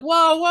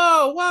Whoa,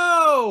 whoa,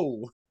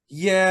 whoa!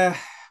 Yeah,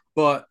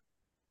 but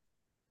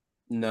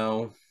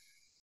no.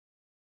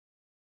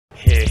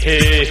 Hey,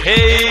 hey,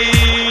 hey!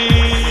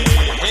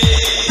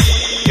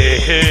 Hey,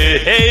 hey,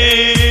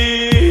 hey!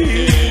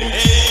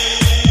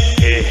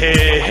 Hey,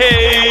 hey,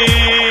 hey!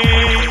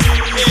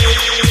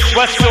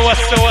 What's up?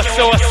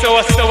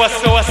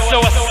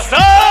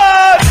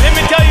 Let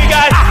me tell you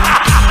guys,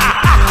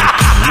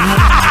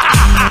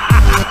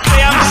 I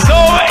am so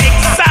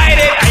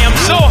excited. I am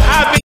so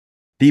happy.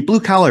 The Blue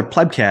Collar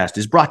Plebcast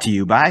is brought to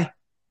you by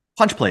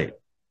Punchplate.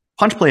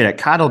 Punchplate at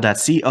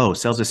coddle.co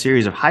sells a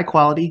series of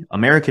high-quality,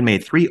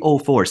 American-made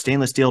 304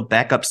 stainless steel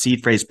backup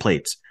seed phrase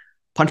plates.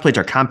 Punch plates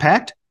are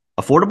compact,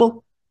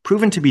 affordable,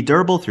 proven to be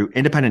durable through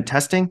independent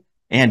testing,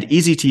 and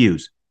easy to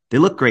use. They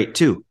look great,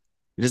 too.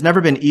 It has never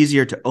been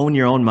easier to own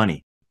your own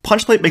money.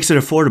 Punchplate makes it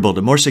affordable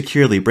to more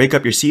securely break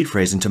up your seed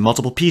phrase into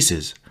multiple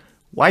pieces.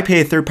 Why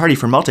pay a third party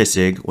for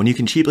multisig when you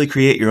can cheaply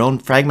create your own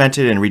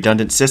fragmented and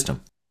redundant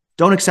system?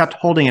 Don't accept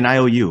holding an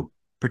IOU.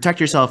 Protect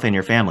yourself and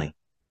your family.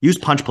 Use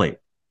Punchplate.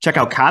 Check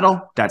out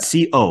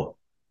coddle.co.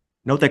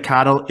 Note that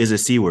coddle is a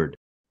C word.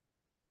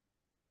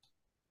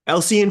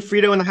 Elsie and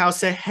Frito in the house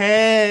say,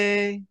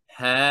 hey.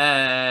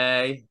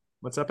 Hey,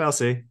 What's up,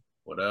 Elsie?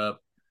 what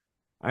up?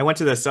 I went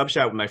to the sub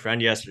shop with my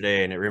friend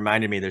yesterday, and it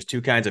reminded me there's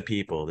two kinds of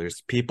people.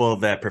 There's people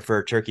that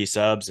prefer turkey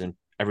subs and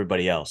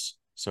everybody else.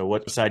 So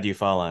what side do you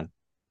fall on?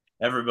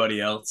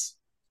 Everybody else.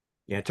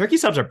 Yeah, turkey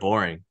subs are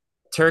boring.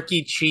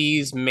 Turkey,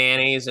 cheese,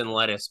 mayonnaise, and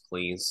lettuce,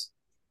 please.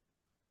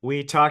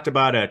 We talked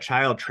about a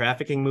child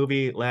trafficking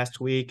movie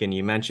last week, and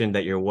you mentioned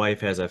that your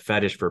wife has a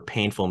fetish for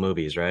painful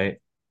movies, right?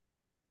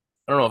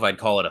 I don't know if I'd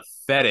call it a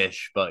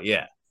fetish, but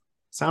yeah.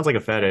 Sounds like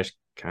a fetish,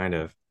 kind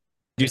of.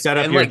 Do you set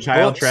up And your like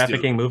child books, dude.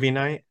 trafficking movie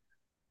night?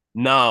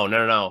 No,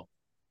 no, no, no.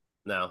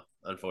 No,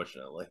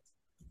 unfortunately.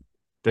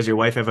 Does your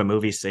wife have a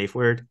movie safe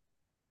word?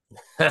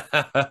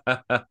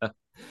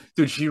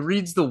 Dude, she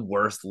reads the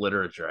worst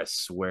literature, I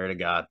swear to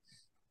God.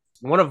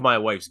 One of my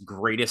wife's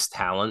greatest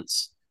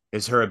talents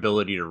is her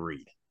ability to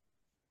read.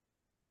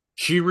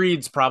 She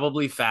reads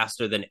probably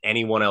faster than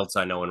anyone else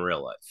I know in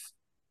real life.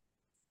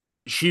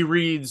 She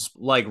reads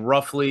like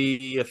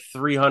roughly a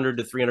 300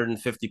 to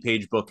 350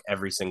 page book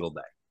every single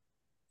day.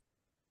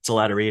 It's a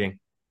lot of reading.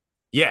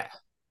 Yeah,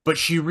 but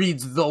she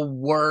reads the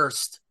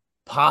worst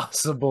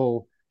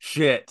possible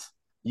shit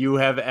you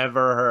have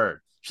ever heard.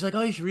 She's like,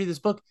 "Oh, you should read this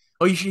book.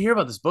 Oh, you should hear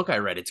about this book I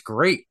read. It's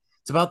great.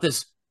 It's about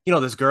this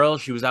girl.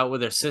 She was out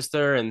with her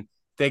sister and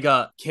they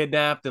got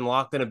kidnapped and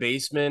locked in a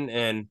basement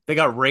and they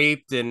got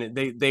raped and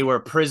they were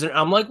a prisoner."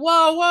 I'm like,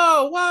 "Whoa,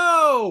 whoa,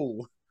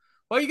 whoa.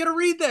 Why are you going to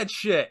read that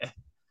shit?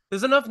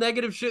 There's enough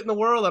negative shit in the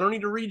world. I don't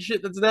need to read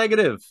shit that's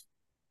negative."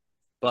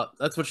 But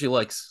that's what she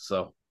likes.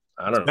 So,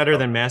 I It's don't better know.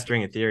 than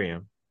mastering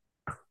Ethereum.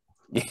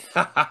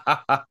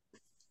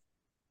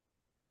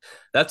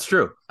 That's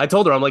true. I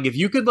told her, I'm like, if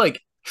you could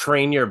like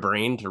train your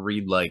brain to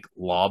read like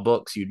law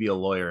books, you'd be a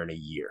lawyer in a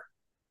year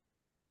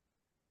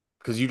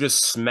because you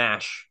just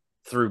smash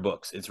through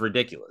books. It's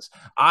ridiculous.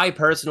 I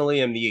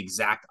personally am the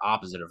exact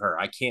opposite of her.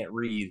 I can't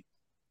read.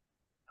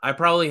 I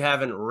probably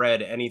haven't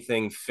read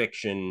anything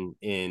fiction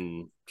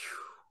in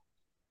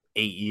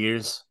 8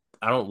 years.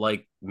 I don't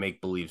like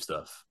make believe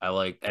stuff. I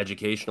like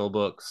educational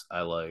books.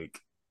 I like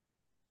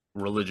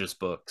religious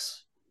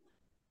books.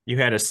 You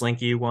had a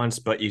slinky once,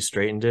 but you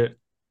straightened it.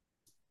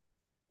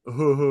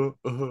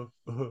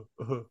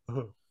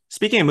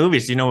 Speaking of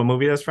movies, do you know what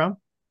movie that's from?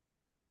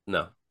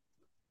 No.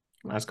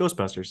 That's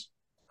Ghostbusters.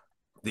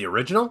 The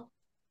original?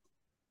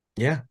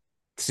 Yeah.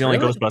 It's the only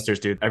Really?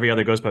 Ghostbusters, dude. Every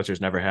other Ghostbusters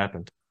never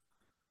happened.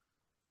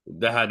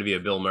 That had to be a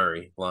Bill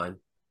Murray line.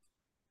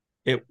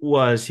 He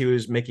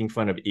was making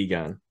fun of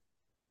Egon.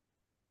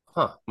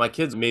 Huh. My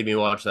kids made me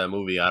watch that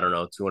movie, I don't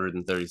know,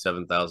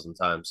 237,000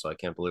 times, so I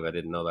can't believe I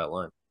didn't know that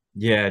line.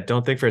 Yeah,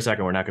 don't think for a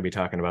second we're not going to be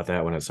talking about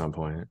that one at some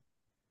point.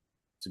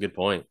 It's a good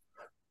point.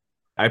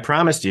 I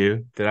promised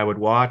you that I would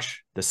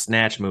watch the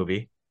Snatch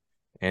movie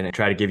and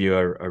try to give you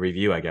a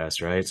review, I guess,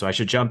 right? So I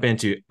should jump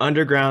into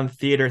underground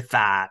theater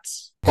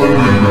thoughts.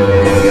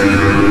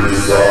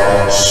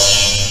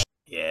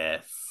 Yeah,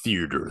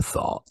 theater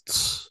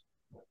thoughts.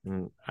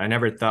 I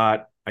never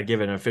thought I'd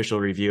give an official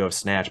review of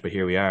Snatch, but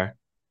here we are.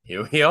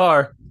 Here we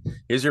are.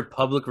 Here's your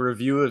public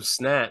review of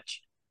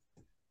Snatch.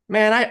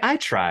 Man, I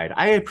tried.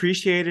 I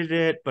appreciated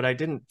it, but I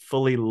didn't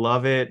fully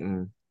love it.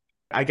 And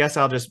I guess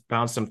I'll just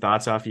bounce some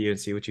thoughts off of you and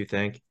see what you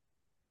think.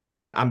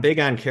 I'm big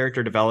on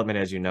character development,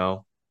 as you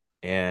know.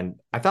 And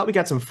I thought we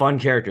got some fun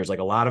characters, like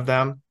a lot of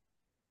them,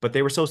 but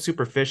they were so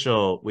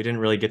superficial, we didn't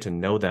really get to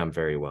know them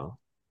very well.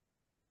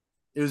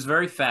 It was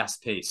very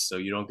fast paced, so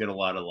you don't get a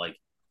lot of like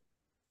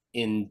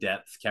in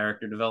depth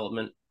character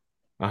development,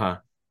 Uh-huh.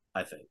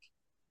 I think.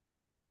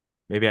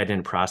 Maybe I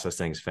didn't process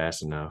things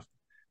fast enough.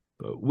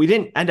 But we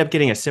didn't end up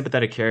getting a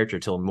sympathetic character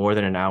till more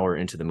than an hour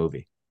into the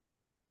movie.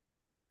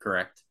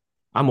 Correct.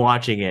 I'm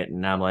watching it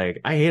and I'm like,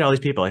 I hate all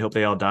these people. I hope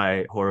they all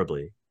die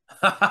horribly.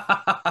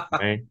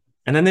 Right.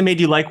 And then they made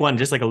you like one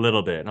just like a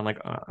little bit. And I'm like,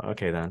 oh,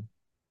 okay, then.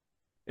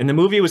 And the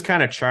movie was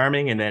kind of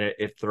charming and then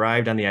it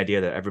thrived on the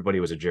idea that everybody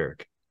was a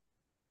jerk.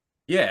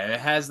 Yeah, it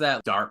has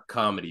that dark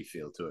comedy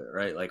feel to it,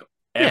 right? Like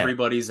Yeah.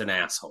 everybody's an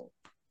asshole.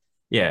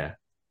 Yeah.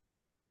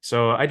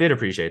 So I did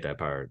appreciate that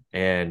part.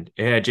 And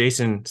it had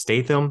Jason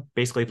Statham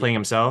basically Yeah. playing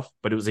himself,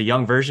 but it was a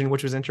young version,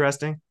 which was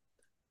interesting.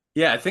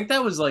 Yeah, I think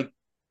that was like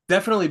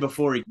definitely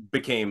before he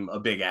became a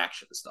big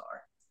action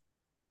star.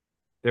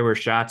 There were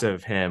shots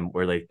of him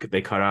where like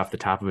they cut off the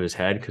top of his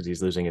head because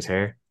he's losing his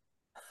hair.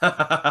 There's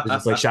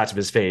just like shots of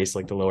his face,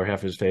 like the lower half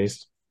of his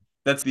face.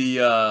 That's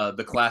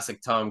the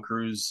classic Tom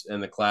Cruise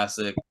and the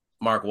classic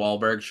Mark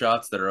Wahlberg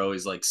shots that are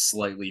always like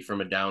slightly from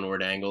a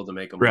downward angle to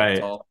make him look Right,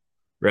 tall.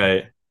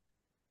 right.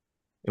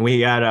 And we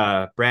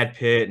got Brad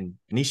Pitt and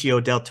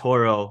Benicio del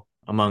Toro,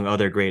 among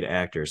other great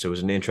actors. So it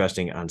was an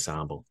interesting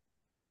ensemble.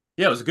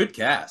 Yeah, it was a good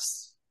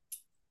cast.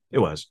 It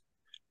was.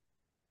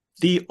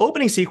 The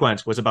opening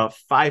sequence was about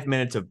 5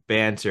 minutes of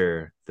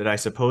banter that I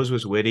suppose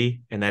was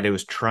witty and that it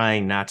was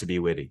trying not to be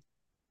witty.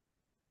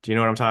 Do you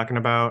know what I'm talking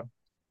about?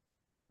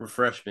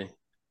 Refresh me.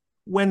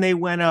 When they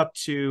went up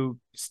to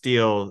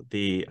steal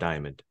the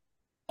diamond,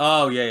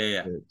 Oh yeah,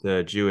 yeah, yeah.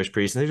 the Jewish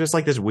priest, and there's just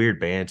like this weird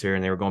banter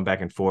and they were going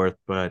back and forth,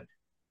 but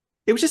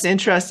it was just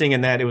interesting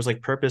in that it was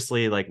like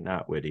purposely like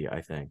not witty,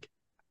 I think.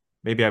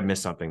 Maybe I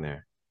missed something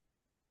there.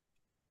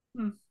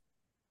 Hmm.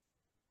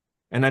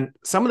 And then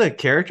some of the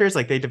characters,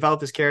 like they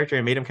developed this character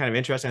and made him kind of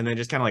interesting, and then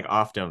just kind of like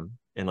offed him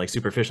in like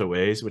superficial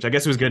ways, which I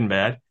guess was good and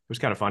bad. It was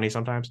kind of funny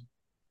sometimes.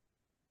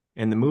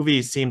 And the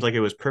movie seemed like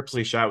it was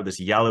purposely shot with this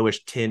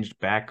yellowish tinged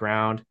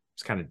background.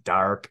 It's kind of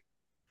dark. I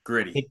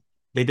Gritty. think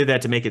they did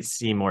that to make it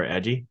seem more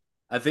edgy.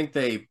 I think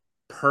they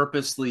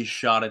purposely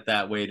shot it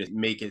that way to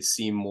make it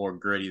seem more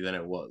gritty than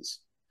it was.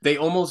 They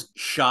almost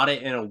shot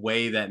it in a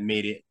way that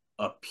made it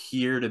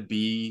appear to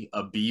be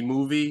a B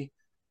movie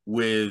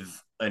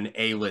with an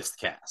A-list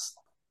cast.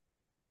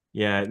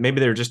 Yeah, maybe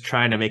they were just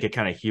trying to make it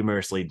kind of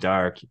humorously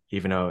dark,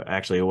 even though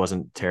actually it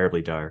wasn't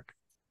terribly dark.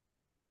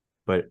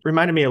 But it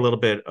reminded me a little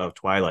bit of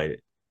Twilight.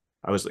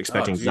 I was Oh,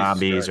 expecting Jesus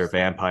zombies or Christ.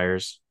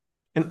 vampires,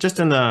 and just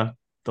in the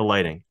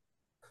lighting.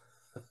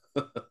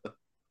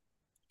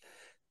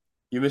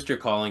 You missed your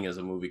calling as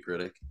a movie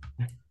critic.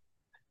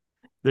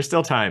 There's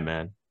still time,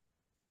 man.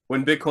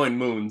 When Bitcoin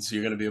moons,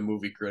 you're going to be a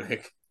movie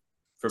critic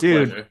for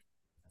Dude, pleasure.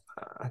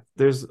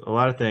 there's a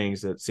lot of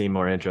things that seem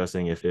more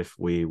interesting if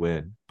we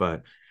win,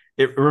 but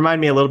it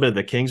reminded me a little bit of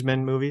the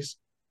Kingsman movies.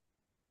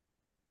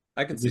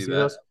 I can Did you see see that.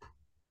 those?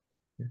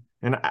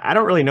 And I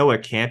don't really know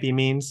what campy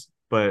means,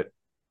 but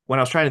when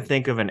I was trying to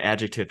think of an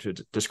adjective to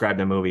describe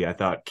the movie, I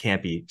thought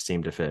campy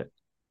seemed to fit.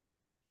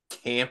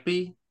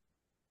 Campy?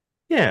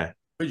 Yeah,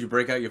 Would you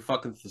break out your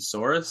fucking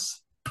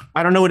thesaurus?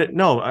 I don't know what it.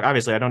 No,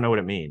 obviously I don't know what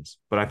it means,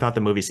 but I thought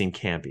the movie seemed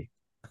campy.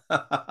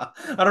 I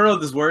don't know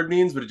what this word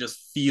means, but it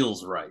just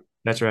feels right.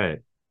 That's right.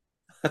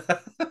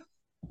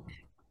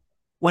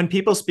 When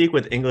people speak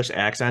with English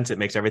accents, it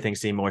makes everything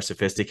seem more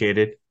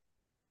sophisticated.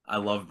 I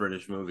love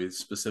British movies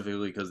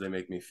specifically because they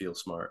make me feel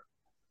smart.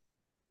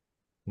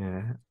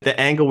 Yeah. The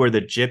angle where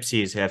the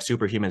gypsies have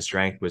superhuman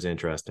strength was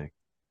interesting.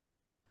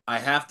 I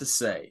have to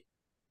say,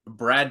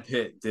 Brad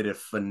Pitt did a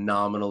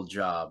phenomenal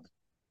job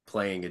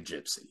playing a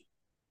gypsy.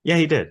 Yeah,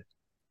 he did.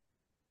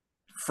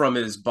 From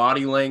his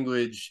body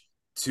language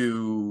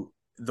to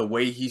the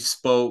way he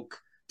spoke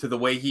to the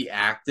way he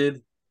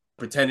acted,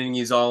 pretending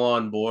he's all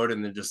on board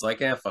and they're just like,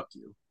 fuck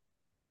you.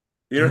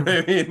 You know what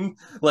I mean?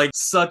 Like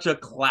such a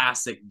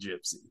classic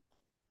gypsy.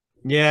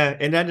 Yeah,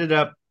 it ended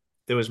up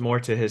there was more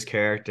to his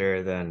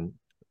character than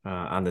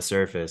on the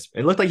surface.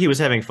 It looked like he was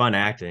having fun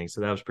acting,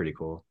 so that was pretty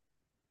cool.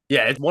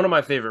 Yeah, it's one of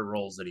my favorite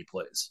roles that he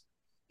plays.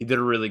 He did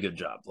a really good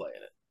job playing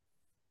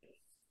it.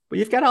 But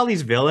you've got all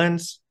these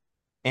villains,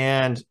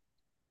 and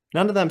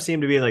none of them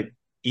seem to be like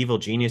evil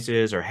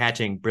geniuses or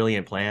hatching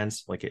brilliant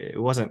plans. Like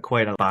it wasn't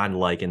quite a Bond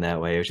like in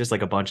that way. It was just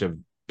like a bunch of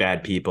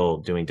bad people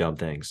doing dumb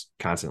things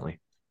constantly.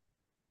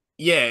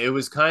 Yeah, it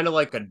was kind of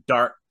like a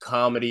dark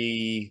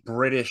comedy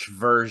British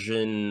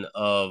version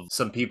of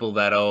some people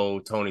that owe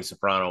Tony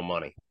Soprano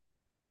money.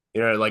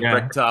 You know, like Yeah.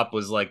 Bricktop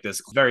was like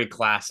this very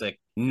classic,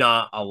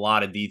 not a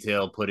lot of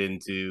detail put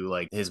into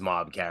like his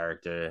mob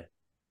character.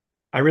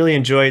 I really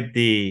enjoyed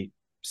the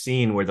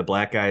scene where the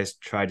black guys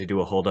tried to do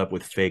a hold up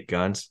with fake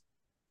guns.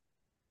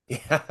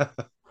 Yeah.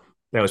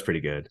 That was pretty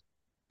good.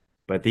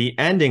 But the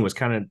ending was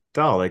kind of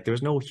dull. Like there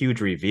was no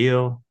huge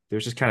reveal. There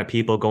was just kind of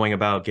people going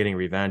about getting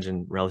revenge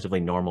in relatively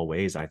normal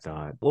ways, I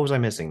thought. What was I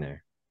missing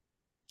there?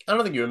 I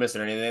don't think you were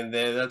missing anything.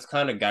 That's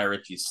kind of Guy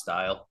Ritchie's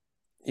style.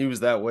 He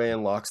was that way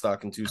in Lock,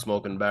 Stock, and Two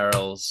Smoking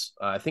Barrels.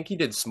 I think he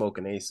did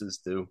Smoking Aces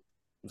too.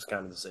 It was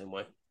kind of the same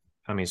way.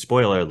 I mean,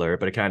 spoiler alert,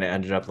 but it kind of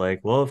ended up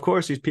like, well, of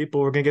course, these people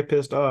were going to get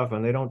pissed off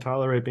and they don't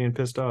tolerate being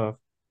pissed off.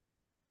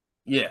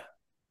 Yeah.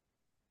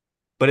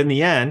 But in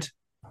the end,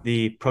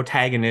 the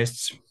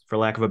protagonists, for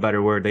lack of a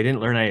better word, they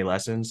didn't learn any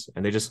lessons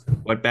and they just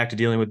went back to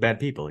dealing with bad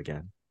people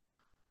again.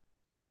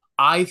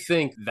 I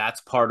think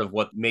that's part of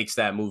what makes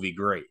that movie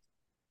great.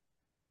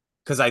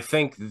 Because I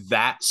think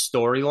that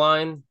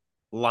storyline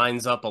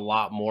lines up a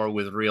lot more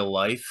with real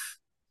life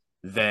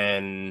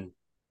than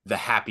the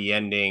happy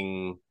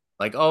ending.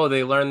 Like, oh,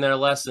 they learned their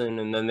lesson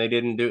and then they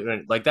didn't do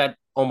it. Like that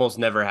almost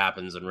never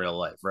happens in real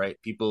life,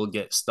 right? People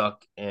get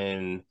stuck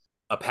in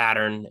a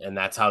pattern and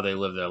that's how they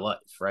live their life,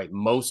 right?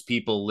 Most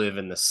people live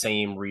in the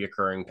same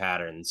reoccurring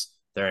patterns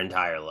their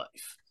entire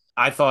life.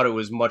 I thought it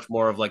was much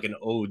more of like an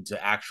ode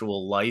to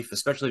actual life,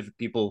 especially for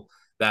people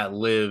that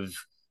live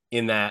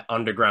in that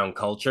underground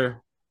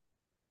culture.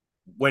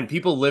 When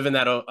people live in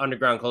that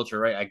underground culture,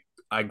 right?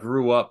 I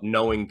grew up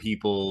knowing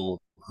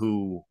people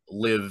who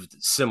lived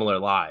similar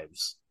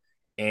lives,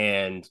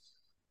 and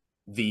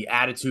the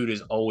attitude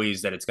is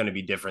always that it's going to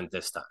be different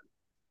this time,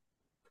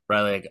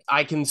 right? Like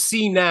I can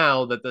see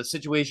now that the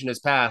situation has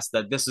passed,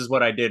 that this is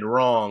what I did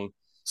wrong,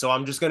 so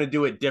I'm just going to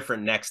do it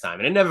different next time,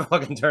 and it never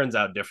fucking turns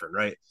out different,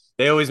 right?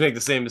 They always make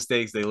the same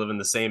mistakes, they live in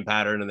the same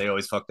pattern, and they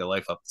always fuck their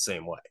life up the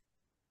same way.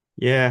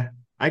 Yeah,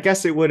 I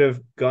guess it would have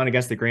gone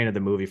against the grain of the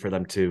movie for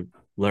them to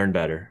learn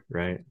better,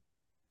 right?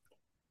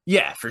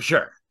 Yeah, for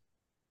sure.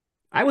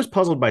 I was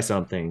puzzled by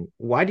something.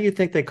 Why do you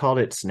think they called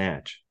it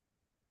Snatch?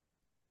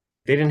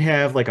 They didn't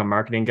have like a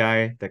marketing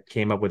guy that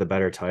came up with a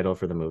better title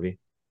for the movie.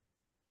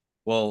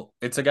 Well,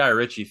 it's a Guy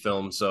Ritchie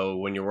film, so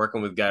when you're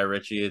working with Guy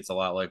Ritchie, it's a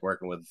lot like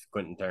working with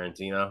Quentin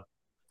Tarantino.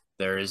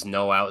 There is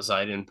no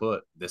outside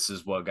input. This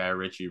is what Guy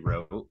Ritchie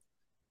wrote.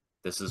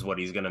 This is what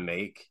he's gonna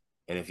make.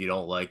 And if you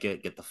don't like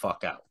it, get the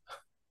fuck out.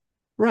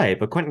 Right,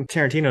 but Quentin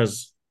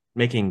Tarantino's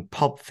making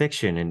Pulp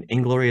Fiction and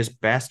Inglorious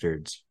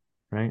Bastards,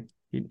 right?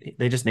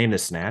 They just named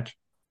this Snatch.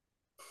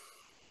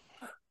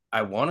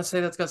 I want to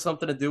say that's got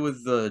something to do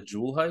with the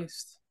jewel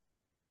heist.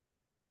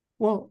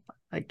 Well,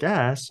 I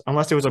guess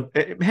unless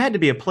it had to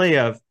be a play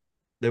of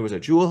there was a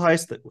jewel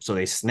heist, so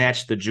they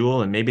snatched the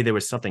jewel, and maybe there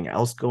was something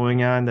else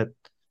going on that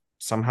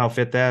somehow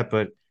fit that,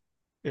 but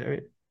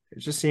it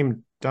just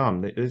seemed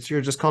dumb.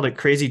 You're just called it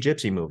Crazy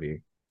Gypsy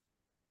Movie.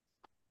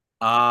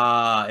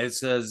 It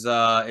says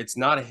it's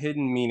not a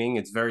hidden meaning.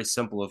 It's very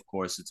simple, of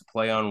course. It's a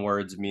play on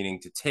words meaning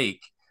to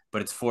take,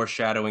 but it's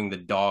foreshadowing the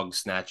dog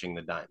snatching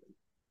the diamond.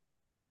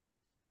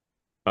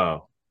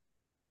 Oh,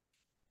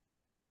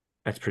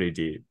 that's pretty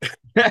deep.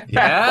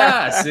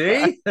 Yeah,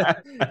 see?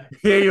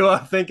 Here you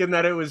are thinking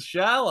that it was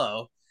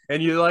shallow,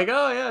 and you're like,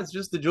 oh yeah, it's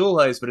just the jewel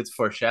heist, but it's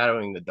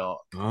foreshadowing the dog.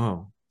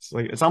 Oh,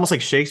 it's almost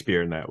like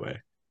Shakespeare in that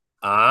way.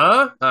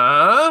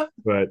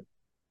 But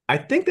I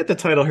think that the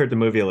title hurt the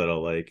movie a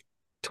little. Like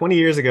 20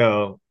 years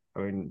ago,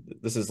 I mean,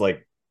 this is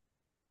like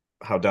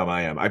how dumb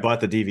I am. I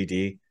bought the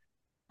DVD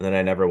and then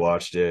I never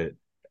watched it.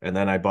 And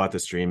then I bought the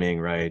streaming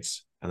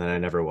rights and then I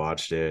never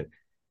watched it.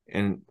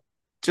 And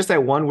just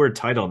that one word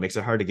title makes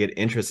it hard to get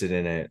interested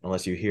in it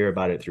unless you hear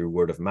about it through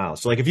word of mouth.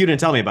 So like if you didn't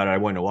tell me about it, I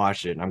wouldn't have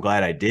watched it. And I'm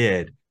glad I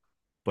did.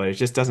 But it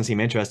just doesn't seem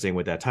interesting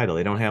with that title.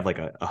 They don't have like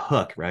a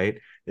hook, right?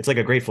 It's like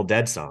a Grateful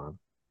Dead song.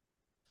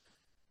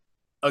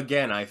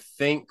 Again, I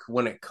think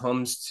when it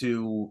comes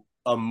to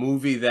a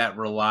movie that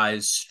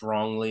relies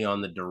strongly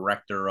on the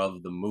director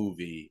of the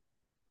movie,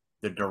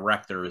 the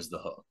director is the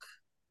hook.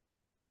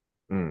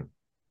 Mm.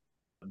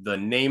 The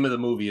name of the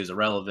movie is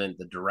irrelevant.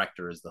 The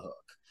director is the hook.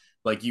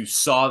 Like you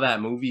saw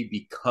that movie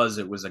because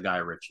it was a Guy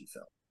Ritchie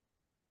film.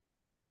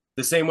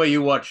 The same way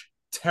you watch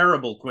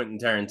terrible Quentin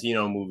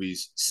Tarantino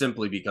movies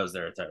simply because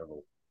they're a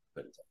terrible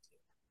Quentin Tarantino.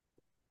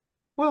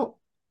 Well,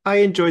 I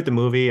enjoyed the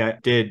movie. I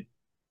did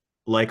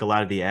like a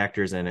lot of the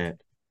actors in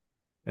it,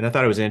 and I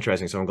thought it was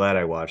interesting, so I'm glad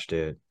I watched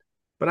it.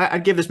 But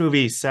I'd give this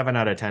movie 7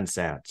 out of 10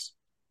 sats.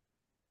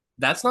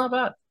 That's not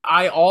bad.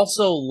 I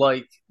also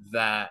like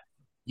that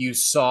you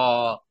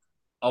saw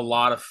a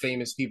lot of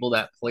famous people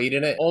that played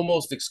in it.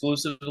 Almost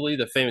exclusively,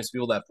 the famous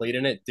people that played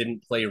in it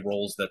didn't play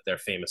roles that they're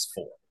famous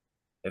for,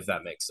 if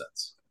that makes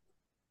sense.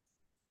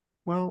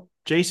 Well,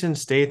 Jason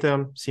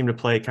Statham seemed to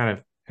play kind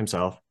of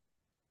himself.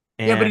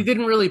 Yeah, but he And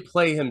didn't really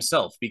play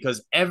himself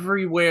because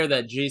everywhere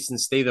that Jason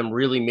Statham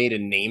really made a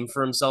name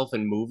for himself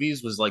in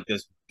movies was like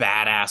this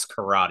badass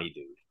karate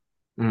dude.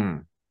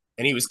 mm,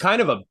 And he was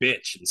kind of a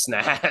bitch in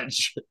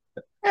Snatch.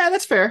 yeah,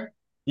 that's fair.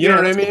 You know Yeah,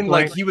 what I that's a good mean?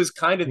 Like point. he was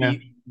kind of Yeah.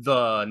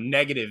 the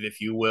negative, if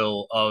you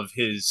will, of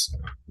his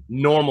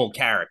normal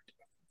character.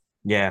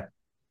 Yeah.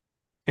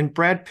 And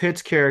Brad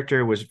Pitt's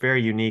character was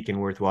very unique and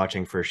worth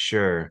watching for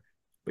sure.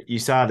 But you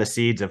saw the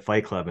seeds of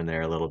Fight Club in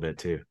there a little bit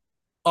too.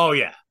 Oh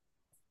yeah.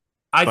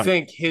 I But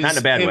think not in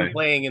a his bad him way.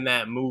 playing in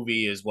that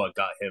movie is what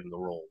got him the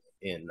role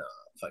in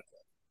Fight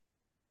Club.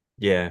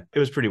 Yeah, it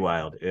was pretty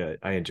wild. Yeah,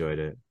 I enjoyed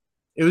it.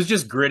 It was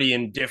just gritty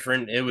and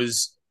different. It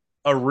was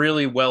a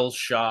really well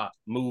shot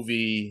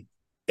movie.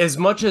 As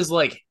much as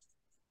like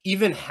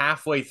even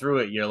halfway through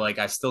it, you're like,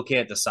 I still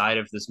can't decide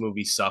if this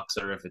movie sucks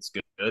or if it's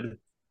good.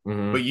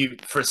 Mhm. But you,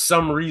 for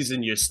some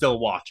reason, you're still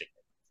watching.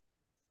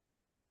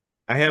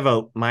 I have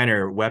a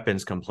minor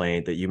weapons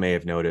complaint that you may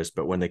have noticed,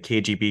 but when the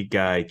KGB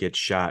guy gets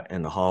shot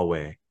in the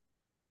hallway,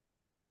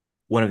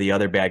 one of the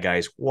other bad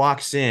guys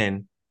walks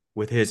in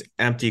with his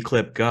empty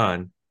clip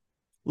gun,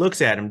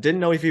 looks at him, didn't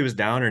know if he was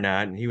down or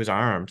not, and he was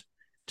armed,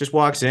 just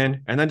walks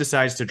in and then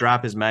decides to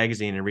drop his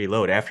magazine and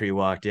reload after he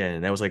walked in.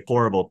 And that was like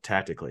horrible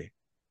tactically.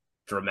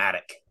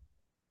 Dramatic.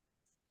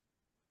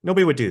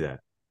 Nobody would do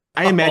that.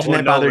 I imagine Oh,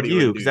 that bothered nobody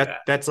you would because do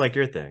that. that's like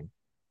your thing.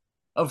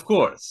 Of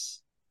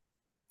course.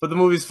 But the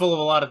movie's full of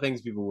a lot of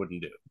things people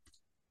wouldn't do.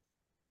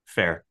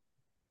 Fair.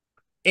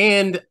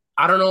 And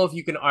I don't know if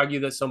you can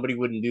argue that somebody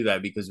wouldn't do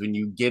that, because when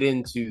you get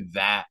into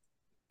that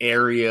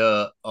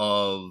area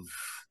of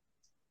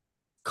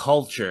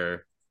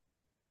culture,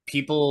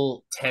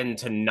 people tend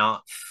to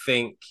not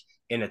think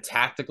in a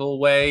tactical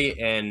way,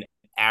 and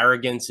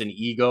arrogance and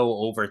ego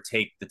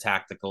overtake the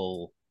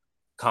tactical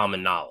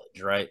common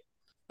knowledge, right?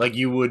 Like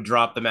you would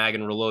drop the mag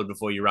and reload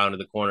before you rounded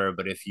the corner,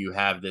 but if you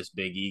have this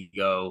big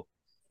ego,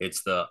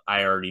 it's the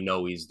I already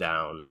know he's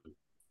down,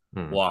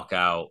 walk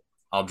out,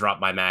 I'll drop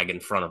my mag in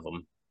front of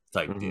him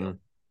type deal.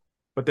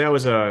 But that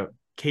was a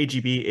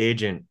KGB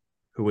agent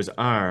who was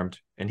armed,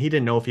 and he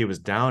didn't know if he was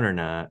down or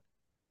not.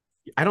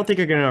 I don't think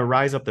you're going to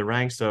rise up the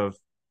ranks of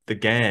the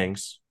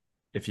gangs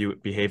if you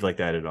behave like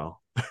that at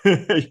all.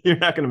 You're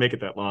not going to make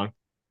it that long.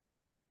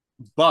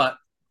 But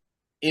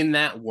in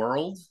that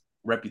world,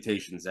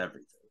 reputation's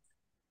everything.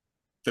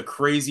 The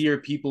crazier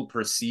people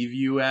perceive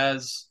you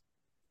as,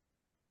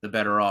 the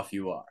better off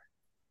you are.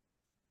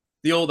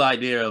 The old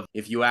idea of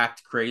if you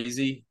act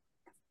crazy,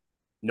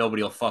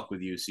 nobody will fuck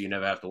with you, so you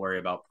never have to worry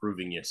about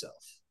proving yourself.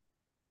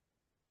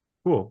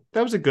 Cool.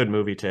 That was a good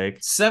movie take.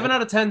 7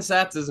 out of 10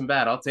 sats isn't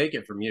bad. I'll take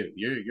it from you.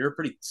 You're a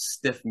pretty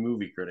stiff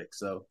movie critic,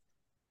 so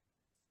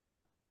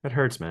that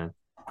hurts, man.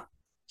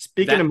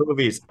 Speaking of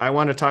movies, I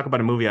want to talk about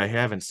a movie I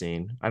haven't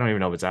seen. I don't even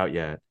know if it's out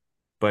yet.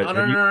 But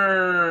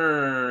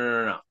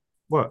no.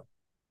 What?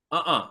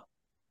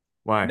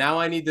 Why? Now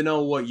I need to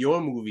know what your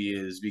movie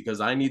is,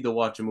 because I need to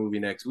watch a movie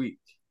next week.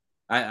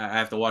 I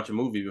have to watch a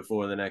movie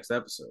before the next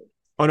episode.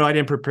 Oh, no, I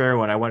didn't prepare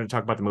one. I wanted to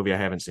talk about the movie I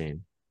haven't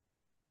seen.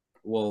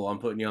 Well, I'm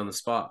putting you on the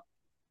spot.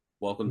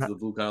 Welcome to the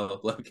Blue Collar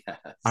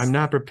Podcast. I'm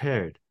not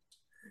prepared.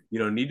 You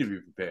don't need to be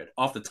prepared.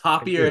 Off the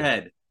top of your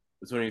head,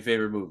 what's one of your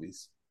favorite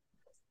movies?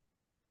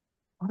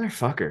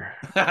 Motherfucker.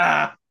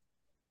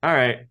 All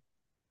right.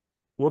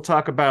 We'll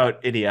talk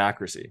about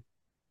Idiocracy.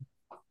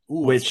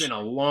 Ooh, it's been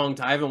a long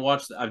time.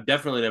 I've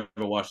definitely never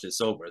watched it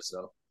sober,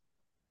 so.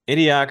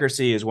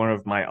 Idiocracy is one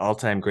of my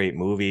all-time great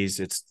movies.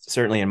 It's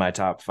certainly in my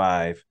top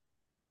 5.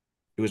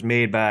 It was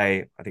made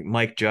by, I think,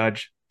 Mike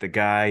Judge, the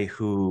guy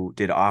who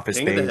did Office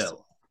Space, King of the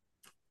Hill,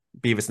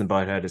 Beavis and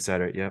Butthead,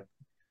 etc. Yep.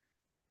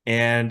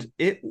 And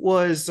it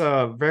was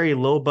a very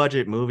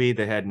low-budget movie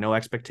that had no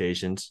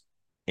expectations.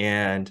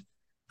 And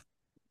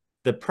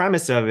the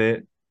premise of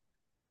it,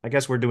 I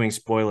guess we're doing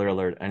spoiler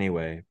alert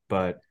anyway,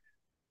 but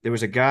there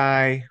was a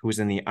guy who was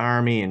in the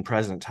Army in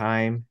present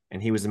time,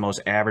 and he was the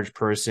most average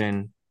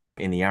person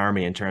in the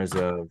Army in terms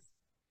of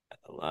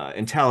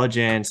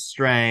intelligence,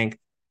 strength,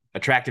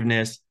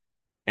 attractiveness.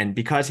 And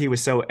because he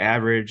was so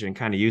average and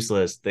kind of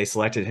useless, they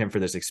selected him for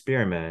this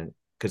experiment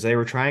because they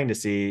were trying to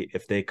see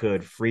if they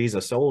could freeze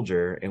a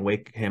soldier and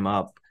wake him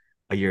up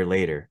a year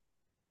later.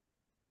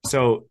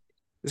 So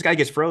this guy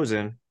gets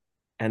frozen,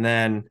 and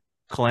then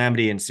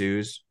calamity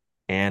ensues,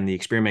 and the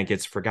experiment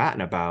gets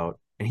forgotten about,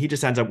 and he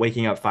just ends up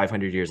waking up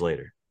 500 years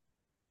later.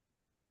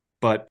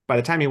 But by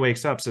the time he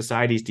wakes up,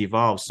 society's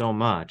devolved so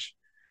much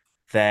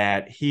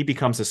that he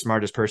becomes the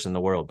smartest person in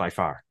the world by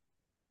far.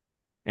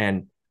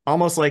 And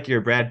almost like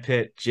your Brad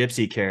Pitt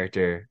gypsy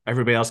character,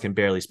 everybody else can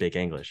barely speak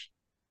English.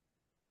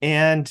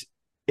 And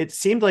it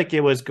seemed like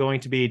it was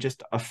going to be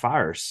just a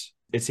farce.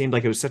 It seemed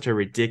like it was such a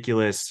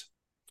ridiculous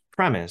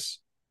premise.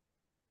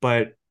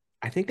 But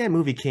I think that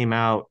movie came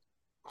out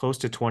close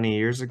to 20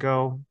 years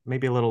ago,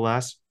 maybe a little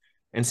less.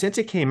 And since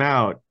it came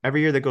out,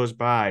 every year that goes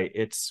by,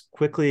 it's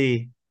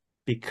quickly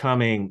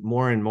becoming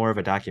more and more of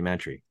a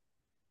documentary.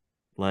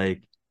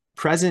 Like,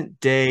 present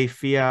day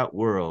fiat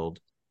world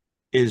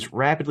is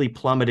rapidly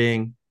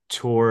plummeting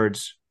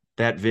towards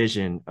that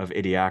vision of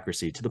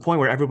Idiocracy, to the point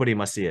where everybody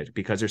must see it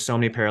because there's so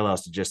many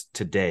parallels to just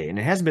today. And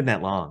it hasn't been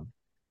that long.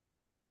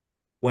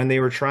 When they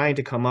were trying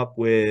to come up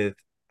with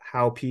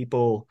how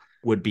people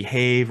would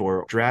behave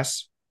or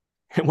dress,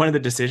 one of the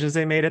decisions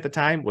they made at the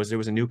time was there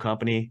was a new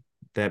company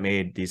that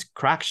made these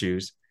Croc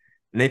shoes,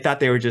 and they thought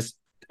they were just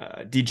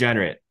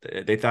degenerate.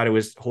 They thought it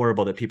was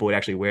horrible that people would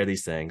actually wear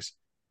these things.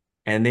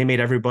 And they made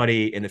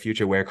everybody in the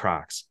future wear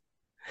Crocs.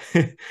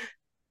 And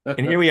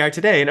here we are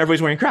today, and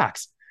everybody's wearing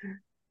Crocs.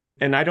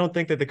 And I don't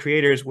think that the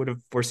creators would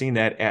have foreseen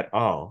that at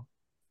all.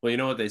 Well, you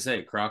know what they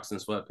say, Crocs and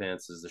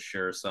sweatpants is the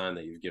sure sign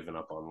that you've given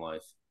up on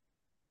life.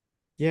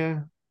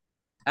 Yeah.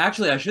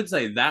 Actually, I should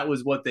say that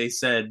was what they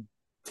said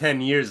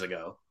 10 years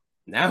ago.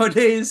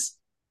 Nowadays,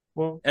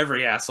 well,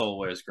 every asshole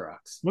wears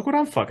Crocs. Look what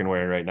I'm fucking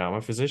wearing right now. I'm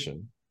a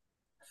physician.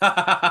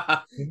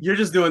 You're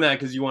just doing that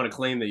because you want to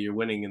claim that you're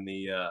winning in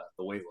the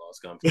weight loss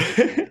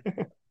competition.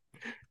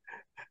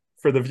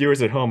 For the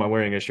viewers at home, I'm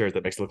wearing a shirt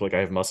that makes it look like I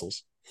have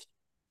muscles.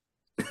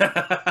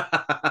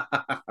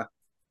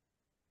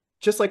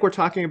 Just like we're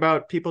talking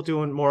about people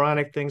doing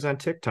moronic things on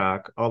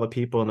TikTok, all the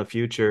people in the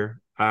future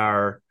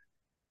are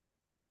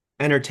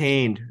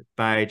entertained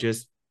by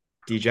just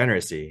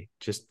degeneracy.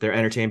 Just they're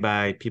entertained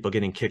by people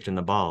getting kicked in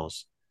the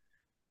balls.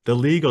 The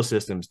legal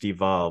system's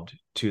devolved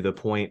to the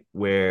point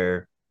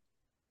where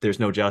there's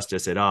no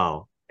justice at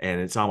all, and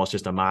it's almost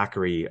just a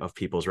mockery of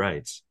people's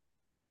rights.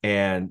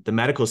 And the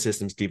medical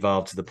system's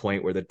devolved to the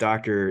point where the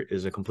doctor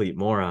is a complete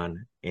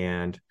moron.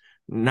 And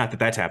not that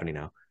that's happening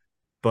now,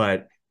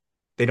 but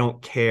They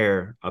don't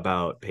care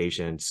about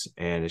patients,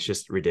 and it's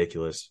just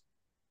ridiculous.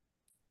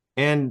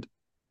 And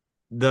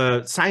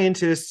the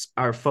scientists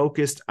are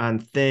focused on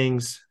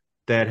things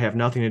that have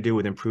nothing to do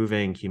with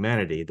improving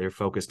humanity. They're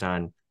focused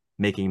on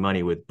making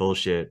money with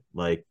bullshit,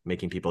 like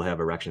making people have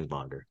erections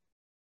longer.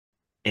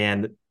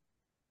 And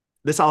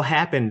this all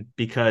happened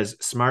because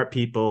smart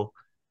people,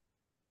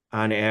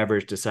 on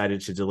average,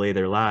 decided to delay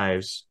their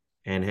lives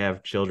and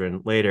have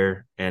children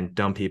later, and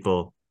dumb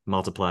people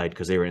multiplied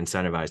because they were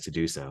incentivized to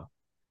do so.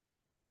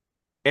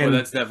 Well, And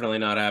that's definitely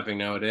not happening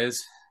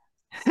nowadays.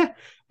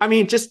 I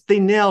mean, just they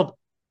nailed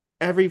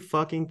every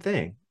fucking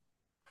thing.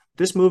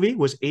 This movie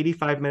was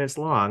 85 minutes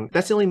long.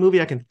 That's the only movie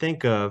I can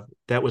think of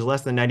that was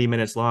less than 90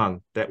 minutes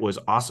long that was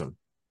awesome.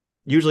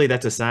 Usually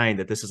that's a sign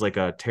that this is like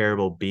a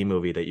terrible B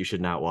movie that you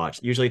should not watch.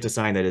 Usually it's a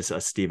sign that it's a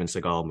Steven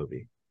Seagal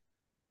movie.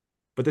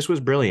 But this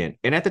was brilliant.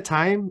 And at the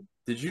time,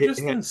 Did you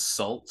just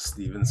insult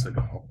Steven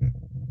Seagal?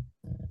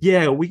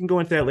 yeah, we can go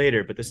into that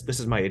later, but this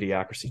is my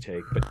idiocracy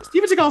take. But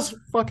Steven Seagal's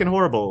fucking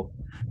horrible.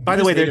 By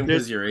the way,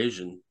 because you're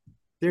Asian.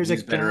 There's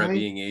He's a better guy... at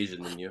being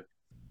Asian than you.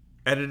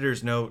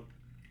 Editor's note,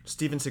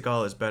 Steven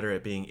Seagal is better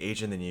at being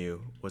Asian than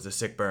you was a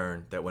sick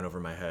burn that went over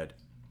my head.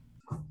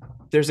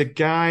 There's a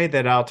guy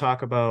that I'll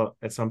talk about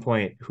at some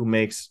point who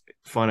makes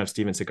fun of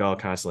Steven Seagal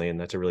constantly, and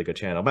that's a really good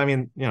channel. But I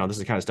mean, you know, this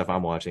is the kind of stuff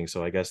I'm watching,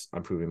 so I guess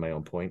I'm proving my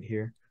own point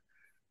here.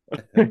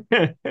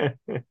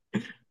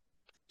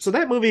 So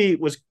that movie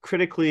was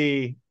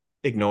critically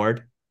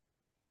ignored,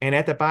 and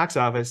at the box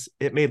office,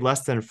 it made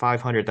less than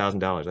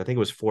 $500,000. I think it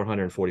was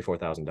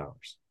 $444,000.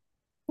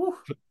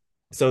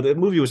 So the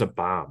movie was a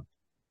bomb.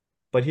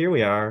 But here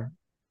we are,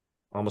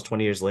 almost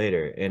 20 years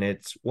later, and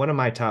it's one of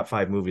my top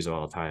 5 movies of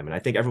all time, and I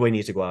think everybody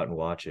needs to go out and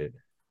watch it.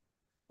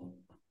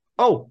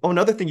 Oh,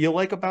 another thing you'll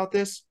like about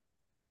this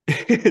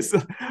is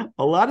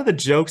a lot of the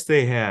jokes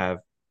they have,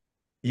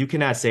 you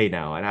cannot say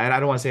now, and I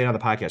don't want to say it on the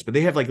podcast, but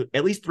they have like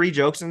at least 3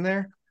 jokes in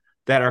there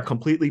that are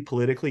completely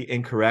politically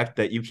incorrect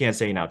that you can't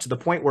say now, to the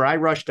point where I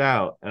rushed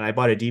out and I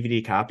bought a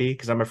DVD copy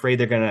because I'm afraid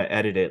they're going to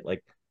edit it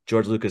like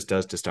George Lucas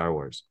does to Star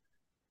Wars.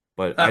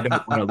 But I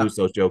don't want to lose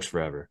those jokes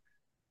forever.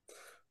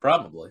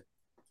 Probably.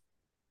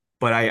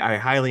 But I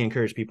highly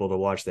encourage people to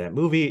watch that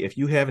movie. If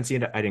you haven't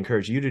seen it, I'd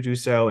encourage you to do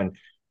so. And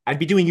I'd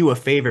be doing you a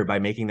favor by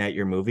making that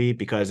your movie,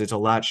 because it's a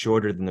lot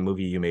shorter than the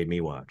movie you made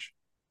me watch.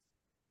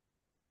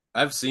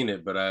 I've seen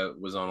it, but I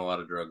was on a lot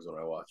of drugs when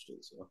I watched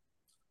it. So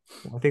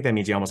I think that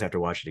means you almost have to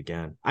watch it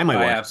again. I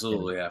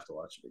absolutely have to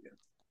watch it again.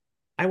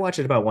 I watch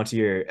it about once a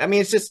year. I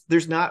mean, it's just,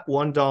 there's not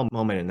one dull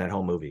moment in that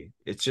whole movie.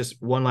 It's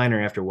just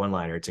one-liner after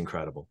one-liner. It's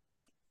incredible.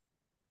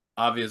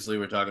 Obviously,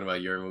 we're talking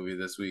about your movie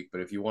this week,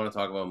 but if you want to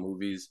talk about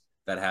movies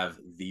that have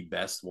the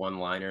best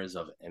one-liners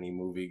of any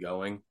movie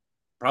going,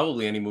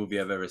 probably any movie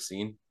I've ever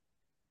seen,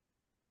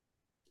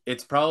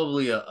 it's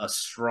probably a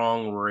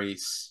strong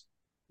race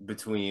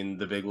between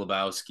The Big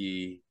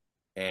Lebowski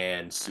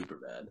and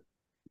Superbad.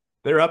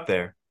 They're up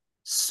there.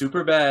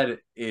 Superbad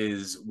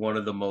is one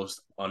of the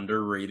most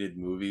underrated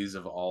movies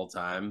of all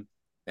time,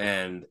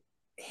 and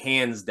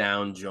hands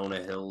down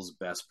Jonah Hill's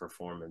best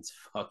performance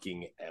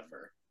fucking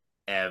ever.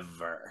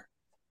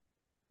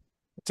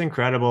 It's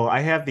incredible. I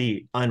have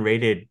the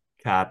unrated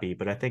copy,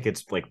 but I think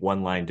it's like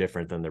one line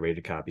different than the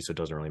rated copy, so it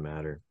doesn't really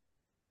matter.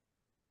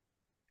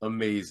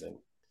 Amazing.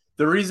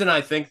 The reason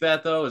I think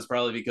that, though, is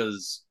probably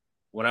because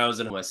when I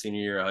was in my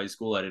senior year of high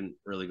school, I didn't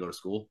really go to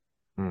school.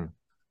 And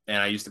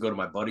I used to go to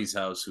my buddy's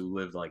house who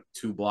lived like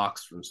 2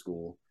 blocks from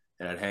school,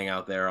 and I'd hang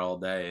out there all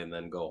day and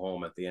then go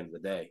home at the end of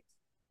the day.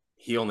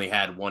 He only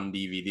had one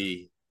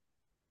DVD,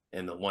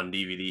 and the one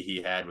DVD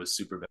he had was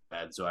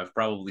Superbad. So I've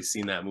probably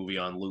seen that movie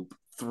on loop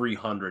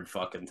 300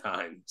 fucking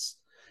times.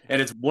 And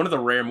it's one of the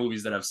rare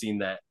movies that I've seen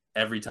that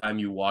every time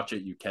you watch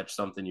it, you catch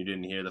something you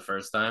didn't hear the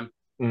first time,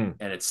 and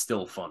it's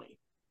still funny.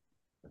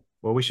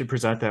 Well, we should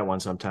present that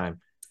one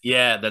sometime.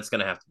 Yeah, that's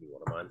going to have to be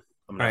one of mine.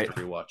 I'm going to have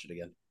to rewatch it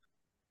again.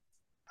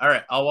 All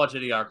right, I'll watch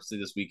Idiocracy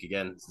this week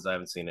again since I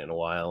haven't seen it in a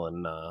while,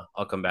 and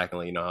I'll come back and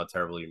let you know how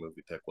terrible your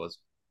movie pick was.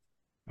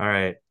 All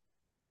right.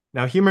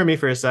 Now, humor me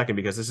for a second,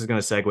 because this is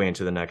going to segue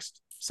into the next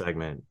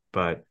segment.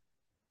 But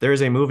there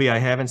is a movie I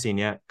haven't seen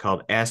yet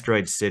called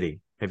Asteroid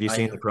City. Have you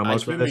seen the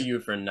promos for this? I humor you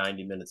for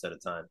 90 minutes at a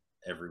time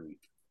every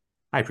week.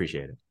 I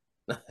appreciate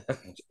it.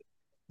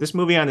 This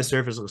movie on the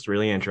surface looks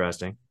really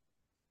interesting.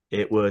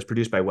 It was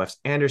produced by Wes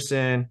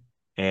Anderson,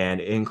 and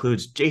it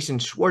includes Jason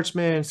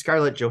Schwartzman,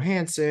 Scarlett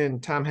Johansson,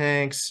 Tom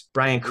Hanks,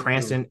 Bryan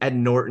Cranston, Ed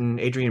Norton,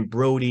 Adrian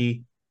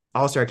Brody,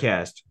 all-star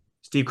cast,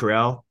 Steve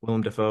Carell,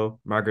 Willem Dafoe,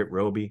 Margaret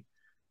Robbie.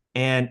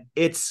 And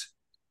its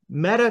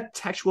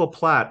meta-textual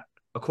plot,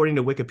 according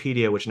to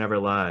Wikipedia, which never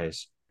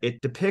lies,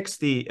 it depicts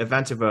the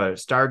events of a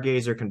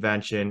stargazer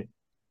convention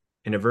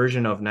in a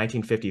version of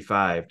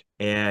 1955,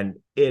 and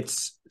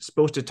it's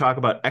supposed to talk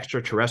about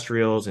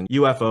extraterrestrials and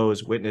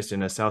UFOs witnessed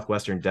in a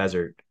southwestern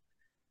desert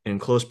in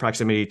close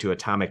proximity to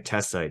atomic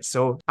test sites.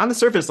 So on the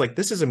surface, like,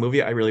 this is a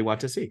movie I really want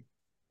to see.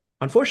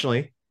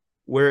 Unfortunately,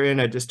 we're in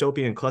a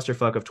dystopian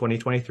clusterfuck of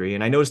 2023,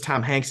 and I noticed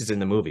Tom Hanks is in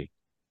the movie.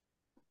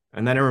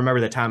 And then I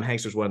remember that Tom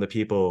Hanks was one of the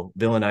people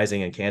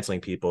villainizing and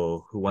canceling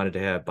people who wanted to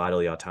have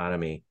bodily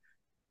autonomy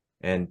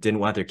and didn't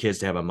want their kids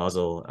to have a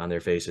muzzle on their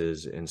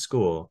faces in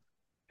school.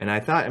 And I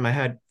thought in my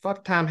head,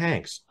 fuck Tom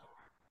Hanks.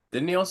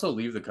 Didn't he also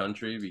leave the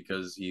country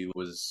because he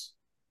was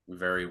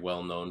very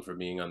well known for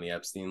being on the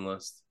Epstein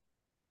list?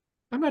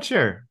 I'm not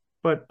sure,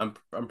 but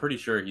I'm pretty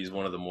sure he's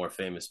one of the more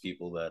famous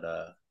people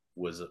that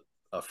was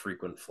a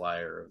frequent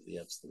flyer of the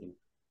Epstein.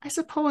 I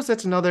suppose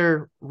that's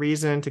another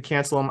reason to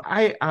cancel him.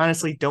 I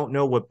honestly don't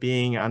know what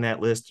being on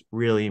that list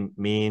really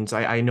means.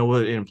 I know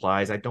what it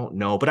implies. I don't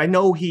know, but I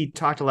know he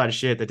talked a lot of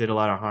shit that did a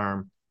lot of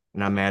harm,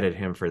 and I'm mad at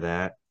him for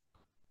that.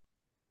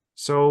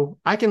 So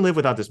I can live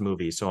without this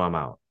movie, so I'm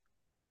out.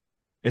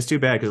 It's too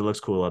bad because it looks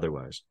cool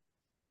otherwise.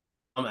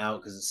 I'm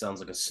out because it sounds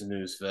like a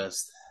snooze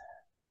fest.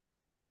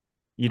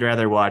 You'd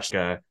rather watch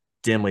a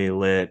dimly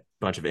lit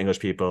bunch of English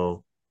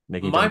people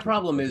making. My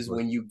problem is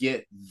when you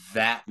get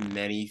that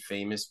many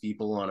famous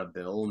people on a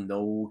bill,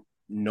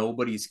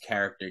 nobody's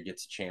character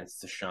gets a chance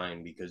to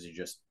shine because you're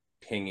just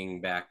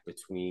pinging back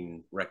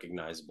between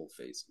recognizable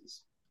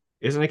faces.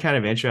 Isn't it kind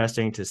of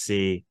interesting to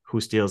see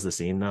who steals the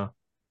scene though?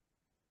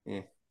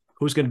 Yeah.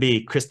 Who's going to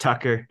be Chris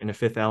Tucker in The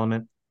Fifth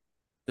Element?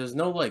 There's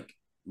no like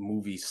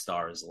movie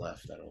stars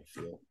left, I don't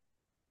feel.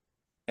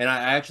 And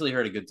I actually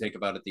heard a good take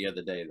about it the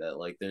other day that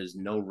like there's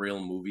no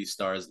real movie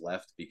stars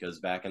left because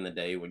back in the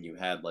day when you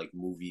had like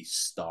movie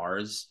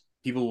stars,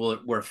 people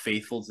were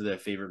faithful to their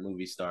favorite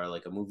movie star.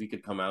 Like a movie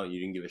could come out, you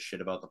didn't give a shit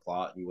about the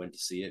plot, and you went to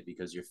see it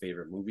because your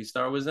favorite movie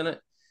star was in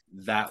it.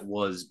 That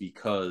was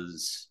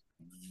because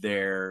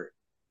their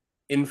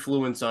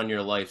influence on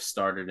your life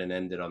started and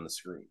ended on the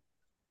screen.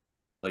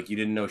 Like you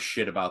didn't know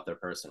shit about their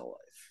personal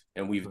life.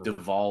 And we've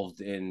devolved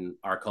in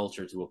our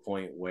culture to a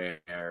point where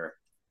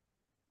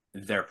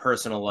their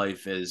personal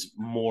life is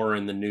more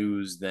in the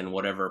news than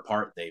whatever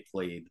part they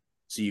played.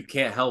 So you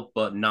can't help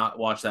but not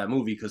watch that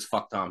movie because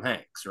fuck Tom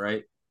Hanks,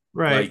 right?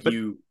 Right. Like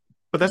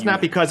but that's not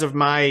because of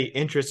my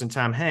interest in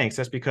Tom Hanks.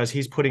 That's because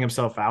he's putting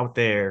himself out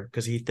there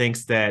because he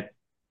thinks that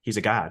he's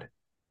a god.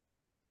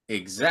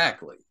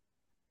 Exactly.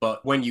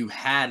 But when you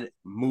had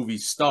movie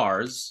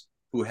stars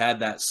who had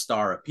that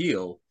star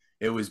appeal,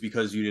 it was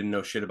because you didn't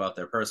know shit about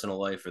their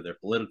personal life or their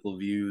political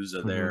views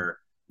or their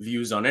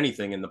views on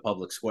anything in the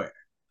public square.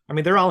 I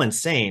mean, they're all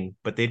insane,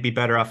 but they'd be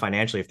better off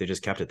financially if they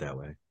just kept it that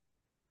way.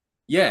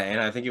 Yeah, and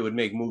I think it would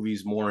make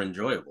movies more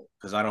enjoyable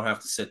because I don't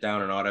have to sit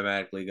down and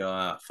automatically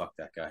go, fuck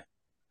that guy.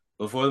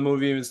 Before the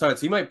movie even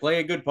starts, he might play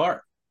a good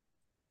part,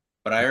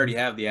 but I already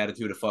have the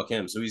attitude of fuck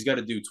him. So he's got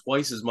to do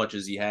twice as much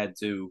as he had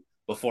to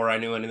before I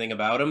knew anything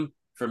about him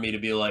for me to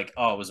be like,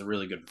 oh, it was a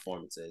really good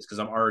performance, because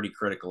I'm already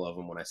critical of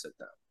him when I sit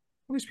down.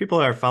 These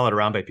people are followed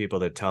around by people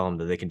that tell them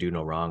that they can do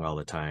no wrong all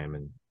the time,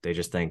 and they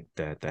just think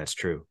that that's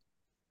true.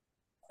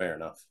 Fair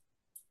enough.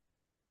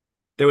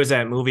 There was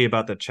that movie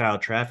about the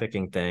child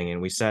trafficking thing,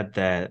 and we said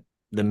that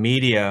the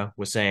media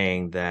was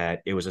saying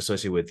that it was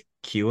associated with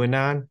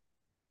QAnon.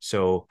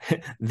 So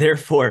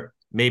therefore,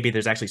 maybe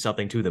there's actually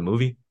something to the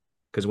movie.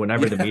 Because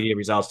whenever the media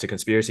results to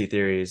conspiracy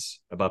theories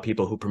about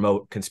people who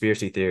promote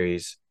conspiracy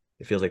theories,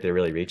 it feels like they're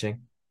really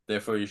reaching.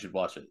 Therefore, you should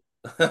watch it.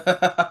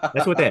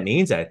 That's what that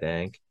means, I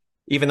think.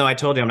 Even though I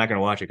told you I'm not going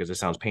to watch it because it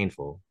sounds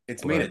painful.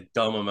 It's made a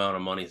dumb amount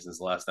of money since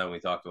the last time we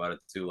talked about it,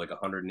 too, like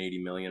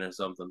 180 million or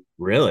something.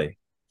 Really?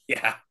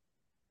 Yeah.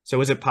 So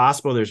is it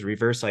possible there's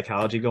reverse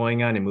psychology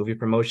going on in movie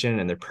promotion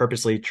and they're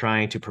purposely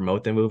trying to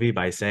promote the movie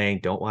by saying,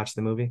 don't watch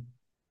the movie?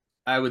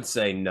 I would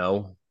say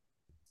no.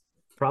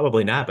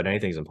 Probably not, but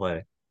anything's in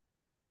play.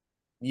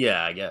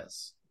 Yeah, I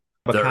guess.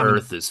 The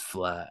earth is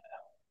flat.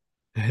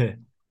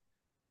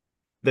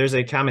 There's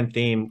a common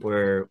theme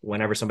where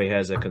whenever somebody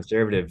has a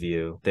conservative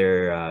view,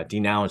 they're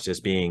denounced as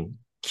being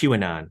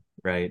QAnon,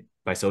 right?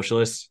 By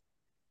socialists.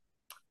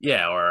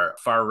 Yeah, or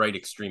far-right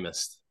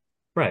extremist.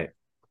 Right.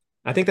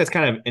 I think that's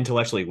kind of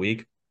intellectually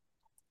weak.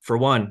 For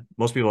one,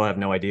 most people have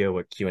no idea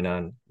what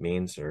QAnon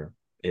means or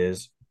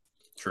is.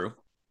 True.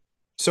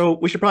 So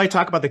we should probably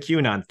talk about the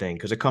QAnon thing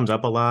because it comes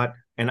up a lot.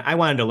 And I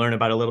wanted to learn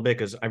about it a little bit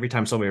because every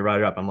time somebody brought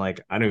it up, I'm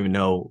like, I don't even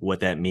know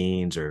what that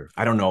means, or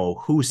I don't know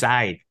whose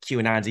side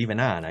QAnon's even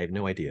on. I have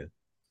no idea.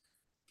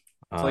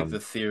 It's like the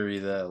theory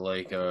that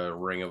like a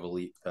ring of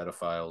elite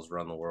pedophiles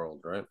run the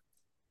world, right?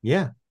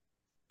 Yeah.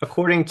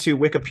 According to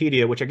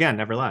Wikipedia, which again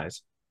never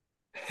lies,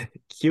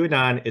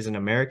 QAnon is an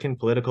American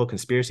political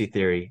conspiracy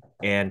theory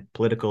and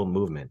political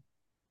movement.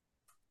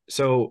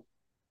 So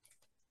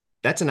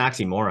that's an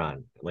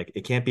oxymoron. Like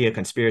it can't be a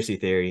conspiracy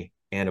theory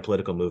and a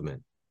political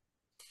movement.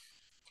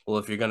 Well,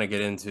 if you're going to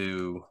get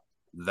into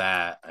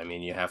that, I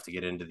mean, you have to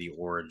get into the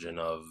origin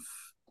of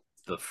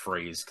the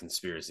phrase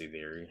conspiracy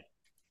theory.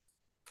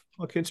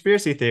 Well,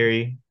 conspiracy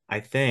theory, I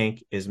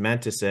think, is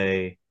meant to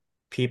say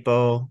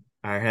people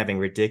are having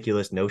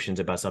ridiculous notions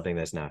about something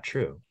that's not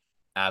true.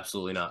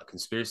 Absolutely not.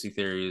 Conspiracy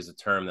theory is a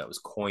term that was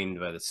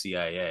coined by the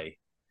CIA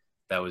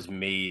that was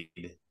made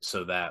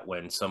so that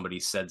when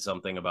somebody said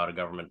something about a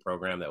government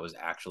program that was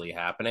actually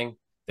happening,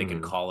 they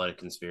could call it a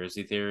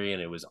conspiracy theory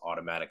and it was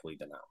automatically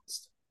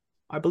denounced.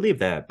 I believe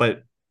that,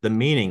 but the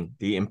meaning,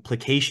 the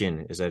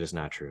implication is that it's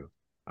not true.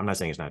 I'm not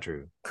saying it's not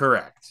true.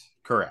 Correct.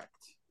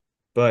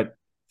 But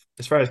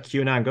as far as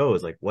QAnon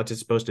goes, like, what's it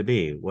supposed to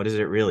be? What is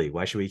it really?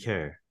 Why should we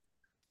care?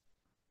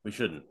 We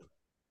shouldn't.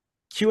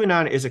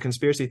 QAnon is a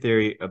conspiracy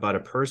theory about a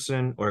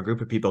person or a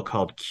group of people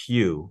called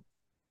Q.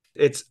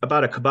 It's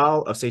about a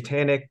cabal of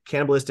satanic,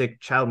 cannibalistic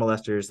child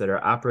molesters that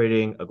are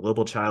operating a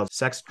global child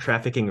sex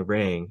trafficking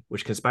ring,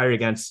 which conspired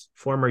against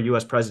former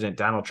US President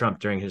Donald Trump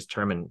during his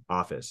term in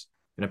office.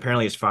 And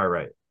apparently it's far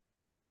right.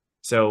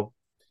 So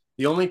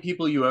The only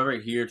people you ever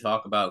hear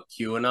talk about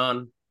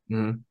QAnon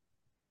mhm,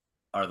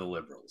 are the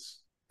liberals.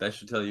 That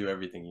should tell you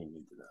everything you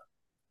need to know.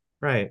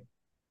 right.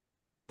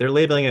 They're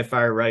labeling it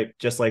far right,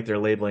 just like they're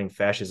labeling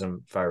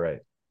fascism far right.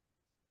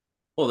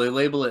 Well, they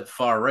label it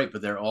far right,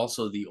 but they're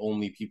also the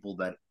only people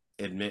that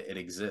admit it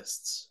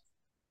exists.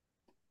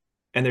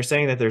 And they're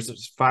saying that there's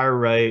this far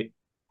right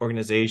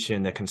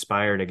organization that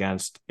conspired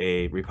against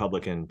a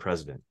Republican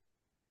president.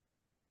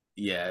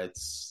 Yeah,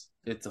 it's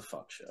a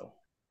fuck show.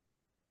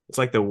 It's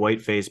like the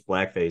white face,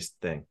 blackface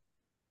thing.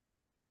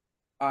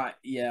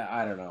 Yeah,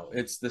 I don't know.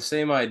 It's the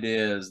same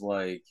idea as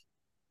like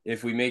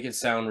if we make it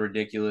sound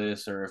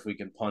ridiculous or if we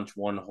can punch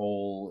one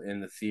hole in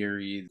the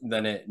theory,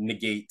 then it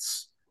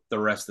negates the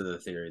rest of the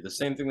theory. The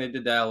same thing they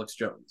did to Alex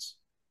Jones.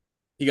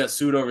 He got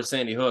sued over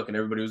Sandy Hook, and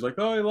everybody was like,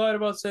 "Oh, he lied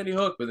about Sandy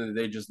Hook," but then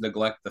they just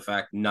neglect the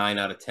fact 9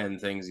 out of 10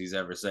 things he's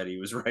ever said he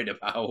was right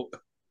about.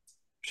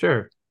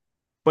 Sure.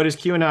 But is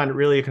QAnon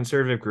really a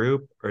conservative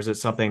group, or is it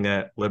something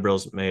that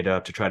liberals made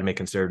up to try to make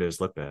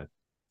conservatives look bad?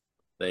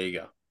 There you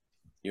go.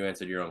 You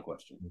answered your own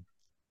question.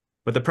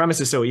 But the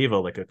premise is so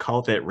evil, like a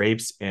cult that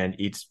rapes and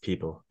eats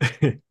people.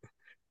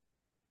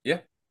 Yeah.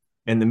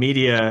 And the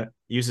media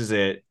uses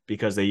it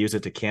because they use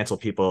it to cancel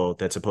people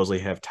that supposedly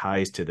have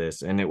ties to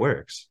this, and it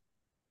works.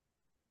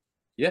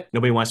 Yeah.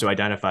 Nobody wants to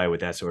identify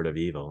with that sort of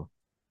evil.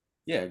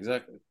 Yeah,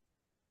 exactly.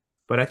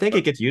 But I think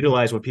it gets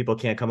utilized when people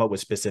can't come up with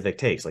specific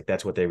takes. Like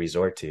that's what they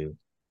resort to.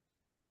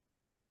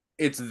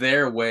 It's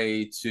their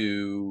way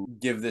to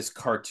give this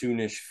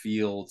cartoonish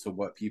feel to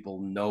what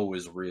people know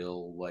is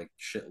real, like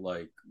shit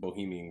like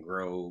Bohemian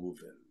Grove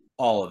and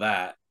all of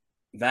that.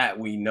 That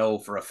we know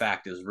for a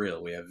fact is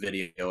real. We have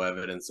video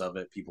evidence of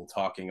it, people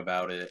talking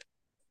about it.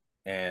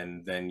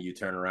 And then you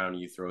turn around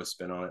and you throw a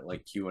spin on it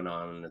like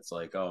QAnon, and it's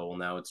like, oh, well,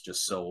 now it's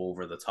just so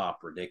over the top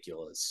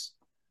ridiculous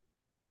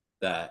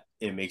that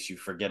it makes you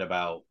forget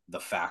about the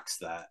facts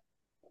that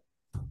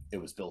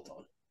it was built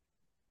on.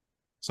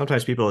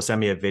 Sometimes people will send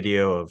me a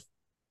video of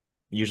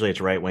usually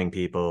it's right-wing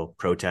people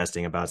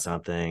protesting about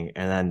something,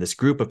 and then this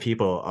group of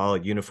people all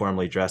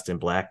uniformly dressed in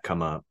black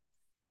come up,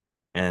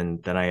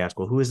 and then I ask,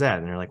 well, who is that?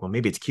 And they're like, well,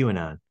 maybe it's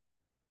QAnon.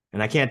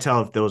 And I can't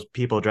tell if those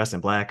people dressed in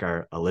black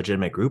are a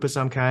legitimate group of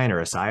some kind or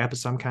a psyop of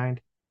some kind.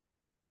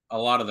 A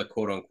lot of the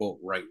quote unquote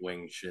right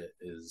wing shit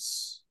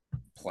is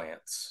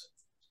plants.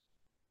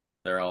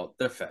 They're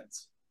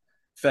feds.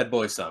 Fed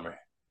boy summer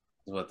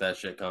is what that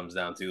shit comes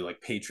down to.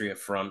 Like Patriot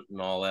Front and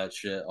all that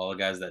shit. All the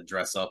guys that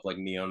dress up like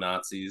neo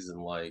Nazis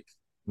and like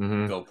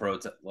go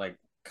protest. Like,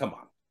 come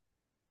on.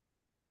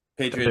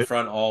 Patriot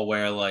Front all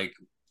wear like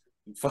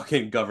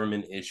fucking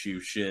government issue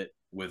shit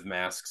with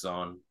masks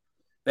on.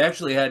 They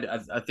actually had,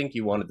 I think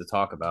you wanted to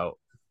talk about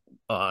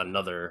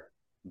another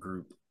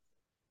group,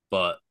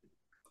 but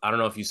I don't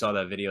know if you saw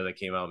that video that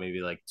came out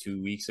maybe like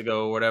 2 weeks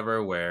ago or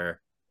whatever, where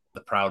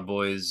the Proud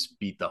Boys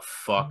beat the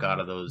fuck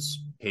out of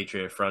those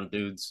Patriot Front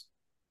dudes.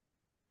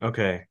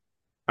 Okay.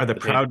 Are the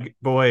Proud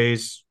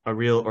Boys a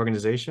real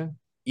organization?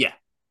 Yeah.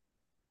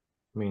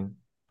 I mean,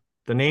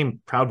 the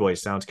name Proud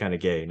Boys sounds kind of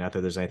gay. Not that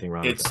there's anything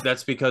wrong with that.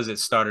 That's because it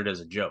started as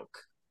a joke.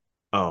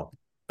 Oh.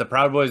 The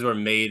Proud Boys were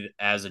made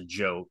as a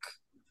joke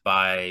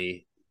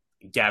by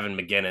Gavin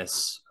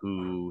McInnes,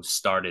 who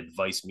started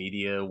Vice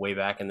Media way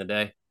back in the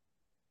day.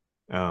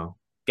 Oh.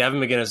 Gavin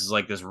McInnes is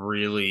like this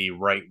really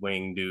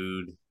right-wing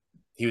dude.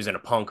 He was in a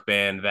punk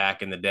band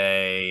back in the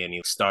day, and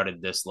he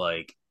started this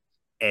like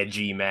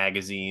edgy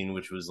magazine,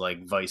 which was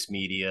like Vice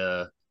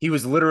Media. He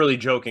was literally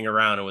joking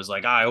around and was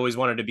like, I always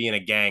wanted to be in a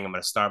gang. I'm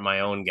going to start my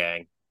own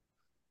gang.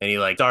 And he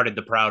like started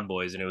the Proud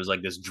Boys, and it was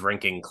like this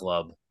drinking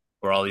club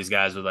where all these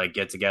guys would like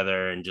get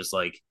together and just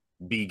like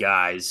be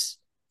guys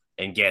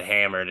and get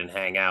hammered and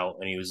hang out.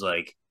 And he was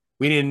like,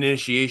 we need an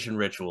initiation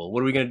ritual.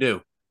 What are we going to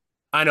do?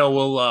 I know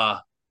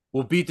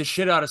we'll beat the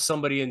shit out of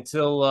somebody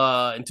until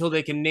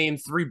they can name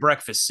 3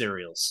 breakfast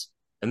cereals,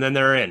 and then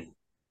they're in.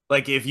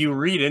 Like, if you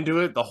read into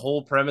it, the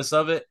whole premise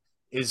of it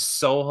is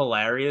so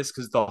hilarious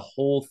because the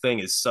whole thing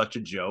is such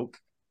a joke,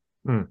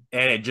 and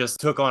it just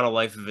took on a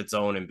life of its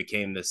own and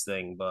became this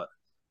thing. But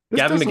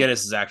Gavin McInnes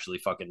is actually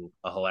fucking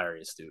a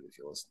hilarious dude if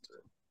you listen to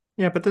it.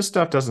 Yeah, but this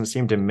stuff doesn't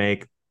seem to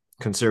make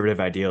conservative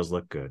ideals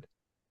look good.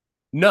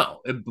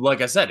 No, like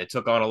I said, it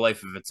took on a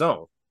life of its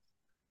own.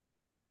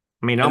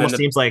 I mean, it almost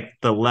seems like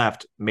the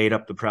left made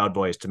up the Proud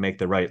Boys to make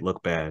the right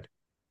look bad.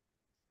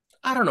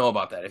 I don't know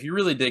about that. If you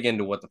really dig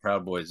into what the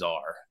Proud Boys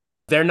are,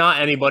 they're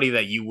not anybody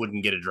that you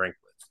wouldn't get a drink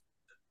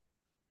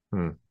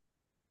with.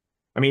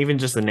 I mean, even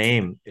just the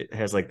name, it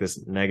has like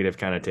this negative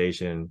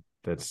connotation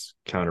that's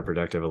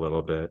counterproductive a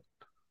little bit.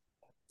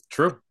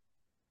 True.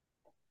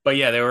 But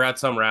yeah, they were at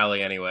some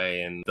rally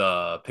anyway, and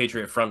the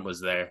Patriot Front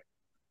was there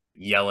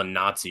yelling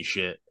Nazi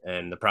shit,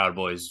 and the Proud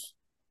Boys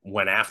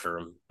went after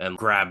him and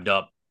grabbed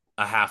up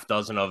a half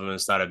dozen of them and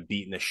started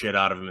beating the shit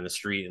out of them in the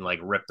street and like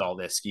ripped all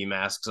their ski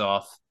masks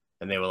off.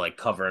 And they were like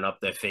covering up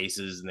their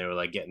faces and they were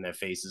like getting their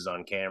faces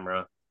on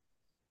camera. It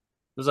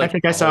was I like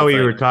think I a saw whole what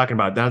you were thing. talking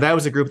about. Now that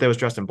was a group that was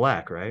dressed in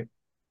black, right?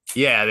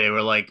 Yeah, they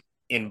were like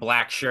in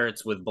black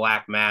shirts with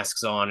black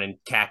masks on and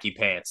khaki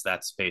pants.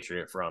 That's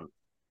Patriot Front.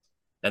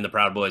 And the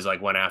Proud Boys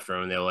like went after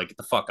him and they were like, get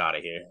the fuck out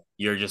of here.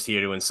 You're just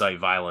here to incite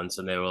violence.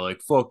 And they were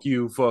like, fuck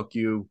you, fuck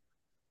you.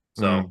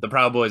 So Mm. the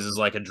Proud Boys is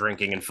like a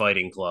drinking and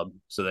fighting club.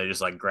 So they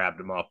just like grabbed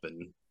him up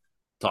and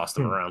tossed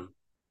him Hmm. around.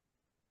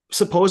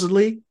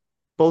 Supposedly,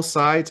 both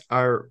sides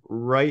are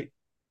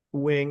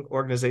right-wing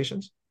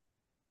organizations.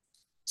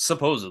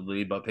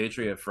 Supposedly, but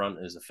Patriot Front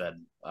is a Fed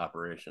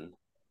operation.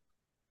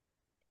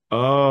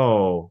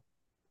 Oh,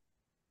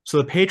 so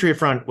the Patriot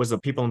Front was the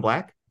people in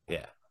black?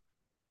 Yeah.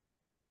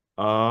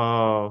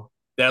 Oh,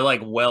 They're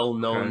like well okay.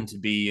 known to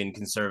be in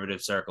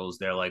conservative circles.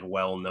 They're like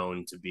well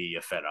known to be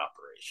a Fed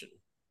operation.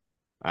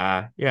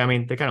 Yeah, I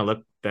mean, they kind of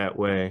look that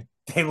way.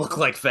 They look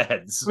like I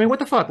Feds. mean, what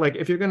the fuck? Like,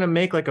 if you're gonna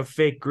make like a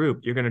fake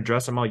group, you're gonna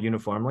dress them all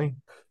uniformly?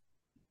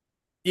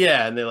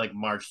 Yeah, and they like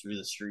march through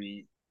the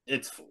street.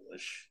 It's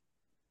foolish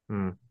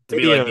Hmm. to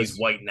be like these Videos.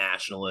 white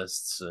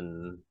nationalists.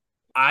 And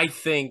I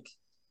think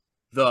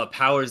the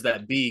powers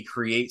that be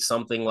create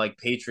something like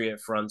Patriot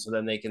Front so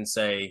then they can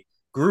say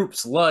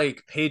groups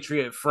like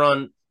Patriot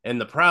Front and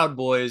the Proud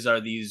Boys are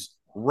these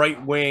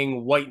right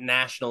wing white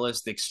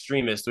nationalist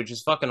extremists, which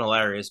is fucking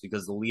hilarious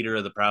because the leader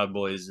of the Proud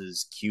Boys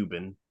is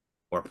Cuban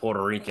or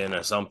Puerto Rican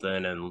or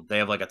something, and they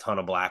have like a ton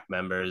of black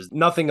members.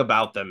 Nothing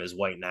about them is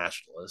white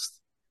nationalist.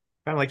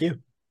 Kind of like you.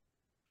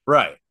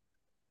 Right.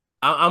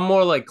 I'm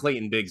more like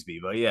Clayton Bigsby,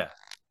 but yeah.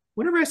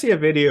 Whenever I see a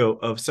video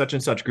of such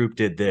and such group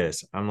did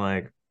this, I'm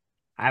like,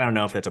 I don't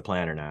know if that's a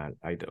plan or not.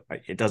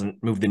 It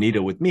doesn't move the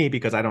needle with me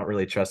because I don't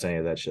really trust any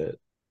of that shit.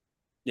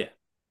 Yeah.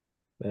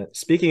 But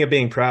speaking of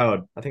being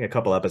proud, I think a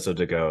couple episodes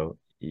ago,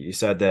 you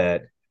said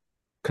that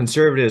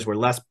conservatives were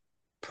less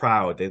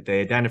proud.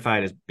 They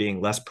identified as being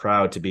less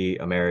proud to be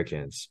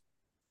Americans.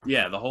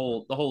 Yeah, the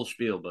whole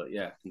spiel, but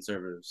yeah,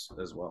 conservatives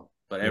as well.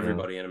 But Yeah.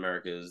 everybody in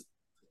America is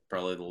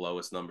probably the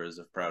lowest numbers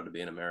of proud to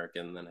be an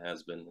American than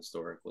has been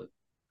historically.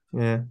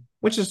 Yeah.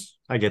 Which is,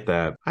 I get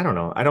that. I don't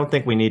know. I don't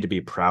think we need to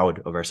be proud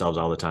of ourselves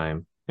all the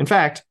time. In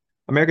fact,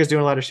 America's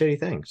doing a lot of shitty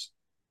things.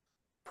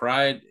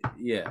 Pride,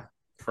 yeah.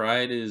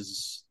 Pride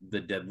is the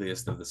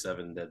deadliest of the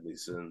seven deadly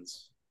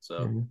sins. So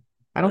Mhm.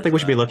 I don't there's think we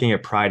should be that. looking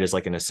at pride as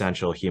like an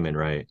essential human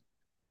right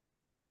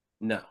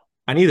No.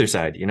 on either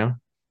side, you know?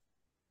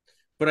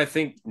 But I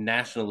think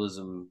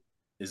nationalism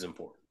is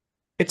important.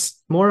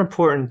 It's more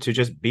important to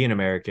just be an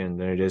American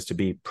than it is to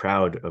be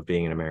proud of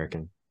being an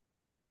American.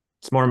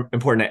 It's more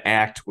important to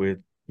act with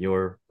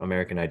your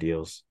American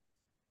ideals.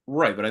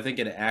 Right, but I think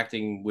in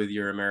acting with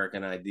your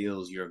American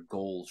ideals, your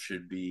goal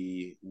should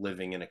be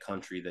living in a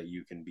country that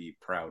you can be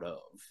proud of.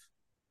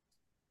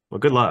 Well,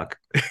 good luck.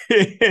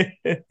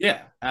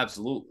 Yeah,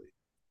 absolutely.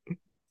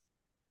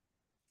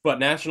 But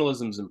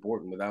nationalism is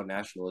important. Without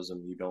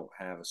nationalism, you don't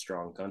have a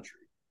strong country.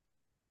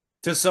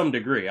 To some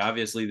degree,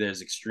 obviously,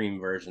 there's extreme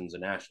versions of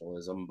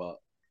nationalism, but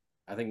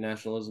I think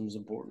nationalism is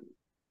important.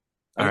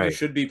 I All think you right.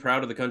 should be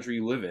proud of the country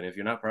you live in. If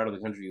you're not proud of the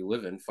country you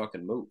live in,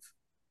 fucking move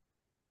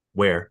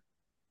Where?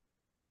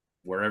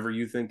 wherever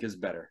you think is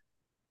better.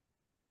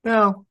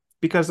 No,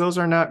 because those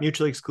are not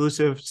mutually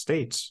exclusive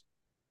states.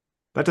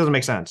 That doesn't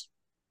make sense.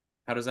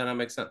 How does that not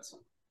make sense?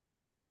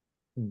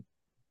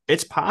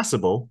 It's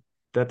possible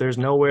that there's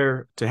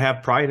nowhere to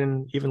have pride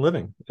in even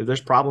living. There's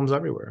problems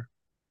everywhere.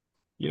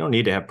 You don't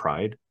need to have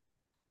pride.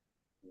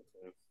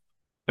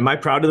 Am I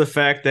proud of the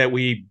fact that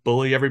we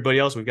bully everybody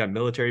else? We've got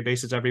military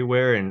bases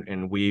everywhere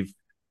and we've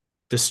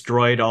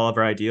destroyed all of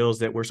our ideals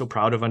that we're so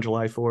proud of on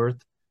July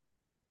 4th?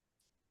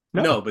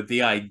 No, No. but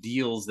the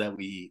ideals that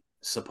we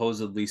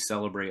supposedly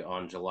celebrate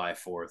on July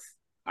 4th,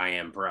 I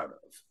am proud of.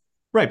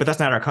 Right, but that's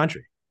not our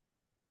country.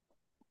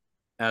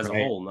 As a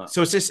Right. whole, no.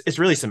 So it's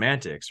really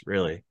semantics,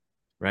 really.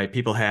 Right?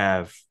 People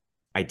have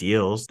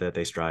ideals that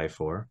they strive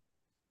for.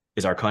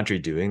 Is our country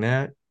doing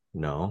that?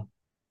 No.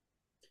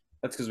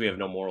 That's because we have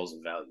no morals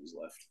and values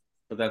left.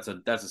 But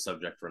that's a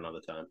subject for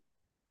another time.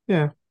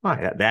 Yeah.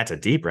 Well, that's a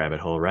deep rabbit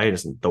hole, right?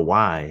 It's the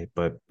why,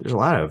 but there's a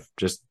lot of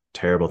just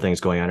terrible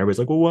things going on. Everybody's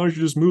like, well, why don't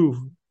you just move?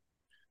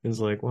 It's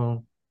like,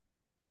 well,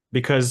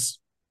 because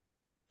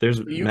there's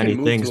You can many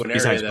move things to an area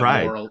besides that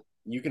pride. more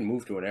you can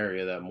move to an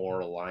area that more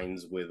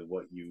aligns with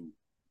what you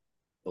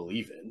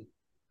believe in.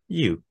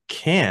 You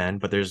can,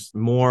 but there's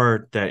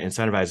more that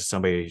incentivizes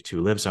somebody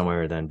to live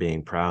somewhere than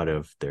being proud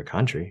of their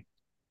country.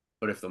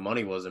 But if the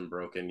money wasn't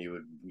broken,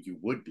 you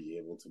would be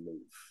able to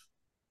move.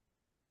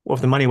 Well,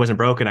 if the money wasn't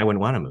broken, I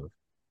wouldn't want to move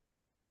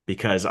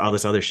because all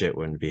this other shit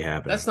wouldn't be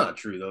happening. That's not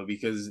true though,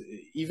 because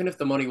even if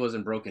the money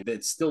wasn't broken,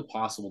 it's still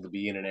possible to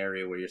be in an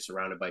area where you're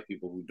surrounded by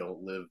people who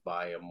don't live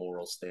by a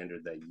moral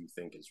standard that you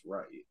think is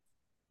right.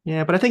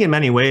 Yeah, but I think in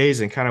many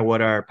ways, and kind of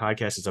what our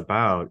podcast is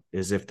about,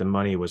 is if the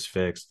money was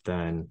fixed,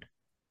 then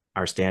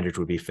our standards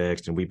would be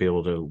fixed and we'd be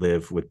able to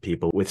live with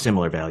people with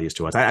similar values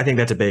to us. I think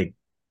that's a big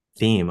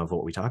theme of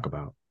what we talk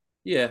about.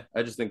 Yeah,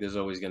 I just think there's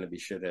always going to be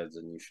shitheads,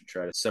 and you should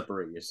try to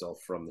separate yourself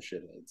from the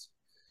shitheads.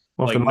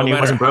 Well, if Like, the money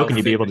wasn't broken,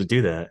 you'd be able to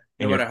do that.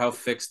 No matter how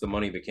fixed the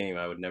money became,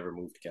 I would never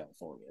move to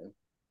California.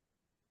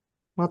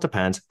 Well, it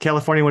depends.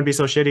 California wouldn't be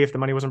so shitty if the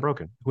money wasn't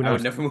broken. Who knows? I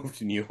would never move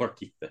to New York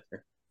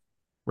either.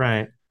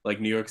 Right.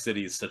 Like, New York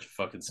City is such a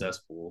fucking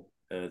cesspool,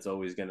 and it's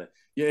always gonna.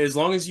 Yeah, as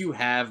long as you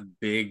have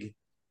big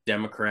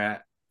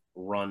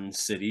Democrat-run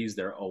cities,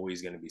 they're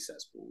always going to be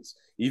cesspools.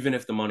 Even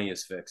if the money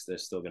is fixed, they're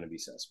still going to be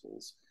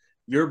cesspools.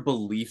 Your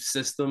belief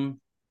system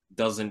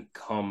doesn't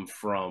come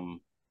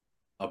from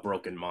a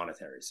broken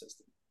monetary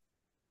system.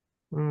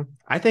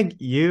 I think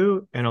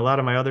you and a lot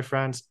of my other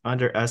friends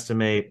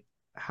underestimate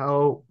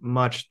how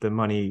much the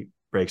money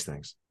breaks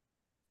things.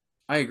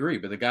 I agree,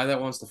 but the guy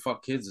that wants to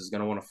fuck kids is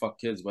going to want to fuck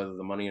kids whether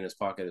the money in his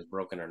pocket is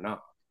broken or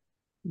not.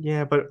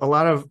 Yeah, but a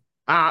lot of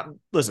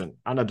listen,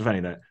 I'm not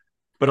defending that,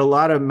 but a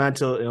lot of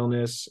mental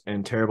illness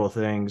and terrible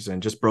things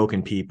and just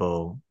broken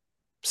people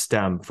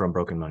stem from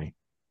broken money.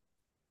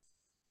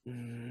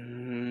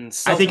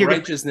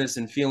 Self-righteousness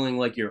and feeling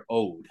like you're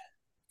owed.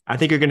 I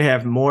think you're going to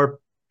have more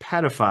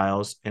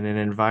pedophiles in an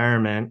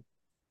environment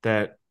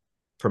that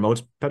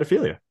promotes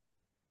pedophilia.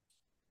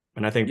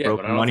 And I think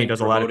broken money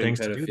does a lot of things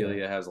to do that.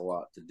 Pedophilia has a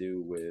lot to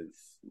do with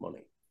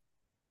money.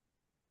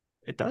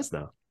 It does,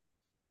 though.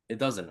 It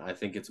doesn't. I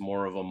think it's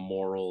more of a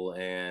moral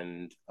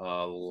and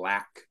a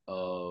lack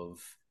of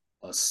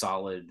a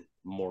solid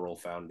moral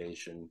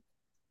foundation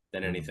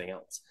than anything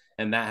else.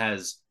 And that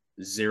has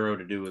zero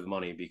to do with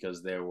money,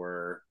 because there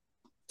were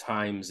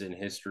times in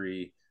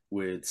history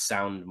with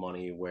sound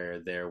money where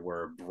there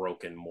were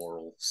broken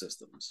moral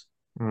systems.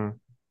 I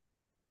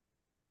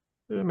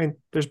mean,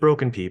 there's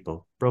broken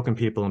people. Broken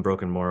people and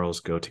broken morals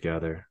go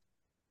together.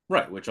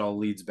 Right, which all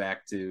leads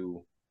back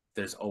to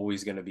there's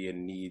always going to be a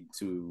need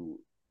to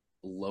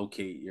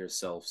locate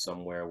yourself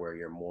somewhere where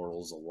your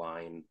morals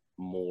align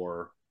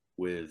more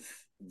with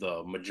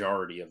the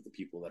majority of the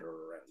people that are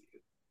around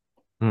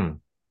you.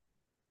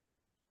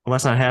 Well,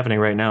 that's not happening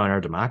right now in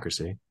our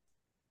democracy.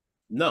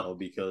 No,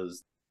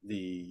 because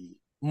the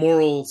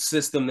moral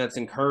system that's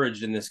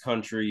encouraged in this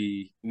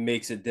country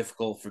makes it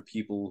difficult for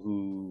people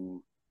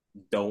who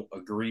don't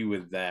agree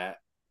with that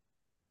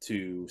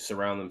to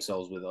surround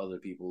themselves with other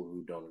people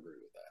who don't agree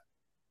with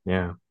that.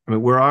 Yeah. I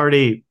mean, we're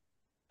already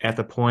at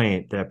the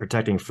point that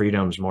protecting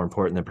freedom is more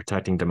important than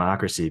protecting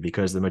democracy,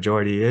 because the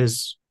majority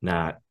is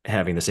not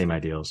having the same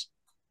ideals.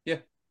 Yeah.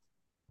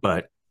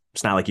 But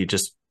it's not like you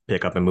just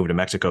pick up and move to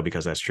Mexico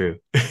because that's true.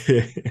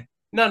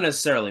 Not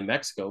necessarily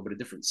Mexico, but a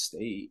different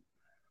state.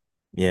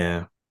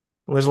 Yeah.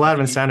 Well, there's a lot of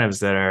incentives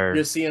that are...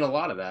 You're seeing a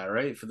lot of that,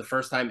 right? For the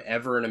first time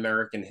ever in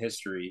American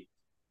history,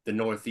 the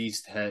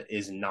Northeast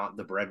is not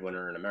the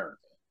breadwinner in America.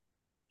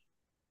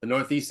 The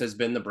Northeast has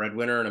been the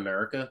breadwinner in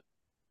America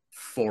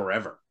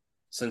forever,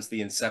 since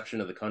the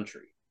inception of the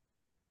country.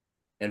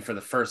 And for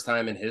the first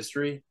time in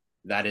history,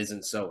 that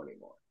isn't so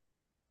anymore.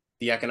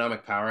 The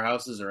economic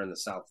powerhouses are in the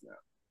South now,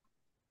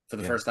 for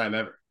the first time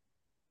ever.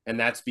 And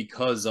that's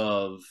because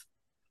of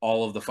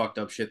all of the fucked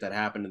up shit that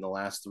happened in the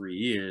last 3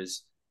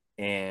 years,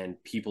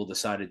 and people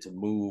decided to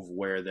move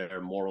where their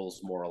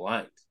morals more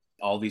aligned.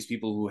 All these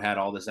people who had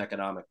all this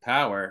economic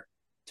power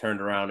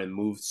turned around and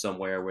moved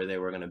somewhere where they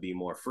were going to be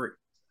more free.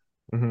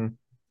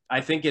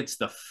 I think it's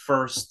the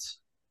first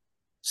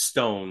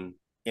stone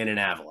in an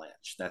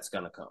avalanche that's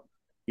going to come.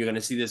 You're going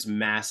to see this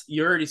mass,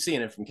 you're already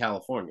seeing it from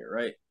California,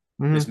 right?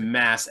 This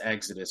mass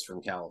exodus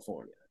from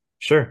California.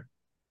 Sure.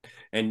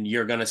 And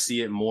you're going to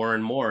see it more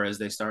and more as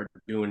they start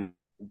doing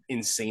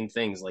insane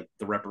things like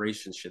the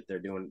reparations shit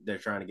they're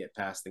trying to get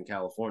passed in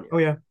California. Oh,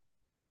 yeah.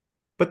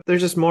 But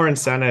there's just more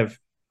incentive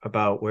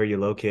about where you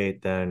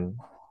locate than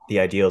the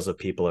ideals of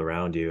people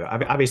around you.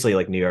 Obviously,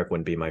 like, New York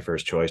wouldn't be my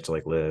first choice to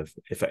like live.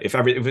 If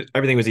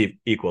everything was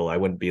equal, I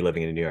wouldn't be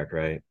living in New York,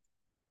 right?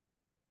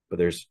 But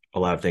there's a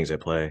lot of things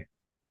at play.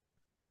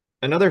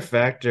 Another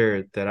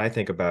factor that I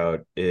think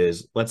about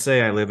is, let's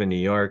say I live in New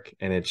York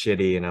and it's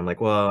shitty, and I'm like,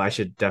 well, I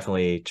should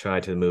definitely try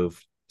to move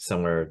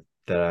somewhere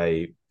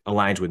that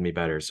aligns with me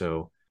better.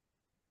 So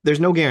there's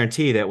no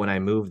guarantee that when I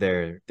move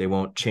there, they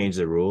won't change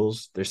the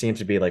rules. There seems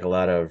to be like a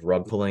lot of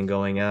rug pulling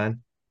going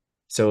on.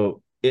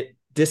 So it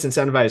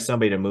disincentivizes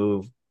somebody to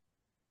move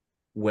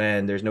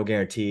when there's no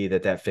guarantee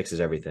that fixes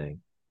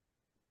everything.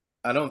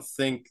 I don't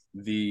think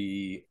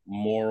the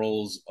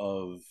morals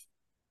of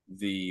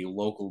the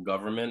local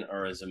government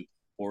are as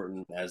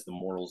important as the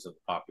morals of the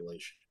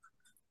population.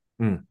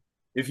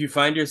 If you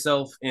find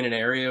yourself in an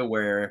area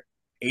where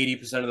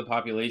 80% of the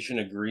population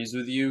agrees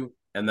with you,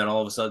 and then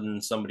all of a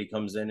sudden somebody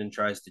comes in and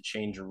tries to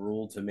change a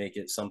rule to make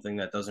it something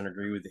that doesn't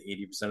agree with the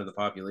 80% of the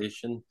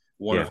population,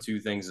 one of two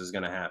things is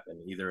going to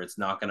happen. Either it's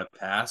not going to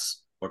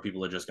pass, or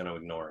people are just going to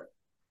ignore it.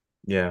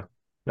 Yeah.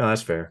 No,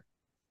 that's fair.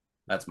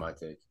 That's my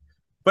take.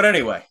 But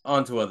anyway,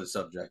 on to other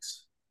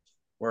subjects.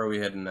 Where are we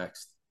heading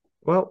next?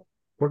 Well,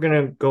 we're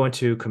going to go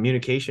into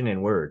communication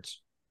and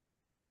words.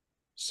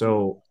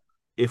 So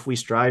if we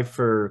strive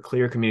for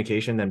clear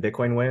communication, then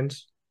Bitcoin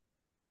wins,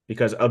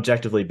 because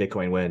objectively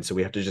Bitcoin wins. So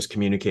we have to just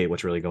communicate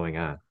what's really going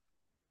on.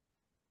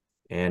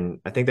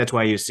 And I think that's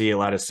why you see a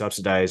lot of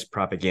subsidized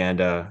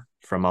propaganda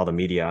from all the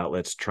media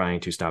outlets trying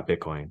to stop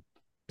Bitcoin.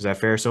 Is that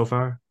fair so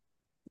far?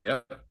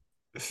 Yep.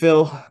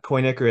 Phil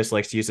Koinicaris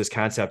likes to use this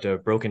concept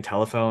of broken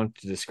telephone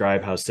to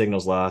describe how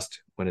signals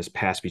lost when it's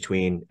passed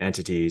between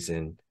entities.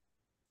 And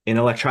in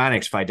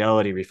electronics,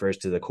 fidelity refers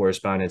to the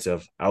correspondence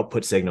of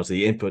output signal to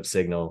the input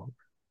signal.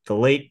 The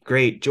late,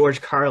 great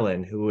George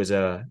Carlin, who was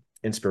a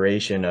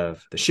inspiration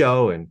of the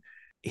show, and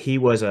he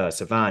was a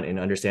savant in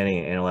understanding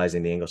and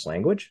analyzing the English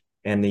language.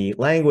 And the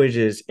language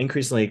is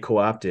increasingly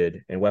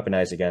co-opted and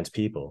weaponized against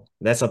people.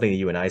 That's something that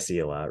you and I see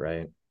a lot,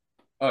 right?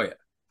 Oh,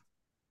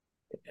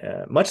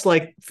 yeah. Much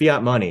like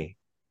fiat money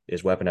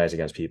is weaponized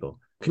against people,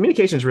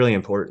 communication is really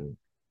important.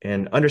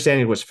 And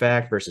understanding what's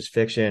fact versus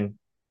fiction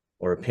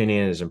or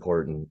opinion is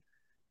important.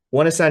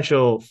 One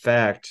essential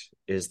fact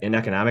is in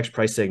economics,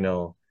 price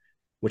signal,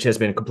 which has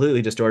been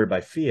completely distorted by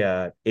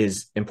fiat,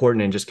 is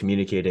important in just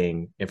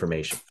communicating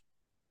information.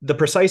 The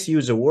precise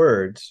use of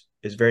words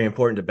is very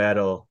important to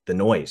battle the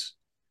noise.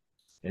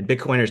 And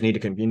Bitcoiners need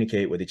to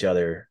communicate with each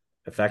other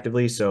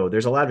effectively. So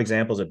there's a lot of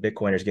examples of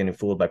Bitcoiners getting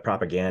fooled by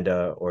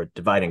propaganda or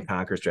divide and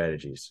conquer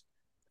strategies.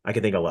 I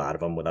can think of a lot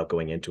of them without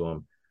going into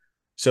them.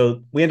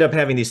 So we end up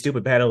having these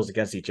stupid battles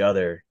against each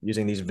other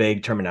using these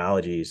vague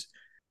terminologies.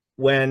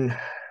 When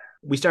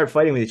we start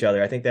fighting with each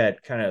other, I think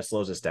that kind of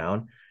slows us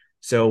down.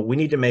 So we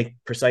need to make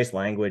precise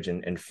language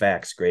and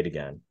facts great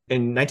again.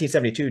 In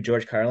 1972,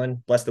 George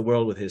Carlin blessed the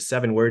world with his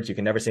 7 words you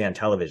can never say on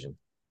television.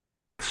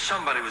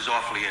 Somebody was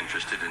awfully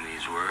interested in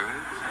these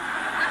words.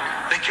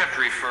 They kept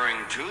referring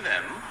to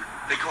them.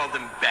 They called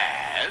them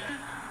bad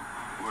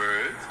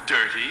words,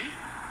 dirty,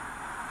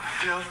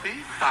 filthy,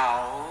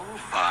 foul,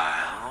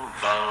 vile,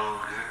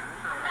 vulgar,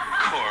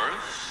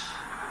 coarse,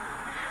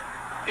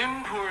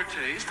 in poor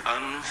taste,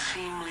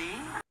 unseemly.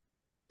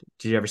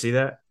 Did you ever see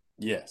that?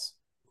 Yes.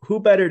 Who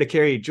better to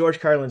carry George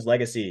Carlin's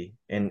legacy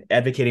in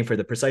advocating for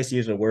the precise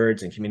use of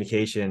words and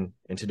communication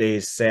in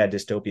today's sad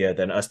dystopia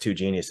than us two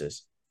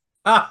geniuses?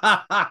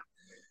 I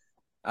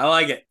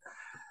like it.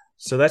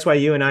 So that's why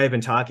you and I have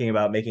been talking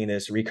about making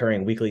this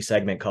recurring weekly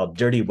segment called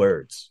Dirty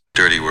Words.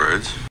 Dirty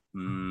words.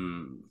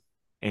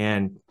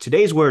 And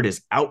today's word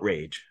is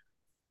outrage,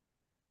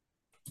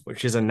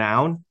 which is a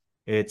noun.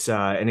 It's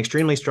an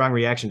extremely strong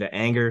reaction to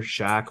anger,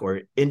 shock,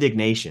 or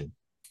indignation.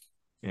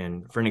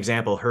 And for an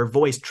example, her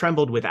voice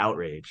trembled with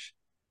outrage.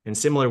 And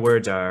similar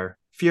words are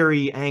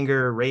fury,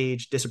 anger,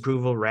 rage,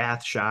 disapproval,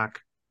 wrath, shock.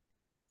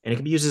 And it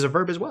can be used as a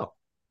verb as well.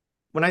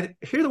 When I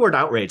hear the word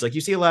outrage, like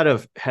you see a lot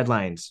of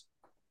headlines,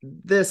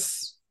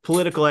 this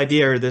political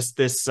idea or this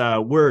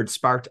word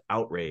sparked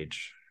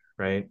outrage,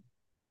 right?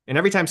 And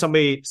every time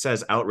somebody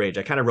says outrage,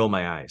 I kind of roll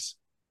my eyes.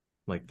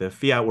 Like the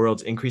fiat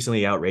world's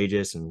increasingly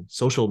outrageous and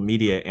social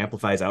media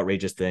amplifies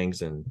outrageous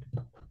things. And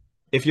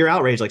if you're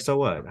outraged, like, so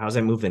what? How does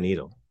that move the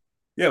needle?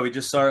 Yeah, we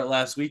just saw it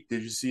last week.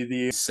 Did you see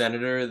the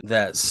senator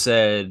that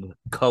said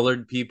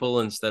colored people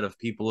instead of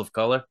people of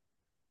color?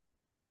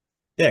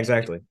 Yeah,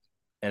 exactly.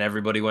 And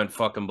everybody went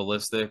fucking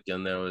ballistic.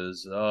 And there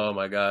was, oh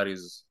my God,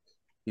 he's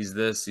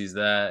this, he's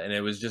that. And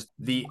it was just,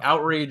 the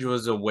outrage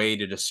was a way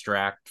to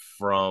distract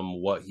from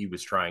what he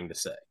was trying to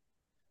say,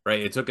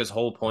 right? It took his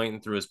whole point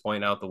and threw his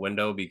point out the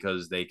window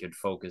because they could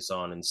focus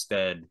on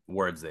instead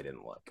words they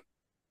didn't like.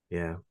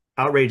 Yeah.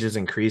 Outrage is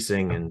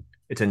increasing and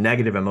it's a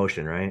negative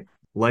emotion, right?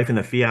 Life in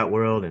the fiat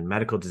world and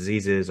medical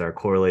diseases are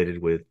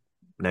correlated with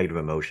negative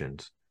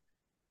emotions.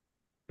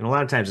 And a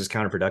lot of times it's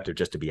counterproductive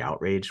just to be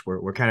outraged.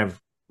 We're kind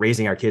of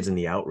raising our kids in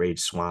the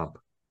outrage swamp.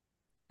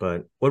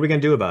 But what are we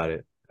going to do about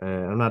it?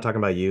 I'm not talking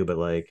about you, but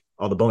like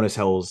all the bonus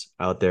holes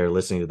out there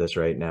listening to this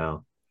right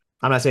now.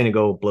 I'm not saying to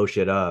go blow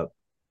shit up,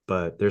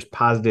 but there's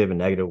positive and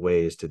negative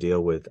ways to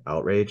deal with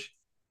outrage.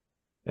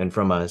 And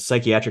from a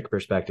psychiatric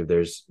perspective,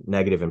 there's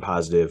negative and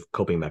positive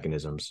coping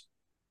mechanisms.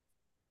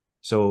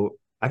 So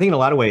I think in a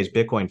lot of ways,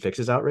 Bitcoin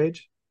fixes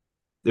outrage.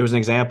 There was an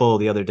example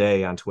the other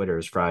day on Twitter, it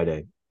was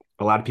Friday.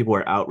 A lot of people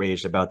were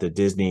outraged about the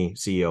Disney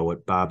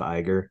CEO, Bob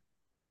Iger.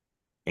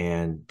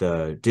 And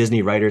the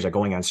Disney writers are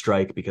going on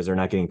strike because they're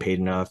not getting paid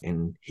enough.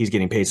 And he's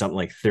getting paid something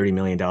like $30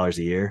 million a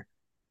year.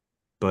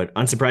 But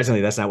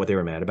unsurprisingly, that's not what they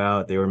were mad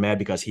about. They were mad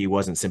because he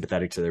wasn't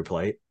sympathetic to their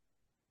plight.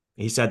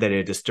 He said that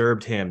it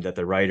disturbed him that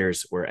the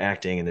writers were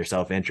acting in their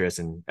self-interest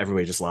and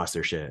everybody just lost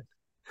their shit.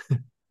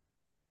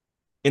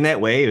 In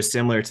that way, it was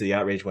similar to the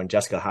outrage when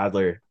Jessica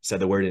Hodler said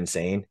the word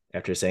insane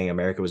after saying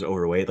America was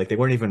overweight. Like they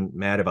weren't even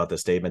mad about the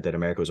statement that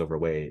America was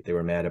overweight. They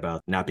were mad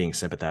about not being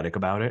sympathetic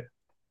about it.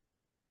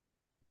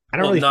 I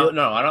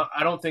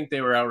don't think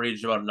they were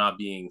outraged about not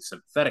being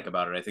sympathetic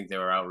about it. I think they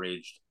were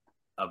outraged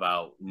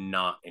about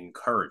not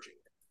encouraging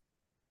it.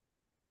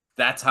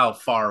 That's how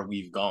far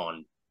we've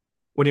gone.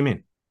 What do you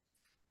mean?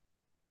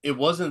 It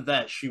wasn't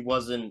that she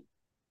wasn't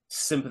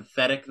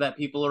sympathetic that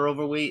people are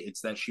overweight.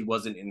 It's that she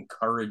wasn't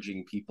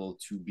encouraging people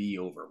to be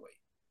overweight.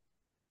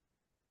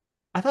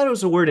 I thought it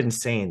was the word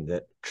insane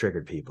that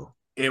triggered people.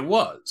 It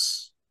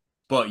was,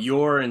 but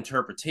your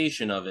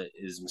interpretation of it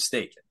is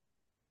mistaken.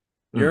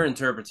 Your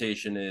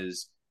interpretation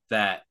is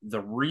that the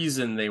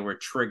reason they were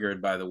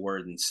triggered by the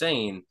word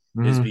insane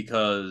is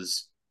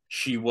because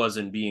she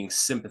wasn't being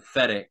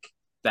sympathetic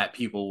that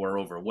people were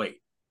overweight.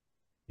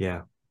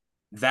 Yeah.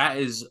 That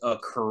is a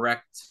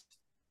correct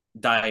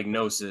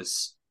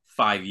diagnosis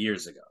 5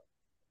 years ago.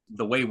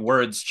 The way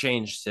words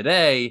change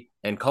today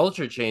and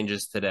culture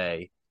changes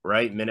today,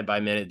 right, minute by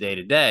minute, day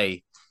to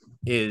day,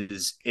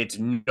 is it's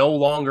no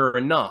longer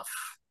enough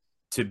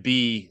to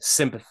be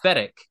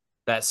sympathetic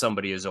that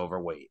somebody is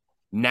overweight.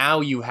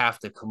 Now you have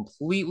to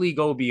completely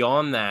go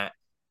beyond that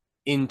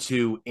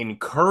into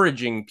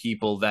encouraging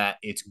people that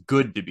it's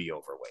good to be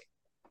overweight,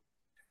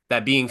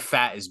 that being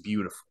fat is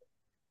beautiful.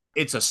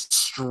 It's a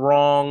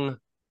strong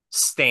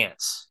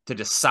stance to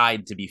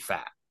decide to be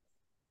fat.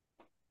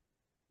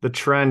 The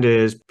trend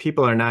is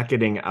people are not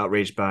getting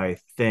outraged by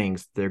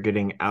things. They're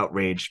getting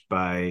outraged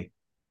by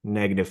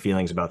negative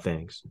feelings about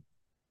things.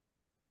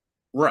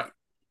 Right.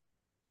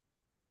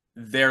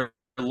 They're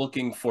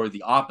looking for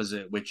the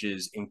opposite, which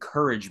is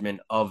encouragement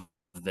of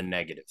the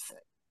negative thing.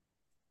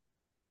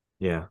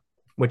 Yeah,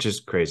 which is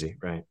crazy,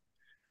 right?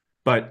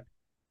 But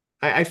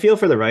I feel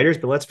for the writers,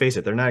 but let's face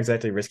it, they're not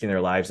exactly risking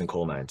their lives in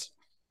coal mines.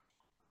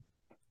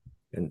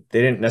 And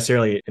they didn't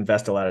necessarily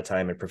invest a lot of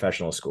time in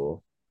professional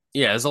school.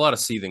 Yeah, there's a lot of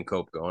seething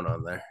cope going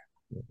on there.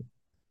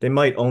 They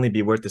might only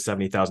be worth the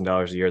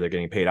 $70,000 a year they're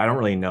getting paid. I don't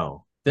really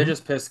know. They're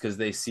just pissed because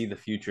they see the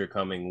future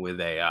coming with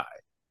AI.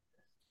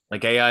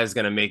 Like AI is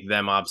going to make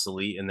them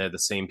obsolete, and they're the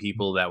same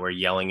people that were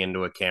yelling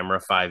into a camera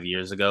 5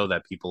 years ago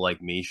that people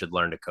like me should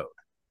learn to code.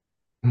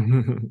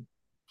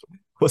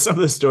 Well, some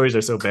of the stories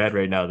are so bad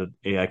right now that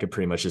AI could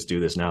pretty much just do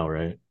this now,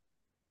 right?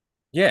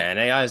 Yeah, and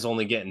AI is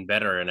only getting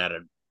better and at a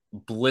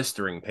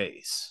blistering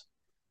pace.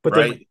 But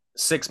right?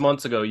 6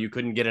 months ago, you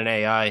couldn't get an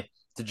AI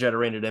to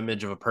generate an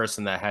image of a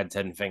person that had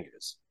 10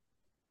 fingers.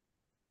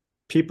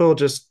 People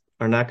just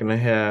are not going to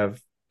have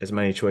as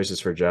many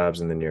choices for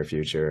jobs in the near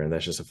future, and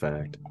that's just a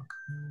fact.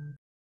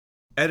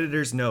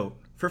 Editor's note.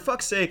 For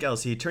fuck's sake,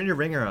 Elsie, turn your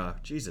ringer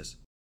off. Jesus.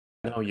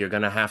 No, you're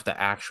going to have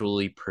to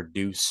actually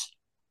produce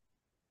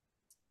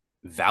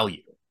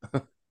value.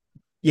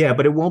 Yeah,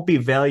 but it won't be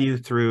value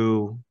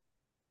through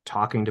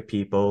talking to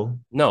people.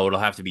 No, it'll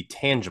have to be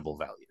tangible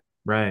value.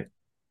 Right.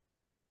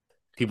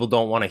 People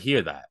don't want to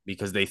hear that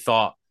because they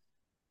thought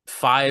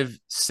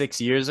 5-6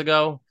 years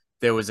ago,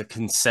 there was a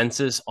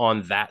consensus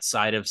on that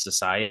side of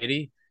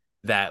society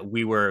that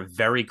we were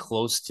very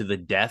close to the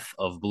death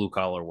of blue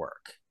collar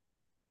work,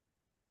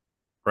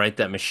 right?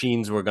 That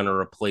machines were going to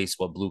replace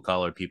what blue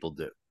collar people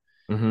do.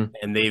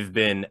 And they've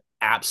been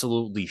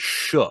absolutely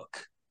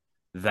shook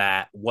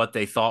that what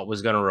they thought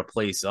was going to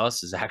replace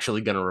us is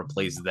actually going to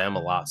replace them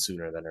a lot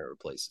sooner than it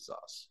replaces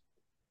us.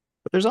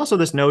 But there's also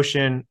this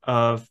notion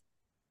of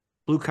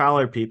blue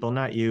collar people,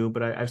 not you,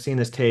 but I've seen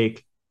this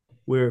take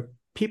where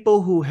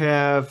people who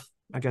have,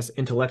 I guess,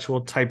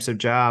 intellectual types of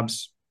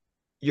jobs,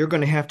 you're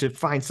going to have to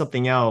find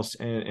something else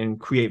and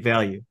create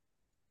value.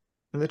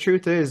 And the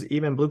truth is,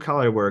 even blue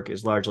collar work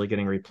is largely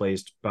getting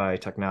replaced by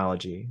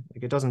technology.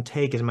 Like, it doesn't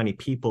take as many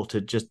people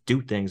to just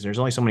do things. There's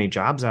only so many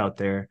jobs out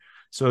there.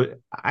 So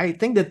I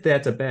think that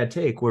that's a bad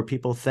take where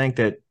people think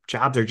that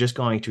jobs are just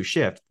going to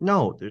shift.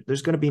 No,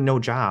 there's going to be no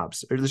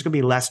jobs, or there's going to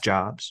be less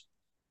jobs.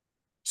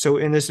 So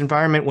in this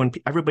environment, when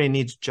everybody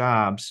needs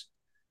jobs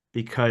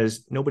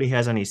because nobody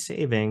has any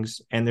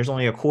savings and there's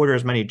only a quarter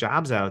as many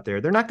jobs out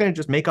there, they're not going to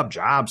just make up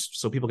jobs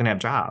so people can have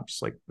jobs.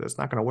 Like, that's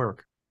not going to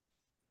work.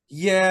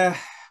 Yeah,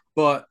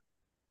 but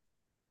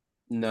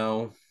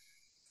no.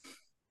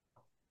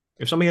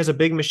 If somebody has a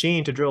big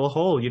machine to drill a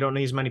hole, you don't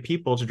need as many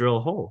people to drill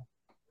a hole.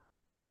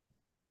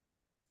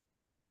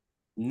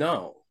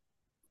 No.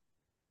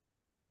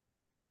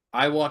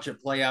 I watch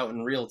it play out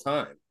in real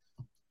time.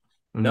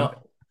 No.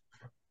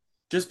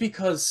 Just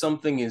because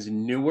something is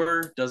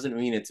newer doesn't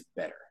mean it's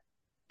better.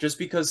 Just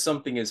because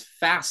something is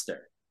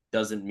faster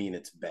doesn't mean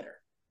it's better.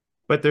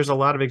 But there's a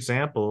lot of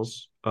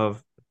examples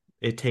of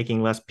it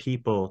taking less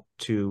people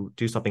to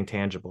do something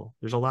tangible.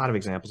 There's a lot of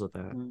examples of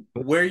that.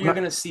 Where you're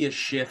going to see a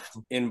shift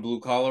in blue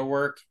collar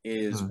work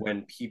is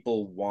when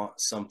people want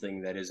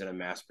something that isn't a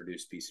mass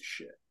produced piece of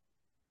shit.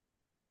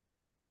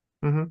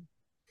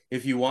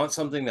 If you want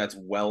something that's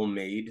well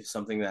made,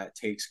 something that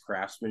takes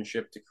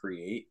craftsmanship to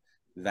create,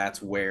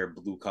 that's where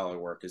blue collar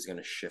work is going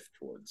to shift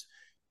towards.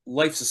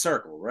 Life's a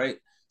circle, right?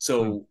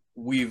 So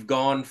we've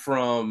gone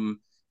from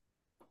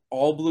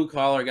all blue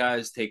collar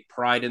guys take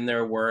pride in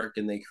their work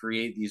and they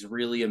create these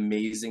really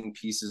amazing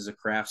pieces of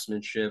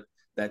craftsmanship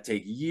that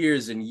take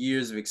years and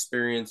years of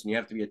experience, and you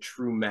have to be a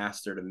true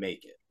master to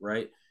make it,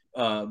 right?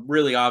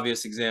 Really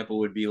obvious example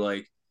would be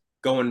like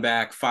going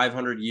back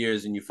 500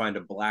 years and you find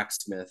a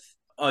blacksmith,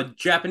 a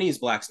Japanese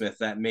blacksmith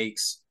that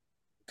makes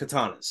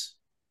katanas,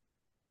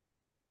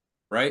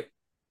 right?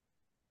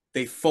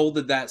 They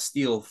folded that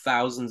steel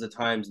thousands of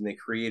times and they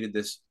created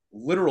this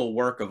literal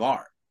work of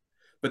art,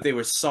 but they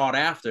were sought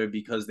after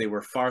because they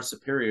were far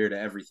superior to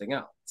everything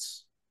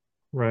else.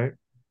 Right.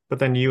 But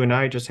then you and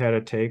I just had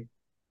a take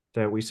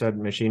that we said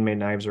machine-made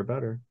knives are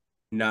better.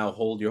 Now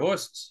hold your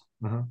horses.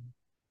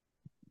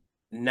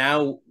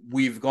 now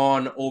we've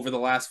gone over the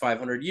last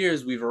 500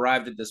 years, we've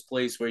arrived at this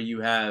place where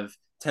you have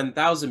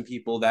 10,000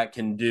 people that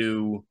can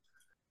do,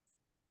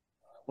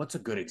 what's a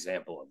good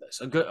example of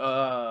this? A good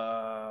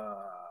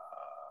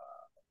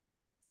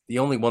the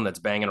only one that's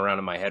banging around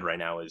in my head right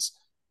now is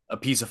a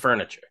piece of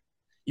furniture.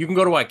 You can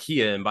go to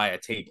IKEA and buy a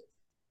table.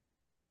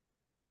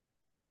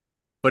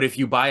 But if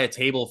you buy a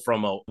table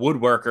from a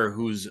woodworker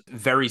who's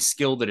very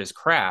skilled at his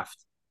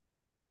craft,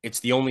 it's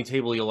the only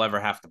table you'll ever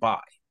have to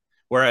buy.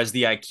 Whereas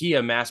the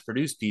IKEA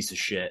mass-produced piece of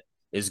shit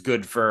is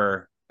good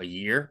for a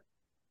year.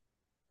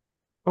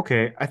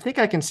 Okay, I think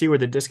I can see where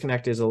the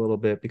disconnect is a little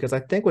bit, because I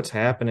think what's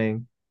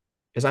happening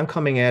is I'm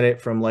coming at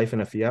it from life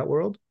in a fiat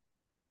world,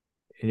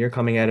 and you're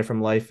coming at it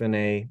from life in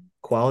a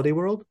quality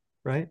world,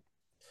 right?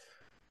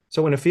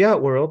 So in a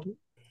fiat world,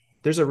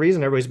 there's a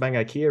reason everybody's buying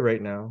IKEA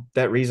right now.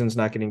 That reason's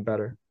not getting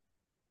better.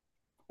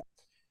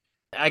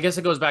 I guess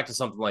it goes back to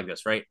something like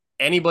this, right?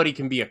 Anybody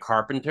can be a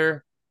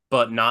carpenter,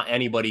 but not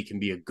anybody can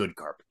be a good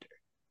carpenter.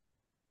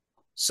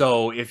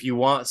 So if you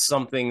want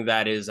something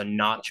that is a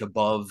notch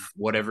above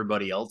what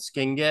everybody else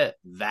can get,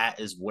 that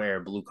is where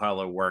blue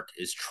collar work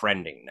is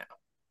trending now.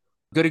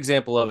 Good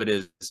example of it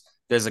is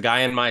there's a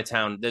guy in my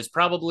town. There's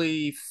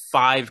probably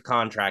 5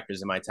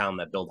 contractors in my town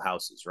that build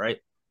houses, right?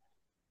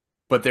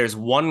 But there's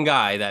one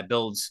guy that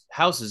builds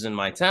houses in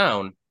my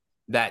town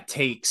that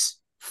takes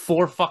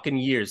 4 fucking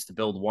years to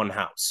build one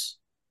house.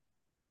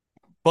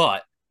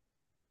 But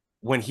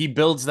when he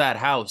builds that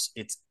house,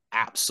 it's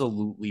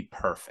absolutely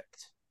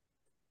perfect.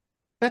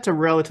 That's a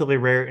relatively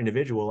rare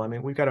individual. I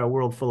mean, we've got a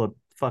world full of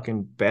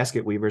fucking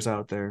basket weavers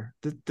out there.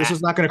 This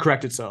is not going to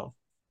correct itself.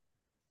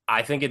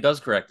 I think it does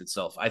correct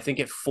itself. I think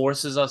it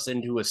forces us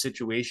into a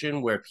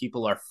situation where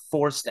people are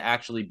forced to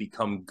actually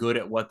become good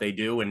at what they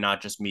do and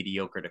not just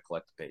mediocre to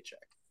collect a paycheck.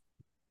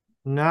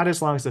 Not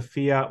as long as the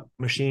fiat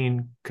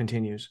machine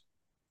continues.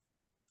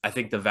 I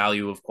think the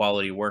value of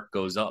quality work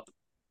goes up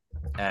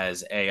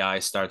as AI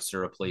starts to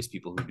replace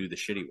people who do the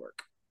shitty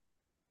work.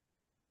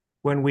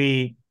 When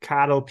we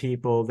coddle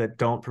people that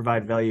don't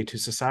provide value to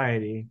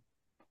society,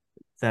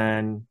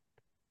 then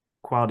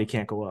quality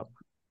can't go up.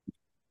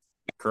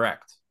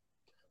 Correct.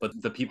 But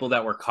the people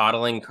that we're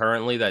coddling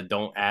currently that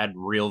don't add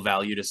real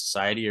value to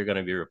society are going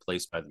to be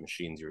replaced by the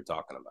machines you were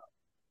talking about.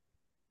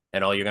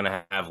 And all you're going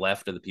to have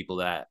left are the people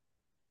that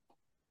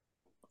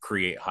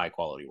create high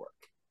quality work.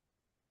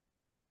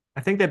 I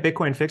think that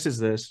Bitcoin fixes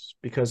this,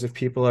 because if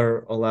people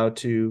are allowed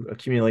to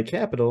accumulate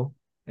capital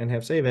and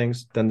have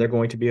savings, then they're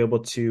going to be able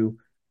to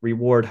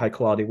reward high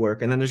quality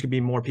work. And then there's going to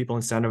be more people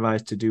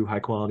incentivized to do high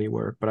quality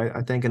work. But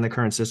I think in the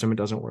current system, it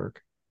doesn't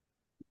work.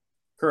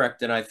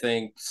 Correct. And I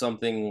think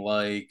something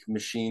like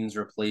machines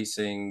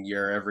replacing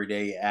your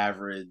everyday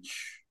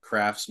average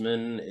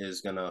craftsman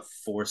is going to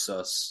force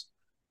us,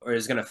 or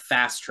is going to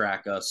fast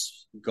track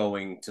us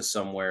going to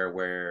somewhere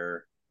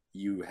where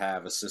you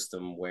have a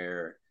system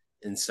where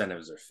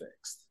incentives are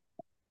fixed.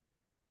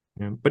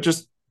 Yeah. But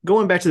just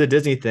going back to the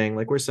Disney thing,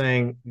 like we're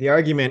saying, the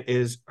argument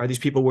is, are these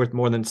people worth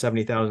more than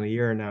 70,000 a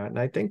year or not? And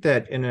I think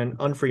that in an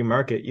unfree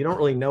market, you don't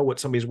really know what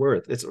somebody's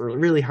worth. It's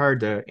really hard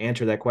to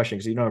answer that question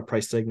because you don't have a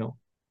price signal.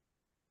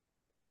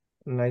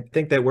 And I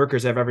think that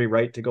workers have every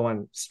right to go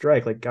on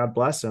strike, like God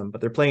bless them,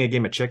 but they're playing a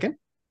game of chicken.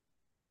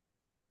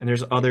 And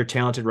there's other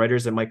talented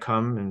writers that might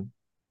come and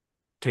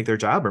take their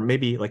job, or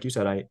maybe, like you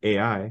said,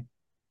 AI,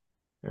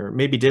 or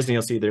maybe Disney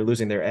will see they're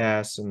losing their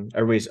ass and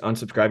everybody's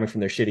unsubscribing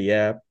from their shitty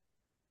app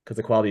because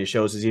the quality of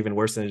shows is even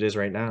worse than it is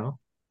right now.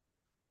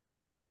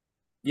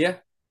 Yeah,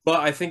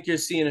 but I think you're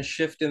seeing a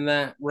shift in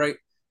that, right?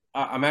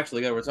 I'm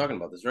actually glad we're talking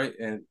about this, right?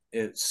 And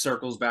it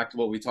circles back to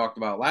what we talked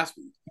about last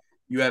week.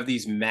 You have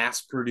these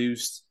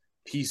mass-produced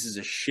pieces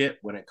of shit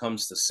when it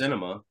comes to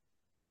cinema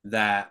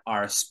that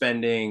are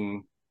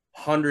spending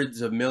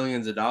hundreds of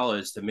millions of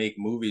dollars to make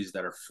movies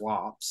that are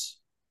flops.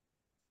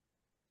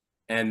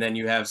 And then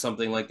you have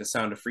something like The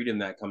Sound of Freedom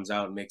that comes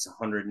out and makes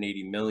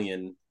 180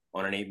 million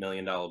on an $8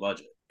 million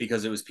budget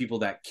because it was people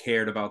that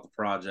cared about the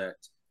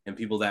project and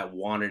people that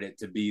wanted it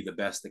to be the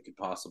best it could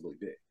possibly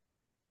be.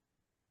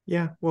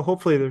 Yeah, well,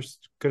 hopefully there's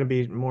going to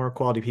be more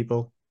quality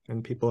people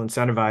and people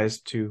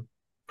incentivized to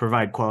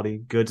provide quality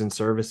goods and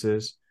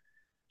services.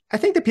 I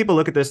think that people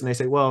look at this and they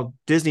say, well,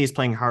 Disney is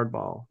playing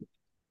hardball.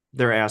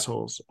 They're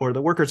assholes. Or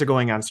the workers are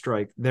going on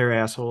strike. They're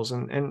assholes.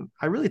 And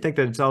I really think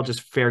that it's all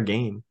just fair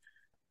game.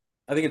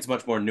 I think it's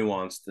much more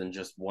nuanced than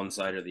just one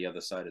side or the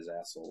other side is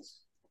assholes.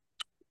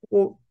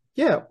 Well,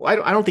 yeah, I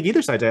don't think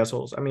either side's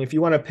assholes. I mean, if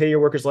you want to pay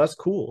your workers less,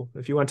 cool.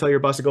 If you want to tell your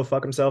boss to go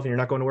fuck himself and you're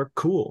not going to work,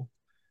 cool.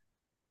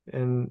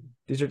 And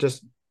these are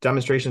just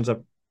demonstrations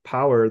of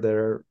power that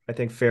are, I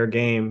think, fair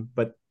game,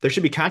 but there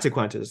should be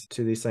consequences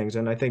to these things.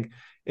 And I think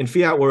in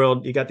fiat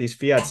world, you got these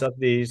fiat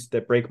subsidies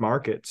that break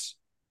markets.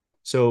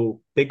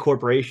 So big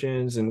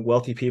corporations and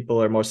wealthy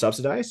people are more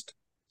subsidized.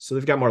 So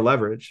they've got more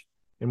leverage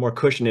and more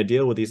cushion to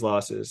deal with these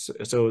losses.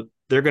 So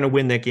they're going to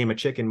win that game of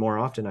chicken more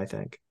often, I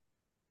think.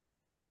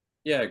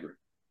 Yeah, I agree.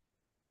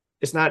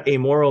 It's not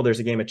amoral there's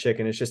a game of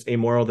chicken. It's just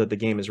amoral that the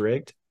game is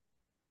rigged.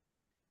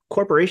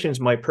 Corporations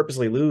might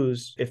purposely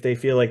lose if they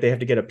feel like they have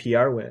to get a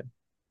PR win.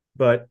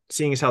 But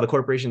seeing as how the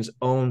corporations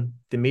own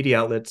the media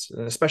outlets,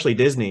 especially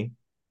Disney,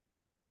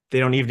 they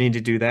don't even need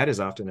to do that as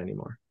often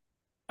anymore.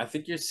 I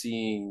think you're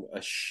seeing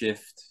a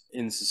shift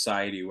in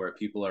society where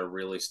people are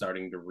really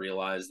starting to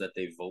realize that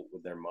they vote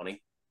with their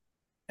money,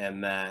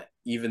 and that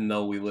even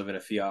though we live in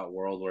a fiat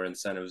world where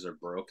incentives are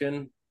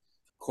broken,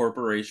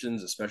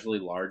 corporations, especially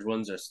large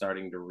ones, are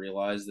starting to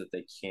realize that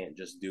they can't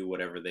just do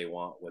whatever they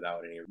want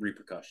without any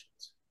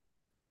repercussions.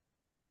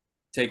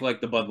 Take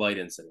like the Bud Light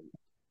incident,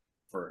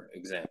 for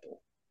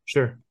example.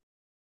 Sure.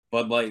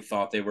 Bud Light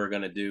thought they were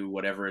going to do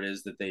whatever it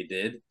is that they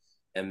did,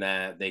 and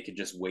that they could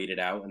just wait it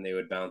out and they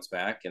would bounce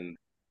back. And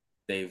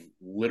they've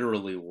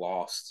literally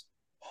lost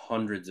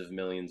hundreds of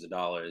millions of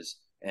dollars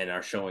and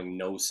are showing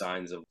no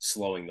signs of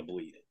slowing the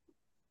bleed.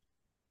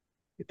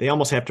 They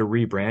almost have to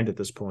rebrand at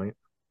this point.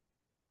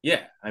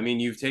 Yeah, I mean,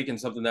 you've taken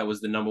something that was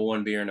the number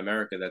one beer in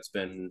America that's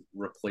been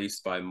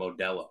replaced by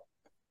Modelo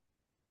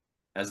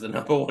as the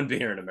number one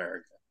beer in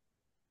America.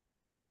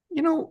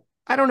 You know,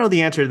 I don't know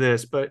the answer to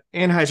this, but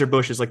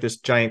Anheuser-Busch is like this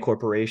giant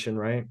corporation,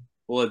 right?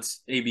 Well,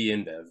 it's AB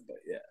InBev, but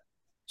yeah,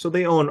 So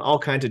they own all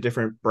kinds of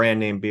different brand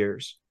name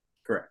beers.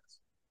 correct.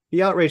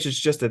 The outrage is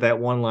just at that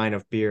one line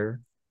of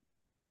beer.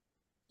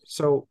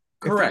 So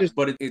Correct,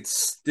 but it's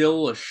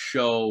still a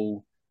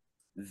show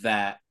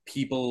that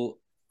people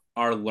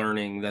are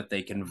learning that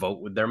they can vote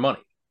with their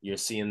money. You're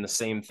seeing the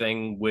same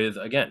thing with,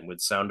 again,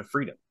 with Sound of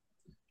Freedom,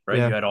 right?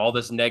 Yeah. You had all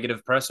this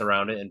negative press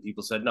around it, and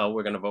people said, no,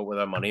 we're going to vote with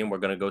our money and we're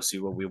going to go see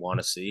what we want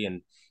to see.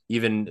 And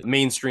even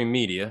mainstream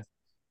media,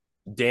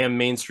 damn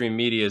mainstream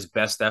media's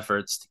best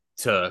efforts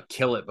to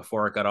kill it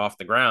before it got off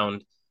the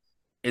ground,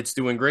 it's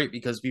doing great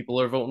because people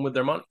are voting with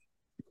their money.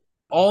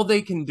 All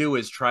they can do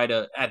is try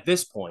to, at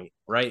this point,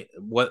 right?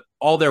 What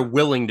all they're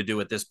willing to do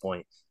at this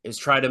point is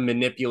try to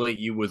manipulate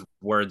you with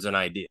words and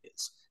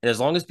ideas. And as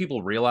long as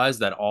people realize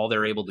that all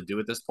they're able to do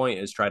at this point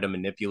is try to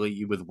manipulate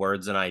you with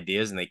words and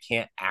ideas, and they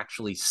can't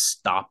actually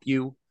stop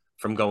you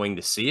from going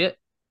to see it,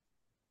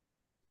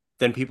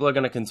 then people are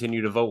going to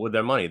continue to vote with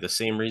their money. The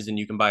same reason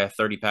you can buy a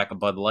 30 pack of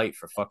Bud Light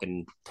for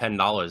fucking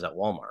 $10 at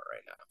Walmart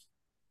right now.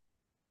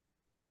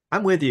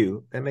 I'm with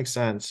you. That makes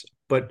sense.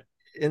 But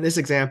in this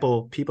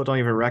example, people don't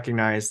even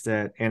recognize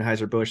that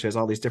Anheuser-Busch has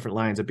all these different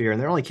lines of beer, and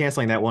they're only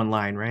canceling that one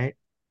line, right?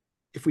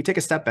 If we take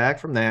a step back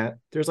from that,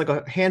 there's like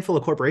a handful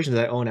of corporations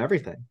that own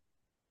everything.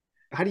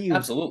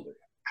 Absolutely.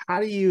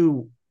 How do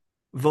you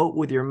vote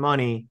with your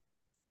money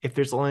if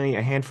there's only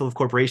a handful of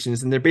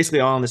corporations and they're basically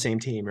all on the same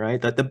team,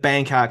 right? The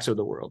Bangkoks of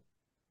the world.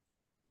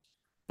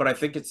 But I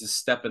think it's a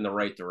step in the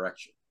right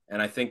direction.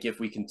 And I think if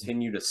we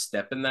continue to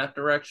step in that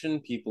direction,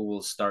 people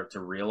will start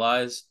to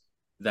realize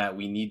that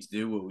we need to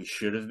do what we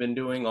should have been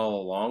doing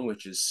all along,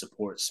 which is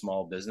support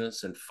small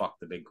business and fuck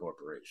the big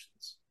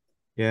corporations.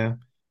 Yeah.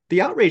 The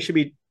outrage should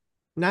be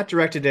not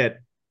directed at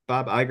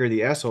Bob Iger,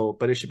 the asshole,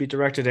 but it should be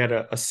directed at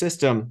a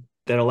system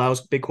that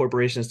allows big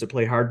corporations to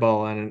play hardball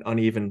on an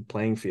uneven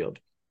playing field.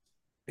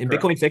 And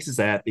Correct. Bitcoin fixes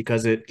that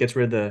because it gets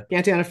rid of the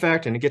Cantillon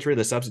effect and it gets rid of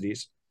the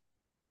subsidies.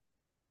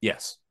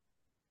 Yes.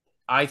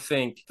 I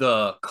think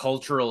the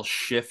cultural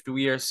shift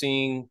we are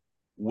seeing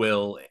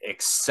will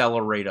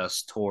accelerate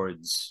us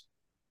towards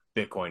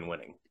Bitcoin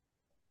winning.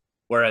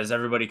 Whereas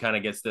everybody kind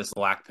of gets this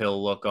black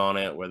pill look on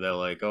it where they're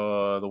like,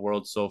 oh, the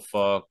world's so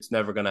fucked. It's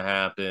never going to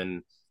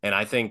happen. And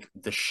I think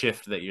the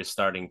shift that you're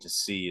starting to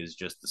see is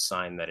just the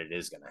sign that it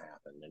is going to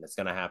happen. And it's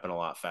going to happen a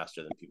lot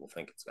faster than people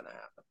think it's going to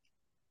happen.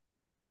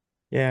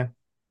 Yeah.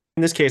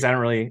 In this case, I don't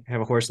really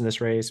have a horse in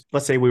this race.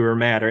 Let's say we were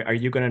mad. Are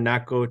you going to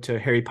not go to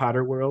Harry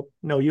Potter World?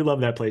 No, you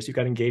love that place. You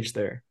got engaged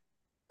there.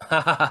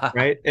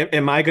 Right?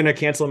 Am I going to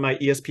cancel my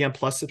ESPN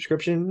Plus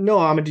subscription? No,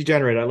 I'm a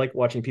degenerate. I like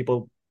watching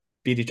people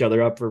beat each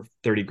other up for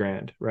 30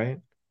 grand, right?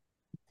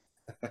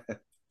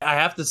 I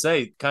have to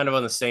say, kind of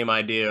on the same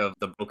idea of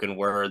the broken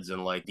words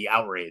and like the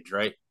outrage,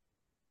 right?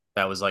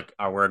 That was like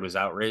our word was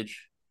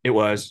outrage. It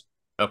was.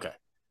 Okay.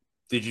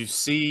 Did you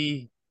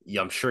see?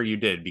 Yeah, I'm sure you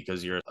did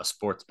because you're a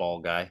sports ball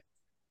guy.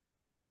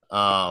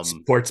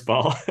 Sports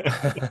ball.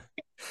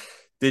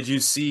 Did you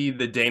see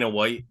the Dana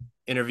White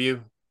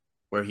interview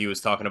where he was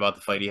talking about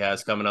the fight he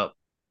has coming up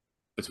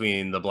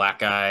between the black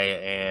guy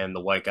and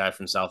the white guy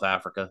from South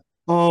Africa?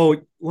 Oh,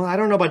 well, I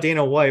don't know about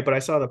Dana White, but I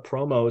saw the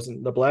promos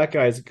and the black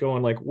guy's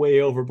going like way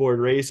overboard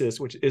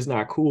racist, which is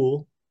not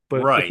cool.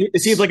 But right.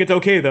 It seems like it's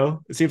okay,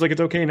 though. It seems like it's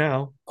okay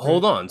now.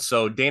 Hold on.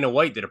 So Dana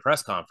White did a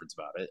press conference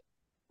about it.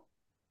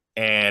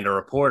 And a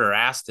reporter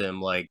asked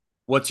him, like,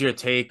 what's your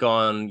take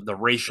on the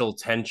racial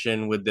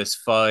tension with this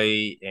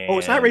fight? And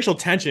it's not racial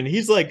tension.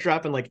 He's like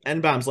dropping like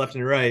N-bombs left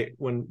and right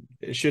when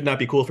it should not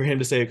be cool for him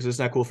to say it because it's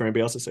not cool for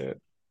anybody else to say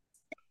it.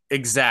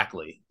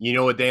 Exactly. You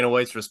know what Dana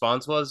White's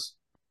response was?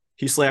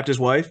 He slapped his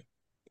wife.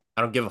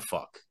 I don't give a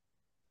fuck.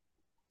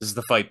 This is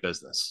the fight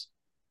business.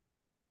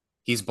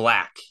 He's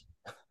black.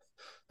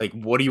 Like,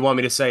 what do you want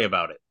me to say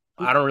about it?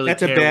 I don't really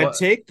care. That's a bad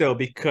take, though,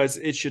 because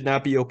it should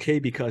not be okay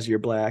because you're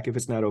black if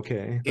it's not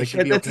okay. It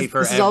should be okay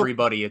for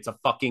everybody. It's a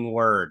fucking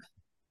word.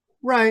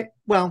 Right.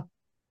 Well.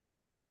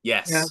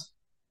 Yes. Yeah.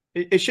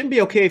 It shouldn't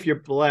be okay if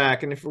you're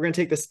black. And if we're going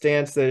to take the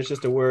stance that it's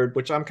just a word,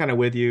 which I'm kind of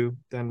with you,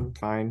 then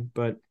fine.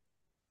 But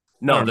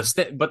No,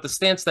 but the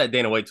stance that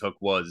Dana White took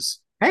was,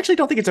 I actually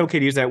don't think it's okay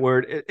to use that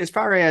word. As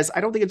far as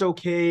I don't think it's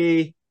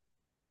okay.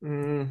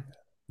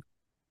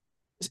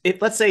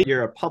 If let's say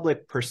you're a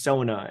public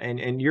persona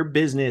and your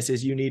business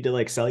is you need to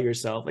like sell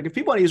yourself. Like if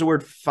people want to use the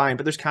word, fine,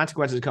 but there's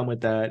consequences that come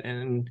with that.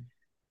 And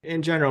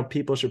in general,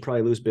 people should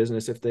probably lose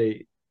business if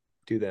they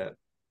do that.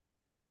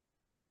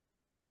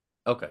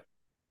 okay.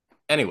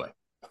 Anyway,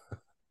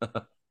 I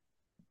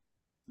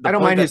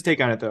don't mind his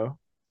take on it though.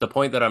 The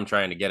point that I'm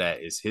trying to get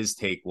at is his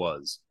take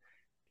was,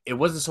 it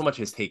wasn't so much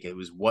his take, it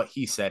was what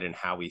he said and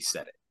how he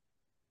said it.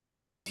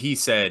 He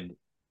said,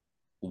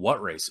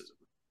 what racism?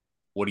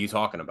 What are you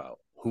talking about?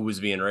 Who was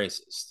being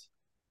racist?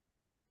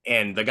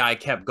 And the guy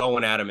kept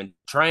going at him and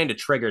trying to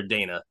trigger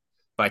Dana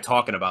by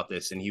talking about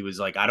this. And he was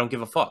like, I don't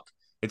give a fuck.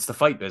 It's the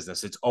fight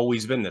business. It's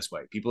always been this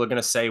way. People are going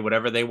to say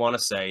whatever they want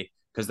to say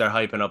because they're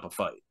hyping up a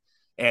fight.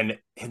 And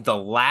the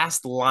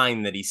last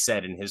line that he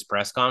said in his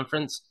press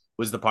conference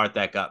was the part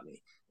that got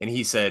me. And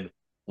he said,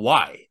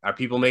 why? Are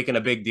people making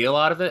a big deal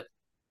out of it?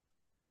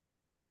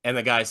 And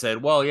the guy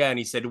said, well, yeah. And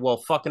he said, well,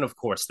 fucking of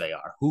course they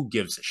are. Who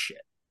gives a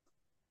shit?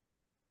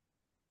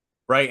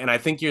 Right? And I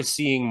think you're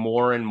seeing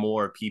more and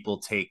more people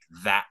take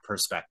that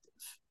perspective.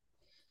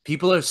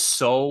 People are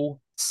so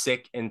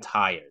sick and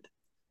tired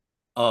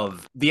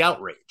of the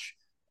outrage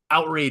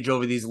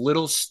over these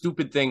little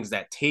stupid things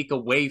that take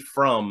away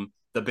from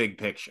the big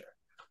picture,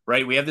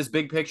 right? We have this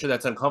big picture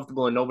that's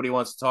uncomfortable and nobody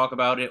wants to talk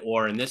about it.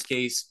 Or in this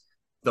case,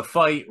 the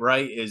fight,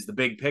 right, is the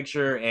big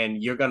picture,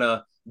 and you're going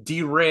to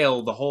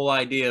derail the whole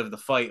idea of the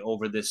fight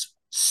over this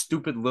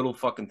stupid little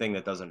fucking thing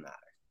that doesn't matter.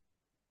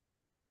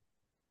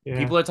 Yeah.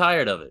 People are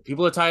tired of it.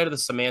 People are tired of the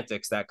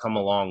semantics that come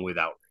along with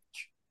outrage.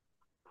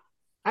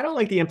 I don't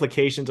like the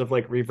implications of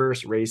like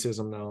reverse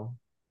racism though.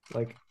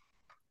 Like,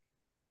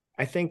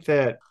 I think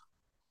that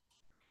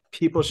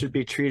people should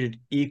be treated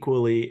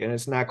equally, and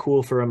it's not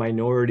cool for a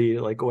minority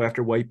to like go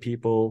after white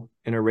people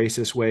in a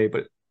racist way,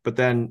 but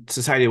then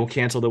society will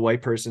cancel the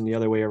white person the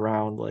other way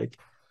around. Like,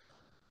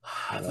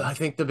 I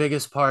think the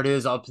biggest part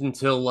is up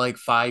until like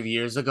 5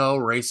 years ago,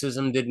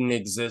 racism didn't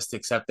exist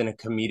except in a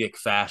comedic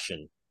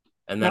fashion.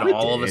 And then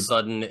all of a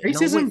sudden,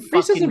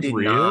 racism's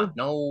real.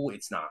 No,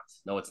 it's not.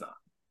 No, it's not.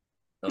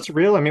 No, it's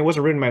real. I mean, it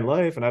wasn't written in my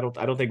life, and I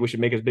don't think we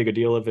should make as big a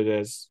deal of it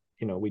as,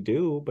 you know, we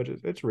do, but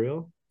it's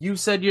real. You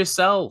said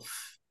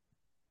yourself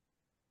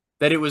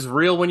that it was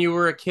real when you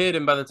were a kid,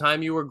 and by the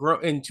time you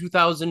were in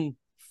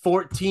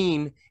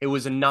 2014, it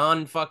was a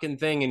non-fucking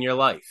thing in your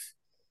life.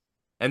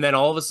 And then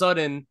all of a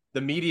sudden,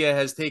 the media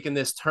has taken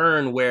this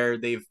turn where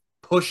they've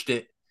pushed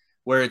it,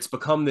 where it's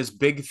become this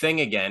big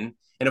thing again.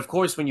 And of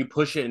course, when you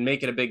push it and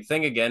make it a big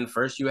thing again,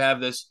 first you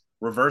have this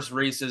reverse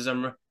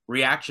racism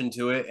reaction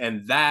to it,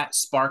 and that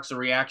sparks a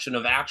reaction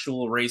of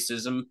actual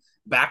racism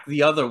back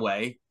the other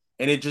way.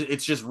 And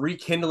it's just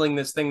rekindling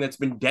this thing that's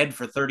been dead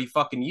for 30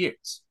 fucking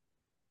years.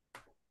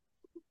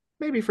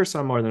 Maybe for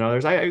some more than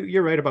others.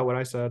 You're right about what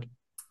I said.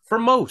 For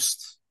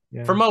most.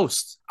 Yeah. For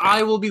most.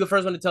 I will be the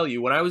first one to tell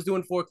you, when I was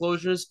doing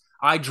foreclosures,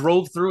 I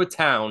drove through a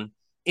town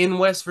in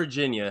West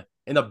Virginia,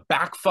 in the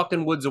back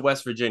fucking woods of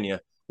West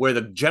Virginia, where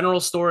the general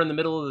store in the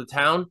middle of the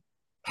town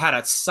had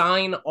a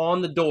sign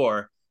on the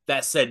door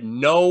that said,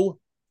 no,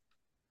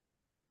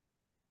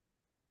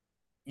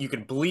 you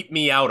can bleep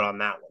me out on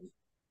that one,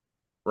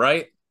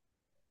 right?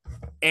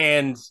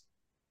 And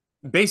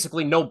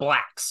basically no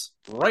blacks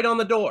right on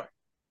the door.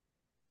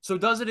 So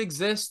does it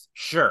exist?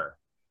 Sure.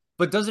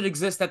 But does it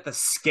exist at the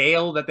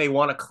scale that they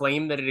want to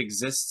claim that it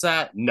exists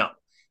at? No.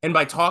 And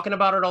by talking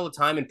about it all the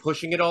time and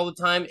pushing it all the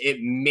time, it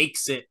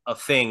makes it a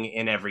thing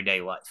in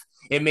everyday life.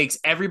 It makes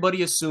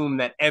everybody assume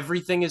that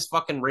everything is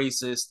fucking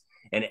racist,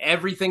 and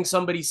everything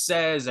somebody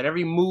says and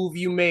every move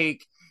you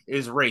make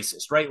is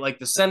racist, right? Like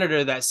the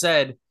senator that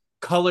said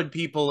colored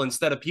people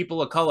instead of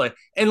people of color,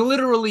 and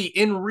literally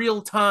in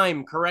real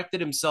time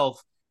corrected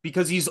himself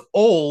because he's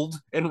old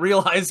and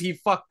realized he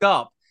fucked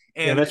up.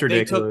 And yeah, that's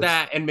ridiculous. They took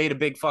that and made a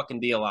big fucking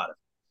deal out of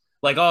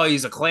it. Like, oh,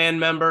 he's a Klan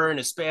member in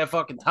his spare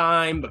fucking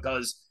time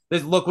because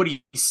look what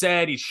he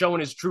said. He's showing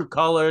his true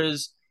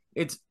colors.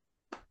 It's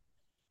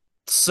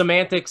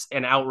semantics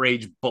and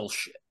outrage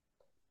bullshit.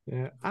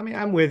 Yeah, I mean,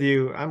 I'm with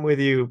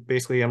you.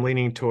 Basically, I'm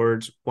leaning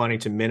towards wanting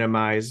to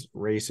minimize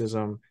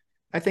racism.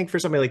 I think for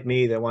somebody like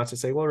me that wants to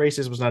say, well,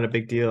 racism was not a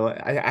big deal,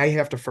 I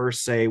have to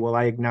first say, well,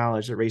 I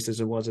acknowledge that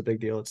racism was a big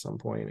deal at some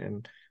point,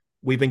 and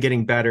we've been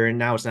getting better, and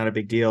now it's not a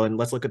big deal. And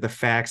let's look at the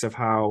facts of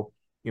how,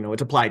 you know,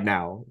 it's applied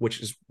now, which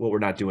is what we're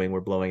not doing.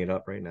 We're blowing it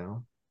up right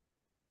now.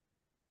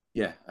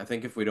 Yeah, I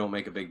think if we don't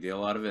make a big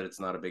deal out of it, it's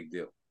not a big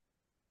deal.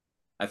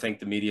 I think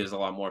the media is a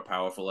lot more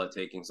powerful at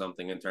taking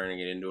something and turning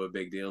it into a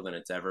big deal than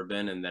it's ever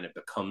been, and then it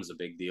becomes a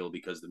big deal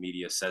because the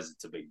media says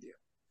it's a big deal.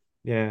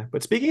 Yeah,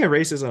 but speaking of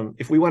racism,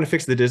 if we want to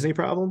fix the Disney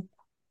problem,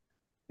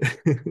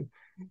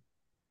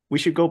 we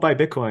should go buy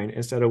Bitcoin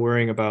instead of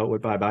worrying about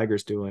what Bob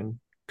Iger's doing.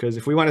 Because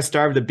if we want to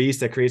starve the beast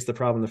that creates the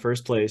problem in the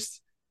first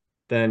place,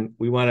 then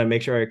we want to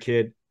make sure our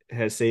kid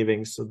has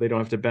savings so they don't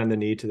have to bend the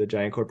knee to the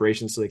giant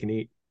corporations so they can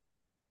eat.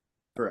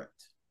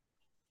 Correct.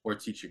 Or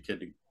teach your kid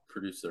to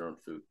produce their own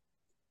food.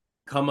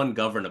 Become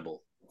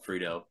ungovernable.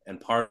 Frito, and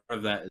part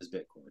of that is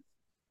Bitcoin.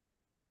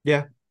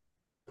 Yeah.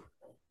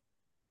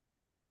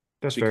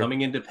 That's fair.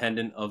 Becoming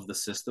independent of the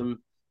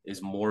system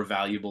is more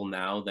valuable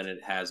now than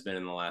it has been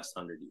in the last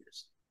 100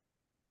 years.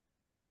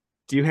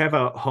 Do you have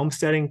a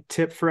homesteading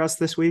tip for us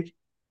this week?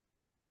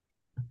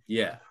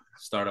 Yeah,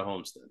 start a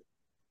homestead.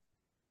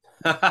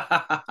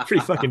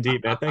 Pretty fucking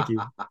deep, man. Thank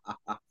you.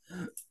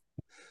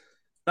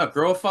 No,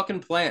 grow a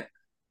fucking plant.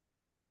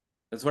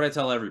 That's what I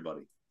tell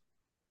everybody.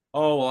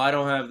 Oh, well, I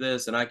don't have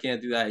this and I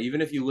can't do that.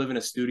 Even if you live in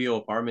a studio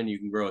apartment, you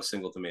can grow a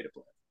single tomato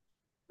plant.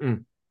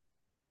 Mm.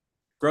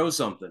 Grow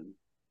something.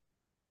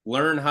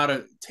 Learn how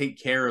to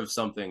take care of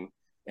something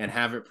and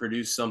have it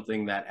produce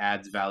something that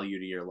adds value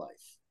to your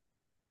life.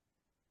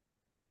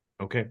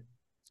 Okay.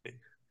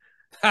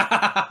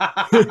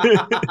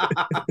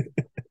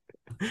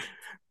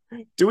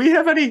 Do we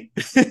have any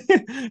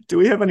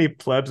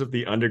plebs of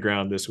the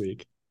underground this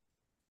week?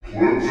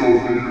 Plebs of the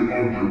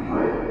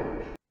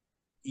Underground.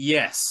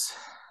 Yes.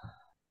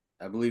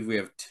 I believe we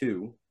have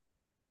two.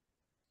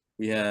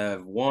 We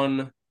have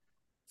one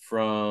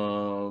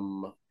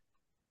from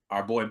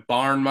our boy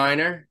Barn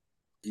Miner.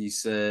 He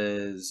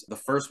says, the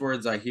first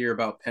words I hear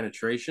about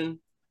penetration,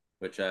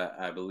 which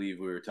I believe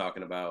we were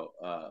talking about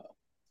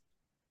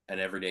an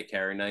everyday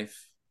carry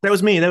knife. That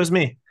was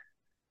me.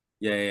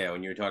 Yeah.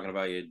 When you were talking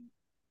about your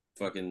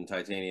fucking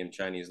titanium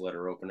Chinese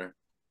letter opener.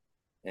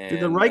 And,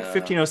 dude, the Reich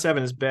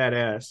 1507 is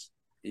badass.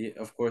 Yeah,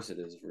 of course it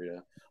is,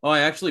 Frito. Oh,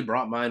 I actually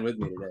brought mine with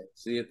me today.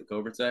 See it, the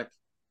Cobra Tech?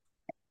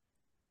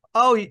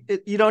 Oh,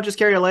 you don't just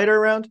carry a lighter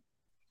around?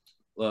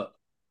 Look.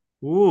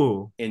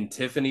 Ooh. In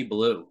Tiffany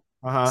blue.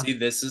 Uh-huh. See,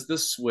 this is the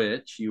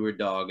switch you were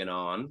dogging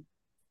on.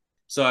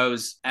 So I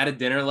was at a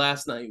dinner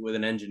last night with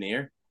an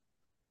engineer,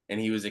 and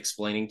he was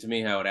explaining to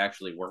me how it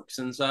actually works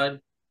inside.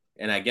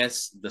 And I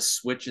guess the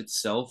switch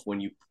itself, when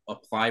you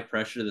apply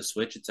pressure to the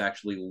switch, it's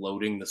actually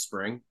loading the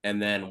spring.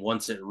 And then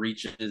once it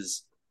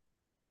reaches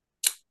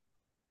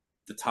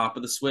the top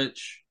of the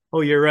switch.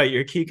 Oh, you're right.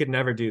 Your key could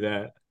never do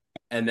that.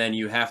 And then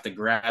you have to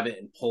grab it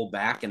and pull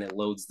back, and it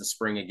loads the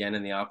spring again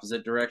in the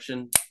opposite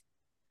direction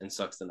and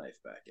sucks the knife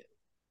back in.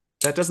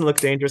 That doesn't look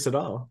dangerous at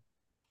all.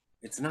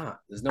 It's not.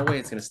 There's no way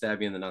it's going to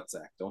stab you in the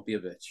nutsack. Don't be a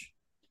bitch.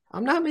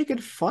 I'm not making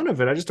fun of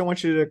it. I just don't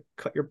want you to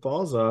cut your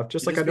balls off.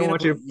 Just like I don't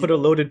want you to put a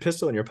loaded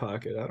pistol in your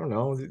pocket. I don't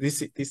know.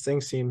 These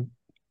things seem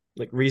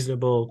like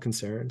reasonable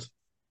concerns.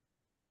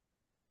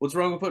 What's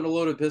wrong with putting a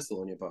loaded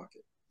pistol in your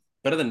pocket?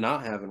 Better than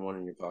not having one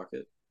in your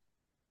pocket.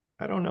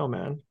 I don't know,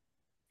 man.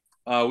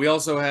 We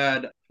also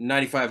had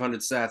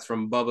 9,500 sats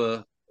from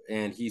Bubba,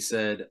 and he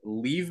said,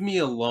 "Leave me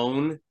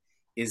alone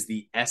is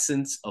the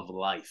essence of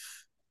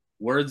life."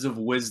 Words of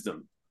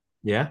wisdom.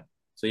 Yeah.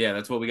 So yeah,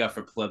 that's what we got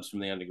for plebs from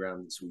the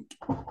underground this week.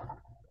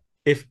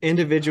 If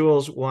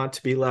individuals want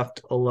to be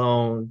left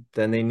alone,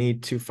 then they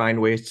need to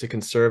find ways to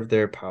conserve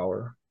their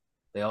power.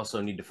 They also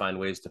need to find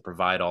ways to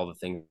provide all the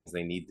things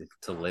they need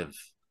to live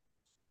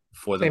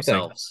for Same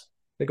themselves. Thing.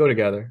 They go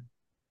together.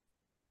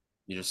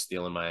 You're just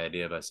stealing my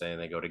idea by saying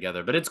they go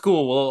together, but it's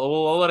cool.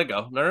 We'll let it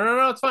go.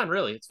 No. It's fine.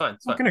 Really, it's fine.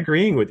 It's fine. I'm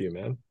agreeing with you,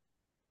 man.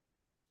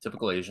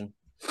 Typical Asian.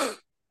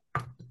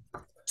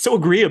 So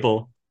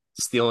agreeable.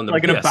 Stealing the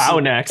like gonna bow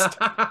next.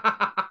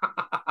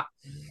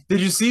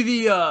 Did you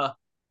see the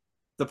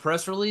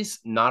press release?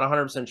 Not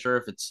 100% sure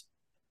if it's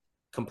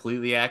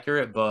completely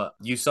accurate, but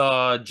you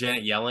saw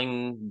Janet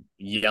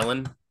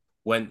Yellen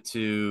went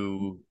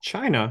to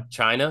China.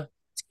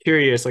 It's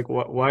curious, like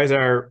why is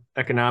our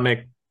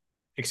economic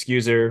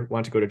excuser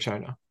want to go to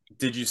China?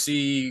 Did you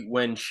see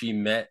when she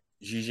met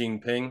Xi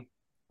Jinping?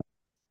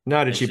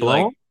 No, did she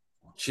blow him?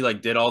 She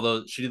did all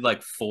those. She did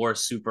like 4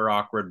 super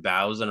awkward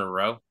bows in a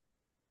row,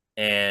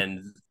 and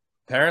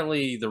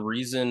apparently the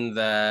reason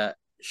that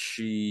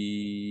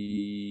she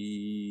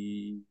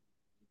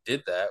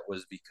did that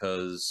was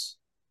because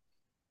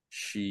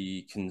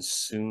she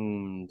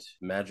consumed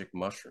magic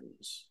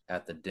mushrooms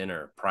at the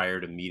dinner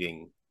prior to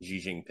meeting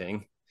Xi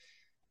Jinping.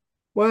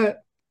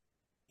 What?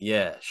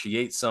 Yeah, she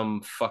ate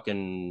some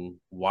fucking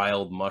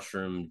wild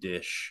mushroom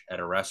dish at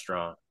a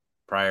restaurant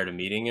prior to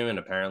meeting him, and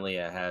apparently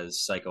it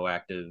has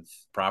psychoactive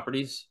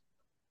properties.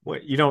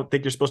 What, you don't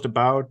think you're supposed to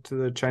bow to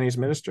the Chinese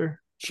minister?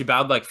 She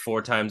bowed like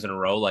 4 times in a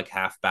row, like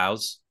half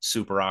bows,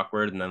 super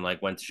awkward, and then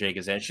like went to shake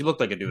his hand. She looked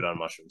like a dude on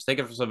mushrooms. Take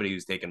it from somebody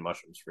who's taking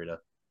mushrooms, Frida.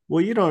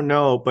 Well, you don't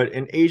know, but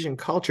in Asian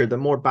culture, the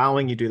more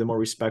bowing you do, the more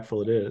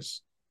respectful it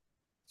is.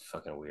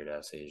 Fucking weird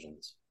ass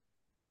Asians.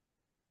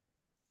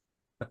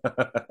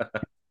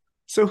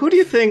 So who do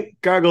you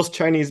think gargles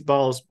Chinese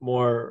balls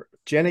more,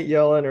 Janet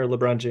Yellen or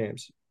LeBron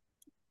James?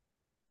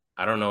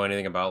 I don't know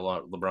anything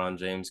about LeBron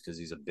James because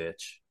he's a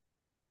bitch.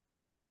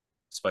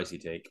 Spicy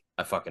take.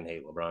 I fucking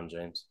hate LeBron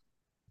James.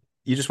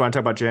 You just want to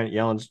talk about Janet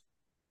Yellen's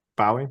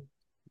bowing?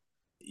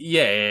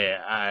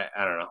 Yeah.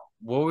 I don't know.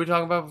 What were we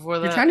talking about before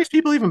that? Do Chinese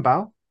people even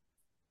bow?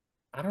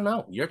 I don't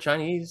know. You're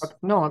Chinese.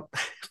 No, I'm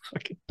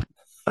fucking...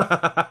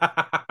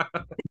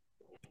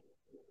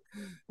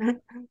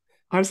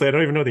 Honestly, I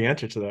don't even know the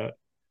answer to that.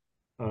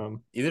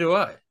 Either do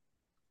I.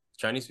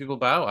 Chinese people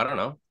bow? I don't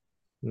know.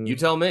 You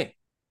tell me.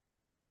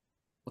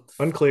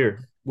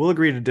 Unclear. We'll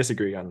agree to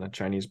disagree on the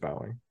Chinese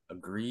bowing.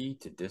 Agree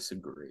to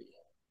disagree.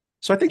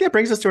 So I think that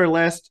brings us to our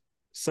last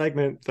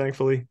segment,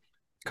 thankfully,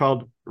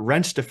 called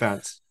Wrench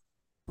Defense.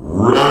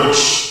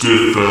 Wrench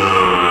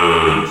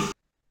defense.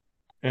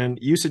 And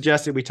you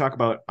suggested we talk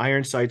about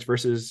iron sights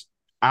versus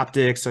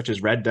optics, such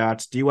as red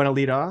dots. Do you want to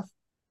lead off?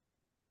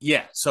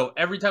 Yeah. So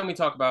every time we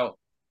talk about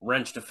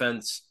wrench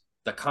defense,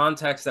 the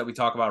context that we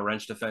talk about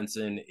wrench defense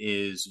in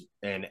is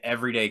an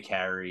everyday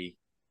carry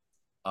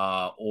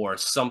or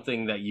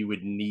something that you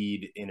would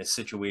need in a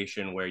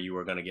situation where you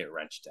were going to get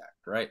wrench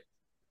attacked, right?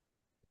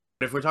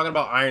 But if we're talking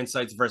about iron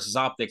sights versus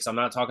optics, I'm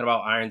not talking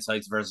about iron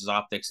sights versus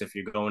optics if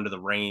you're going to the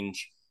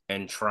range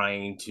and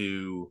trying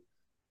to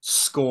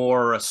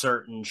score a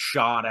certain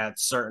shot at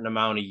certain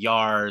amount of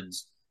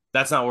yards.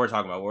 That's not what we're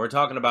talking about. What we're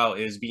talking about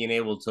is being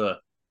able to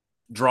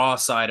draw a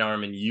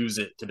sidearm and use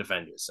it to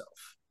defend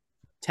yourself.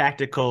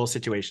 Tactical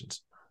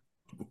situations.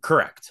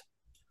 Correct.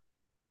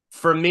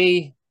 For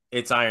me,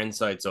 it's iron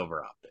sights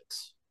over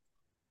optics.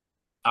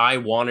 I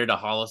wanted a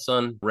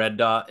Holosun red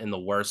dot in the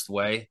worst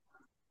way,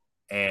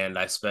 and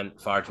I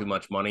spent far too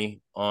much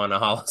money on a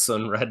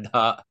Holosun red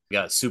dot.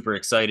 Got super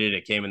excited.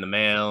 It came in the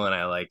mail, and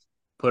I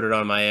put it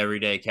on my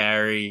everyday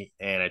carry,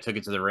 and I took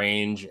it to the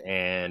range,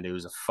 and it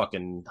was a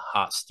fucking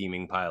hot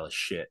steaming pile of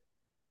shit.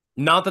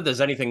 Not that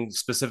there's anything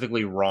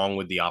specifically wrong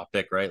with the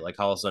optic, right? Like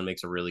Holosun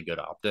makes a really good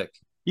optic.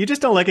 You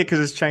just don't like it because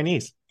it's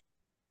Chinese.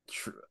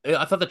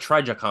 I thought the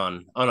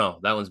Trijicon. Oh no,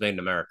 that one's made in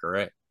America,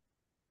 right?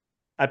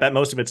 I bet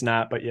most of it's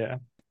not, but yeah.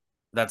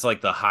 That's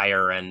like the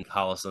higher end.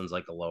 Holosun's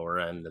like the lower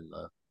end, and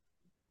the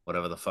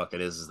whatever the fuck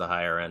it is the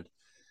higher end.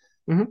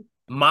 Mm-hmm.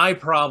 My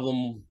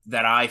problem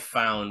that I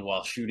found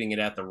while shooting it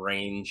at the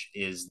range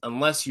is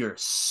unless you're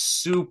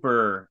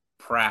super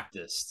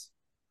practiced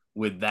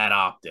with that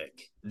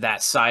optic,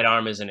 that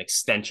sidearm is an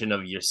extension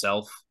of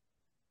yourself.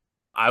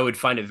 I would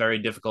find it very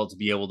difficult to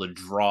be able to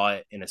draw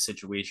it in a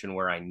situation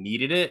where I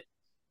needed it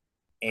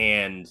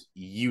and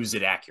use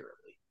it accurately.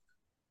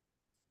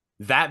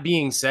 That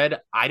being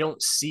said, I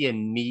don't see a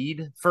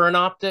need for an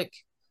optic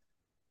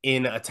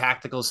in a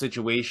tactical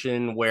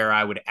situation where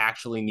I would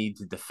actually need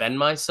to defend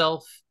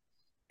myself.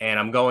 And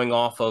I'm going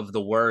off of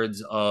the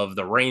words of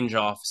the range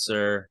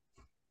officer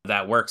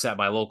that works at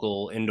my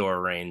local indoor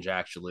range,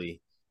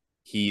 actually.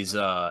 He's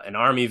an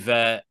Army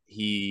vet.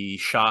 He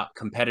shot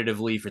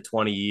competitively for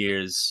 20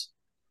 years.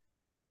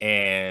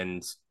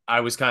 And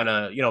I was kind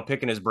of,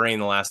 picking his brain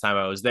the last time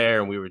I was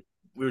there. And we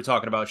were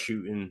talking about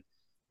shooting.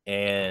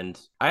 And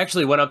I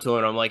actually went up to him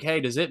and I'm like,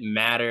 hey, does it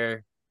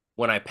matter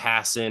when I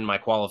pass in my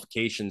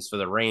qualifications for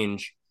the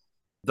range?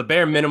 The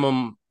bare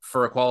minimum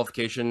for a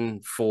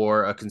qualification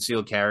for a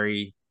concealed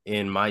carry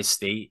in my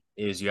state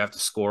is you have to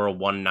score a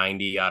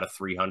 190 out of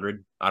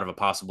 300, out of a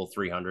possible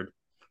 300,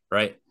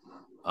 right?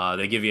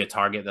 They give you a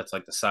target that's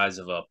like the size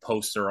of a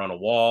poster on a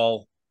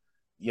wall.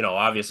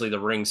 Obviously the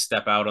rings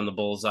step out on the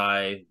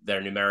bullseye.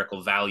 Their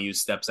numerical value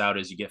steps out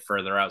as you get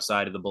further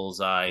outside of the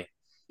bullseye.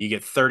 You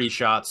get 30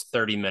 shots,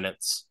 30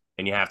 minutes,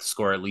 and you have to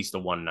score at least a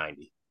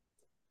 190.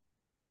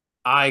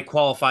 I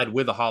qualified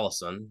with a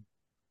Holosun,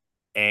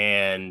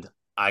 and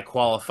I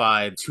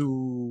qualified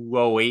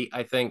 208,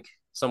 I think,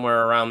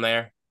 somewhere around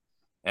there.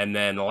 And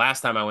then the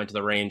last time I went to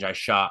the range, I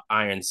shot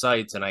iron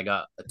sights, and I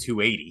got a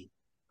 280.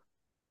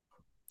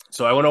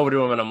 So I went over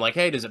to him, and I'm like,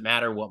 hey, does it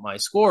matter what my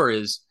score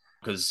is?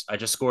 Because I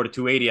just scored a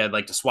 280. I'd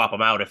like to swap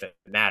them out if it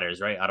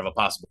matters, right? Out of a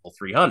possible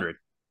 300.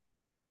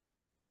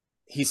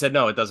 He said,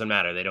 no, it doesn't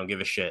matter. They don't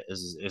give a shit.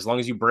 As long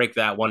as you break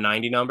that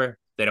 190 number,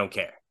 they don't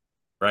care,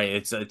 right?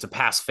 It's a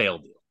pass-fail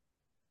deal.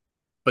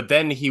 But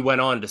then he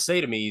went on to say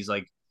to me, he's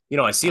like,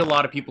 I see a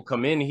lot of people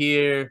come in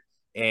here,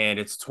 and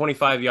it's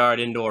 25-yard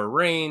indoor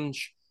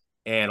range,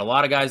 and a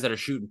lot of guys that are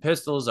shooting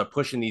pistols are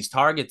pushing these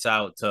targets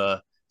out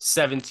to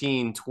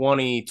 17,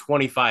 20,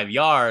 25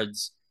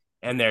 yards,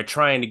 and they're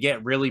trying to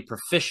get really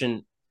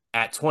proficient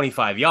at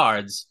 25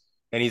 yards.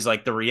 And he's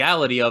like, the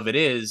reality of it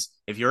is,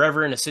 if you're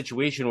ever in a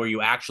situation where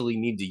you actually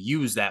need to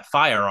use that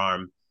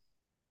firearm,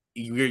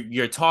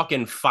 you're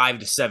talking 5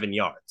 to 7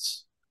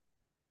 yards.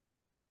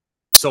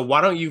 So why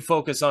don't you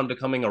focus on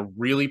becoming a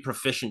really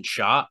proficient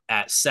shot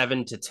at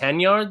 7 to 10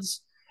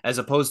 yards, as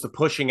opposed to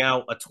pushing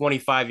out a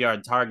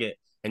 25-yard target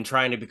and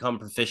trying to become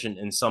proficient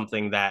in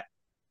something that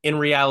in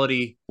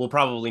reality will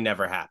probably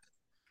never happen,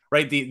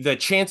 right? The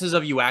chances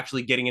of you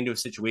actually getting into a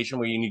situation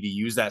where you need to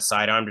use that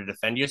sidearm to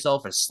defend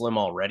yourself are slim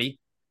already.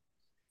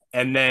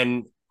 And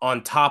then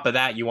on top of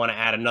that, you want to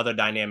add another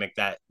dynamic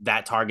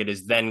that target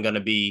is then going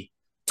to be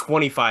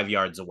 25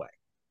 yards away,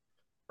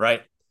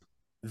 right?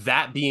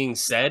 That being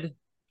said,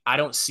 I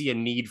don't see a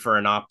need for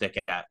an optic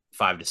at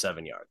 5 to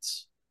 7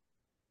 yards.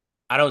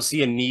 I don't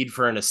see a need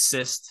for an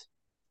assist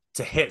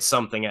to hit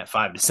something at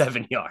 5 to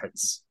 7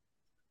 yards.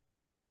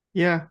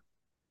 Yeah,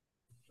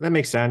 that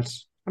makes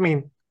sense. I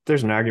mean,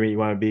 there's an argument you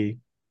want to be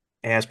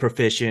as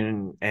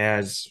proficient,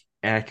 as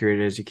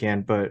accurate as you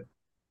can, but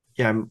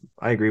yeah,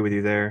 I agree with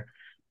you there.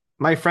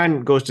 My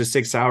friend goes to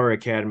 6 Hour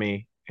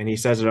Academy, and he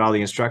says that all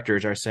the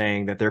instructors are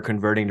saying that they're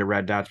converting to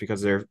red dots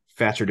because they're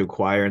faster to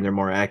acquire and they're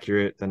more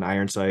accurate than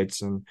iron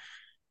sights. And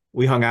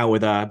we hung out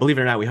with, believe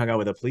it or not, we hung out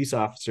with a police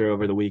officer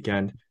over the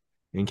weekend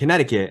in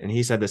Connecticut, and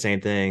he said the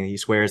same thing. He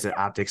swears that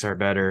optics are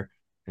better,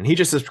 and he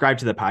just subscribed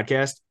to the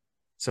podcast.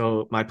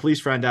 So my police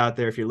friend out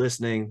there, if you're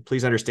listening,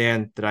 please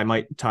understand that I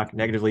might talk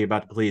negatively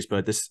about the police,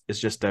 but this is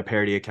just a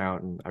parody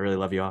account, and I really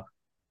love you all.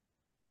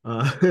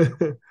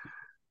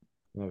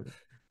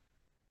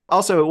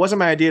 Also, it wasn't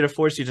my idea to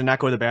force you to not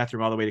go to the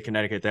bathroom all the way to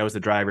Connecticut. That was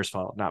the driver's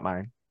fault, not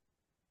mine.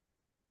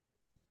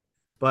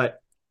 But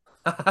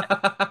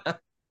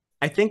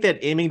I think that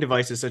aiming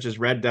devices such as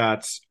red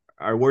dots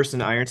are worse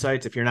than iron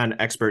sights if you're not an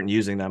expert in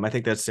using them. I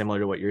think that's similar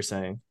to what you're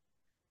saying.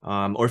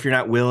 Or if you're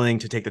not willing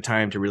to take the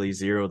time to really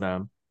zero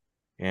them.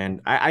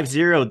 And I've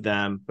zeroed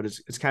them, but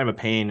it's kind of a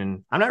pain.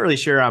 And I'm not really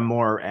sure I'm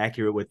more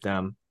accurate with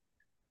them.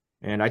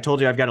 And I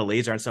told you I've got a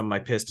laser on some of my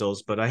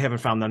pistols, but I haven't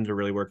found them to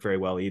really work very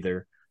well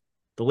either.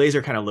 The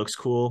laser kind of looks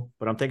cool,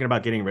 but I'm thinking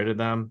about getting rid of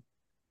them.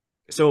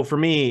 So for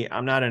me,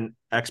 I'm not an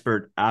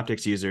expert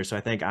optics user, so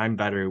I think I'm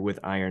better with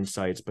iron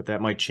sights, but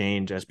that might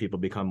change as people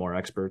become more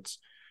experts.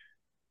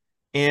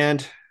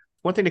 And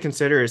one thing to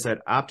consider is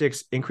that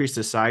optics increase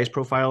the size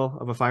profile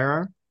of a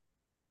firearm.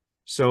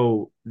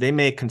 So they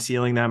make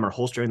concealing them or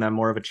holstering them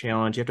more of a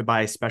challenge. You have to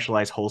buy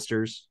specialized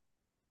holsters.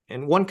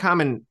 And one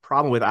common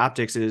problem with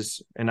optics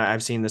is, and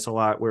I've seen this a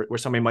lot, where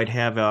somebody might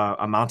have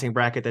a mounting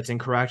bracket that's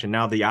incorrect, and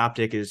now the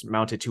optic is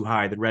mounted too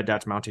high, the red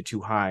dot's mounted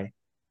too high.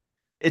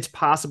 It's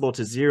possible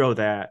to zero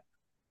that,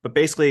 but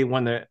basically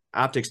when the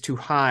optic's too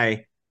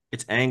high,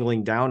 it's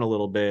angling down a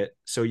little bit.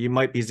 So you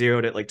might be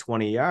zeroed at like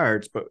 20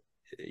 yards, but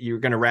you're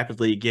going to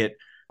rapidly get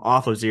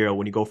off of zero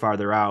when you go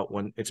farther out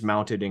when it's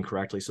mounted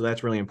incorrectly. So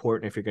that's really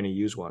important if you're going to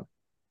use one.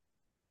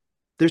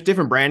 There's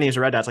different brand names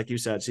of red dots, like you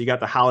said. So you got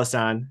the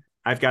Holosun.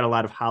 I've got a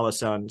lot of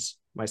Holosuns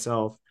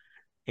myself,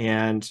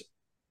 and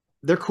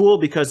they're cool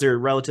because they're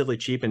relatively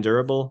cheap and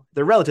durable.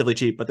 They're relatively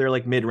cheap, but they're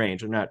like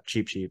mid-range. They're not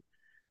cheap.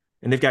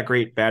 And they've got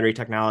great battery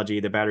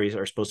technology. The batteries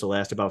are supposed to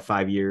last about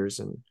 5 years.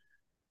 And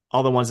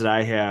all the ones that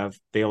I have,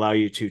 they allow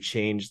you to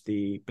change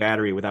the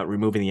battery without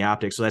removing the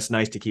optic. So that's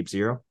nice to keep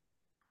zero.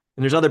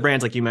 And there's other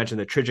brands, like you mentioned,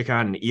 the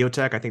Trijicon and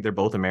EOTech. I think they're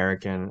both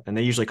American, and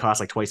they usually cost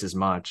like twice as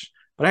much.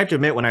 But I have to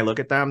admit, when I look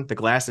at them, the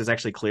glass is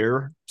actually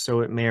clearer. So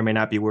it may or may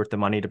not be worth the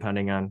money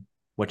depending on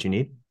what you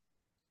need.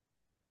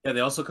 Yeah, they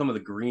also come with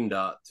a green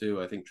dot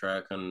too. I think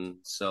Trijicon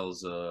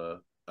sells a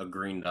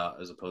green dot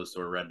as opposed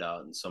to a red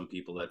dot, and some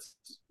people that's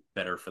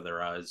better for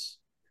their eyes.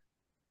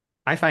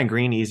 I find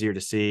green easier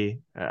to see.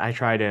 I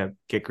try to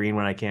get green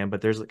when I can,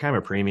 but there's kind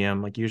of a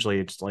premium. Like usually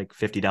it's like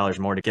 $50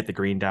 more to get the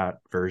green dot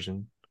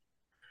version.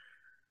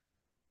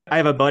 I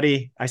have a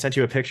buddy. I sent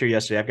you a picture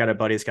yesterday. I've got a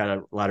buddy that's got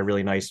a lot of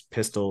really nice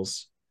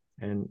pistols.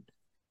 And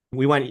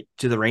we went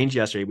to the range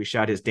yesterday. We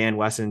shot his Dan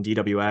Wesson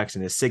DWX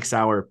and his 6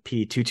 Hour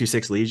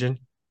P226 Legion.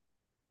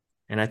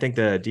 And I think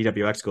the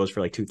DWX goes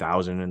for like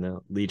 $2,000 and the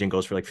Legion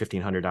goes for like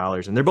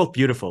 $1,500. And they're both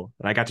beautiful.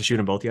 And I got to shoot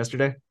them both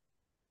yesterday.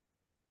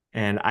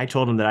 And I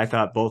told him that I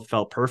thought both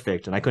felt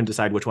perfect, and I couldn't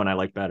decide which one I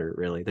liked better,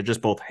 really. They're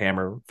just both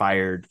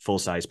hammer-fired,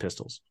 full-size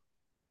pistols,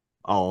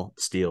 all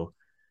steel.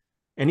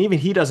 And even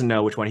he doesn't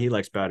know which one he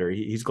likes better.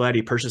 He's glad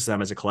he purchased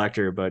them as a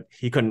collector, but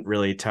he couldn't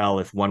really tell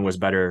if one was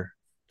better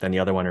than the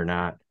other one or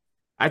not.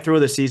 I throw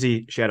the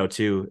CZ Shadow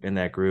 2 in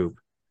that group.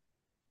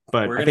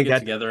 But we're I gonna think get that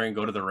together and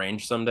go to the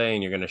range someday,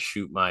 and you're gonna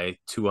shoot my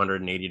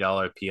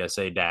 $280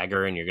 PSA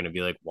dagger, and you're gonna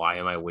be like, "Why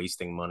am I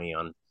wasting money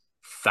on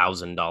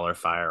 $1,000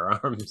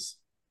 firearms?"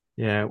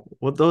 Yeah,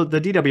 well,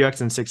 the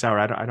DWX and 6 Hour,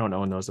 I don't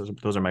own those.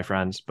 Those are my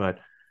friends, but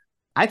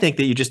I think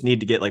that you just need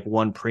to get like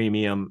one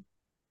premium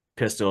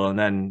pistol, and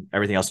then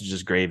everything else is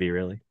just gravy,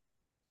 really.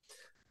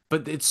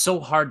 But it's so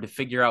hard to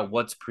figure out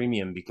what's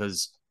premium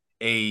because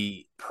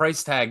a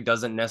price tag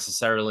doesn't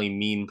necessarily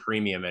mean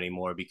premium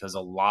anymore, because a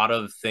lot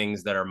of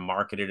things that are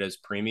marketed as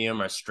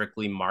premium are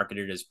strictly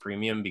marketed as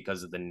premium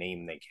because of the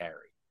name they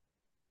carry.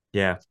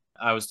 Yeah.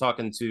 I was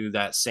talking to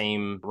that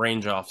same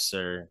range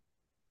officer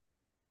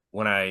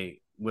when I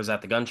was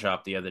at the gun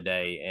shop the other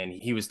day, and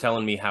he was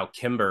telling me how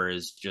Kimber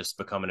is just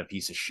becoming a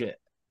piece of shit.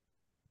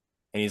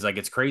 And he's like,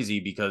 it's crazy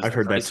because I've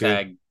heard that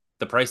too.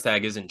 The price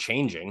tag isn't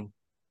changing,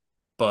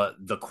 but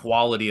the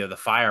quality of the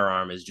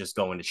firearm is just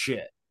going to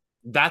shit.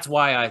 That's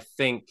why I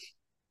think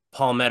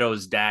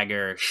Palmetto's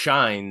dagger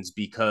shines,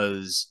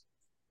 because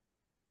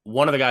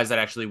one of the guys that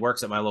actually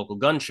works at my local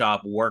gun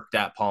shop worked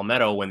at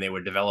Palmetto when they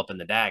were developing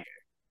the dagger.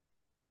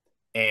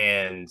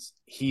 And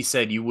he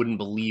said you wouldn't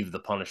believe the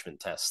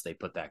punishment tests they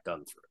put that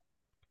gun through.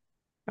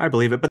 I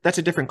believe it, but that's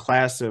a different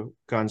class of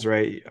guns,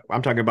 right?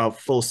 I'm talking about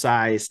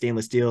full-size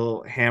stainless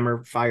steel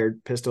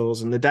hammer-fired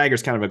pistols, and the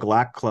dagger's kind of a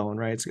Glock clone,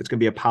 right? It's going to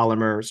be a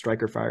polymer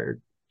striker-fired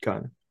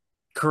gun.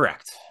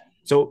 Correct.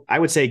 So I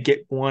would say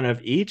get one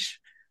of each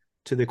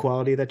to the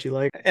quality that you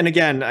like. And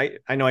again,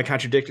 I know I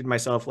contradicted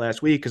myself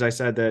last week because I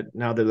said that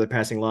now that they're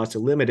passing laws to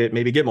limit it,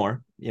 maybe get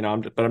more,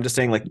 but I'm just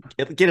saying, like,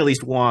 get at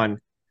least one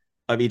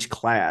of each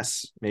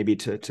class, maybe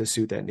to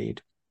suit that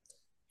need.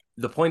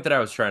 The point that I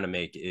was trying to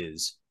make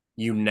is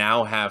you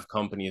now have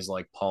companies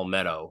like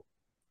Palmetto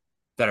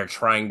that are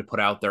trying to put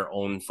out their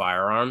own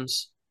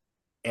firearms,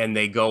 and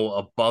they go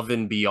above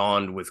and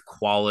beyond with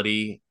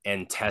quality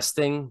and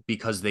testing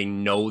because they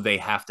know they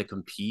have to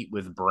compete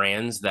with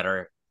brands that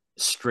are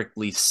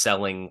strictly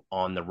selling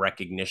on the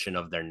recognition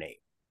of their name.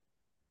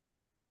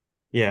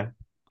 Yeah.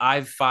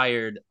 I've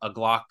fired a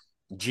Glock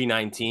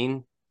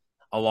G19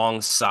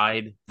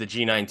 alongside the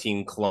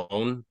G19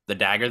 clone, the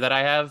dagger that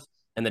I have,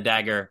 and the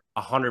dagger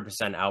 100%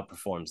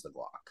 outperforms the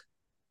Glock.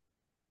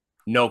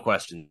 No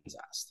questions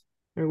asked.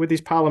 I mean, with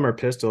these polymer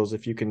pistols,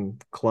 if you can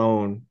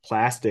clone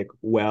plastic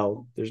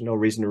well, there's no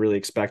reason to really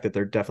expect that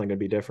they're definitely going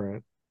to be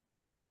different.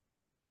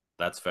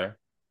 That's fair.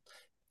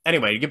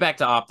 Anyway, to get back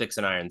to optics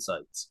and iron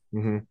sights.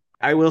 Mm-hmm.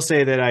 I will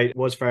say that I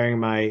was firing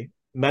my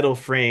metal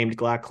framed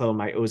Glock clone,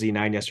 my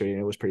OZ9 yesterday,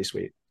 and it was pretty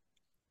sweet.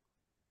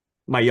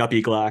 My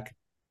yuppie Glock.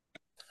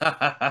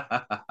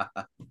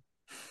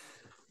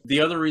 The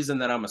other reason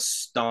that I'm a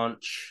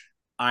staunch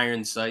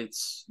iron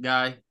sights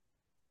guy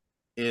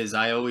is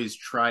I always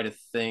try to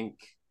think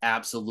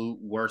absolute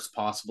worst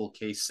possible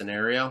case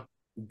scenario,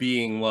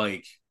 being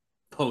like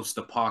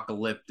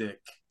post-apocalyptic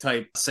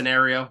type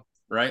scenario,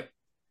 right?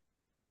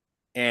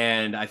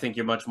 And I think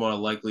you're much more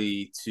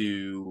likely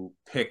to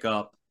pick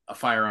up a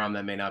firearm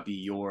that may not be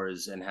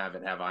yours and have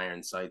it have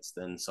iron sights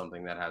than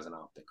something that has an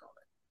optic on it.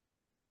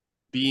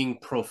 Being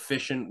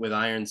proficient with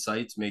iron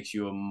sights makes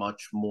you a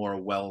much more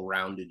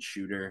well-rounded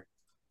shooter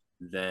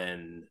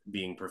than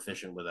being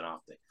proficient with an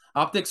optic.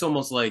 Optic's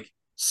almost like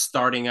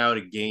starting out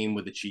a game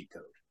with a cheat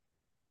code.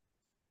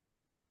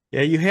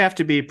 Yeah, you have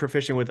to be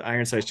proficient with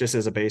iron sights just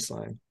as a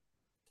baseline.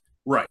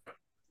 Right.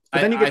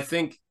 I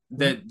think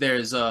that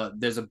there's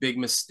a big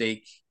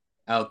mistake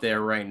out there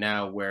right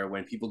now where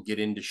when people get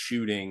into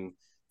shooting,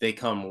 they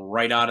come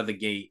right out of the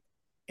gate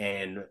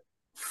and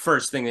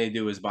first thing they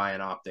do is buy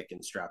an optic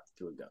and strap it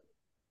to a gun.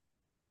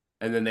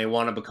 And then they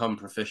want to become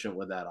proficient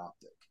with that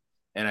optic.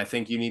 And I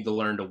think you need to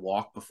learn to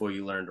walk before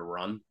you learn to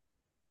run.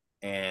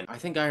 And I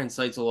think iron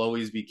sights will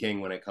always be king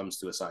when it comes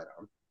to a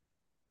sidearm.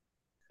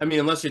 I mean,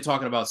 unless you're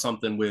talking about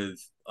something with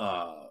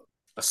a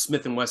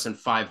Smith & Wesson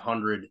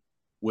 500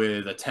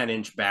 with a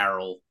 10-inch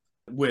barrel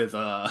with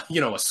a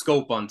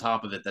scope on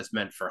top of it that's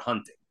meant for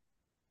hunting.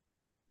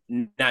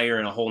 Now you're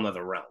in a whole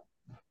nother realm.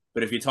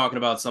 But if you're talking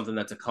about something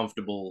that's a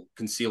comfortable,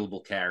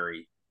 concealable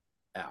carry,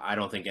 I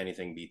don't think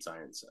anything beats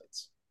iron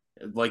sights.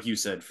 Like you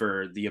said,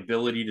 for the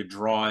ability to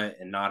draw it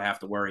and not have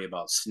to worry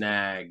about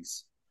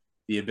snags,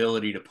 the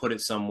ability to put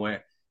it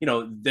somewhere.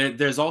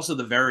 There's also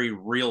the very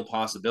real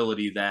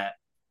possibility that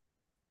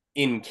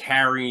in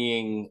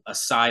carrying a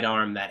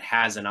sidearm that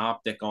has an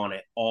optic on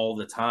it all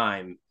the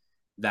time,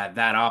 that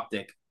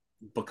optic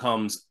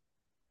becomes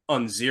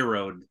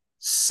unzeroed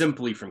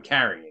simply from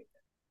carrying it,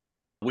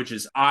 which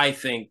is, I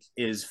think,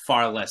 is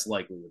far less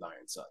likely with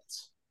iron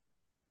sights.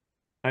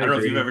 I don't know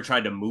if you've ever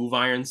tried to move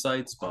iron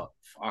sights, but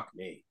fuck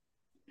me.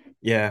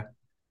 Yeah.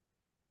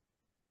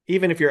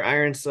 Even if your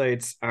iron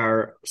sights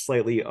are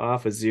slightly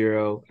off of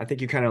zero, I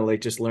think you kind of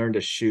like just learn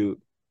to shoot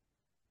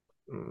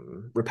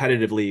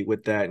repetitively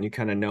with that, and you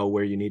kind of know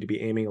where you need to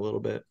be aiming a little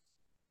bit.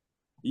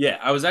 Yeah,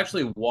 I was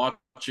actually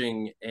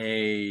watching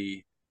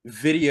a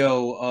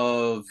video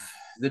of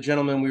the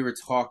gentleman we were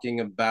talking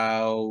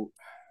about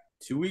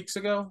 2 weeks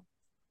ago,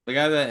 the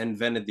guy that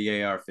invented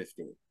the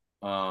AR-15.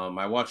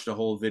 I watched a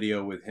whole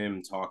video with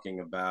him talking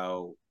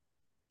about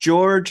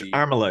George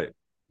Armalite.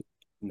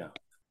 No.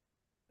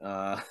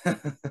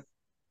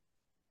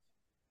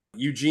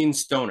 Eugene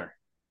Stoner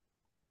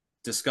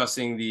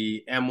discussing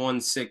the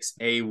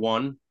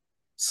M16A1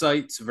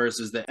 sights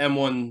versus the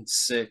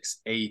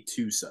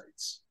M16A2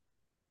 sights.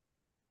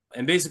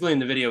 And basically in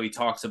the video, he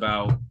talks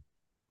about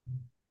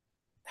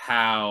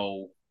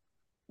how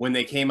when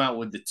they came out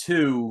with the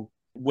two,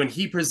 when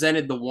he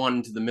presented the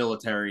one to the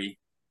military,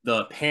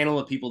 the panel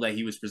of people that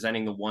he was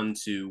presenting the one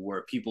to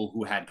were people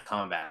who had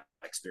combat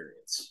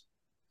experience.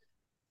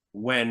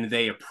 When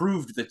they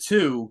approved the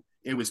two,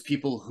 it was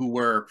people who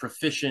were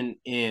proficient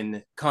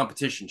in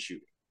competition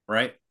shooting,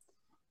 right?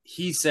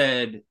 He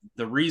said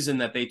the reason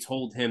that they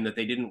told him that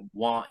they didn't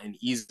want an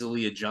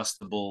easily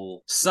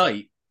adjustable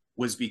sight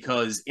was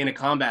because in a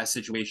combat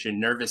situation,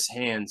 nervous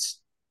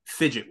hands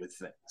fidget with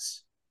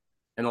things.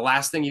 And the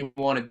last thing you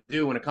want to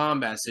do in a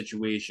combat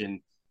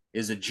situation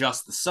is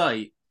adjust the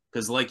sight,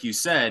 because like you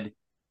said,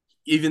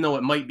 even though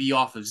it might be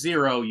off of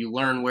zero, you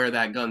learn where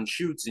that gun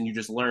shoots and you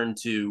just learn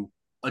to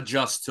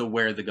adjust to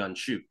where the gun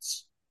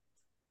shoots.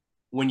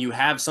 When you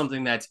have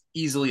something that's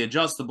easily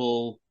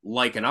adjustable,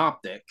 like an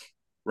optic,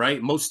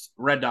 right? Most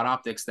red dot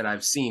optics that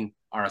I've seen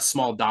are a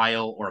small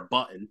dial or a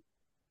button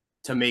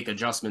to make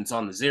adjustments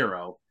on the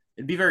zero.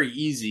 It'd be very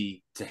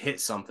easy to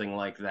hit something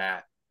like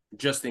that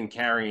just in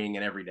carrying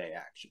an everyday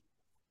action.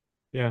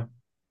 Yeah.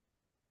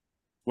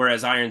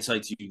 Whereas iron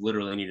sights, you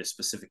literally need a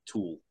specific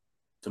tool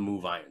to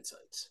move iron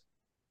sights.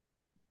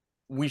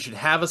 We should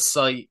have a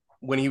sight,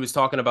 when he was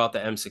talking about the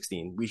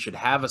M16, we should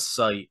have a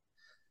sight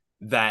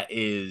that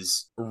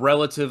is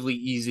relatively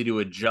easy to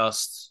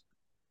adjust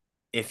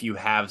if you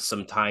have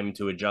some time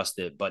to adjust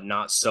it, but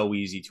not so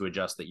easy to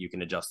adjust that you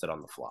can adjust it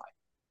on the fly.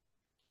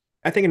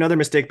 I think another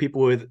mistake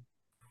people with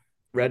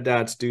red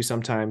dots do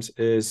sometimes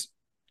is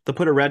they'll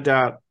put a red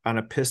dot on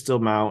a pistol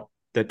mount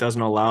that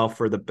doesn't allow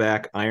for the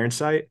back iron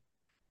sight.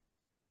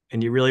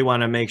 And you really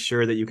want to make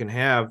sure that you can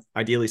have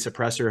ideally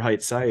suppressor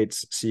height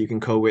sights so you can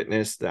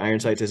co-witness the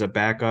iron sights as a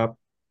backup.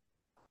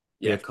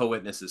 Yeah,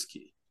 co-witness is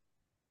key.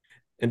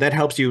 And that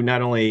helps you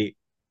not only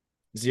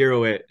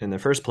zero it in the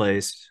first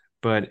place,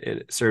 but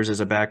it serves as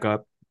a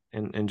backup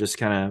and just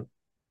kind of,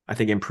 I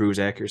think, improves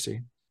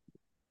accuracy.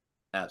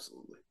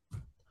 Absolutely.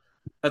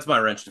 That's my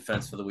wrench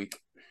defense for the week.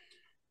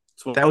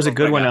 That was a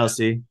good one,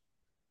 LC.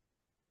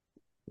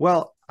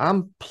 Well,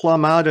 I'm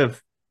plumb out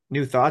of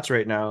new thoughts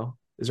right now.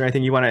 Is there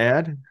anything you want to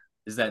add?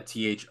 Is that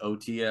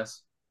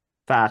THOTS?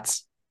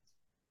 Thoughts.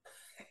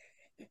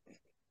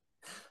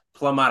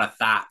 Plumb out of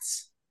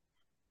thoughts.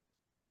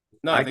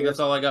 No, I think guess that's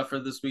all I got for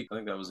this week. I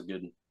think that was a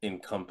good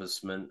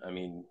encompassment. I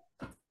mean,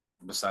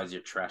 besides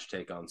your trash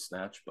take on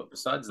Snatch, but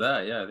besides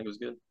that, yeah, I think it was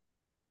good.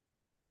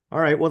 All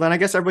right. Well, then I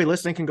guess everybody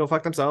listening can go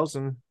fuck themselves,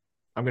 and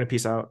I'm going to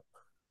peace out.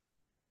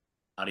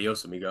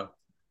 Adios, amigo.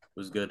 It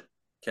was good.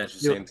 Catch you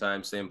same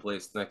time, same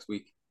place next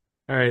week.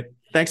 All right.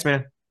 Thanks,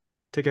 man.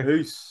 Take care.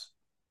 Peace.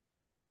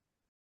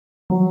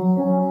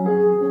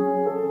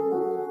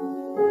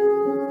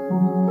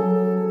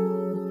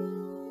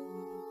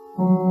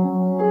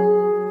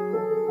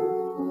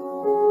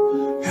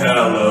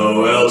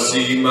 Hello,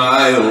 Elsie,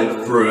 my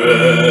old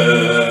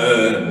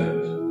friend.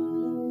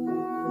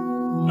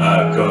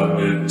 I've come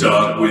to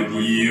talk with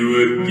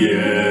you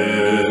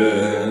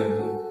again.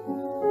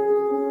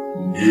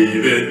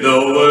 Even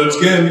though words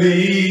can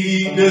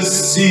be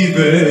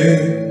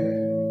deceiving,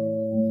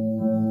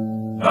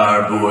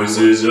 our voice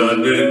is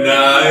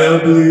undeniably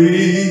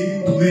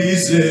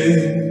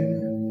pleasing.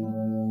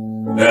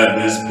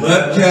 And this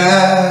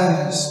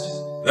podcast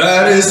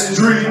that is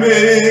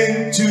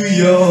streaming to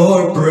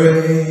your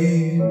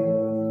brain,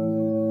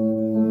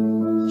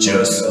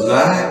 just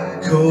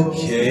like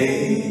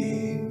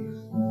cocaine.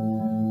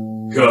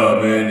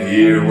 Come in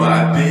here,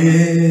 why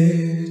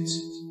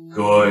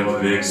Bitcoin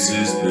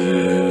fixes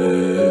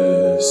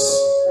this.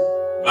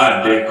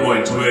 On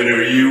Bitcoin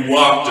Twitter, you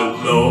walked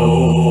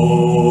alone,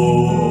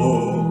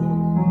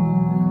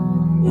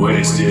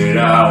 wasted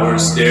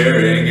hours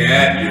staring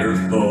at your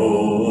phone.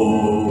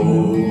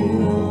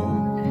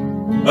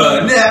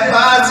 A net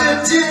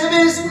positive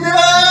is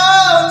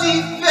no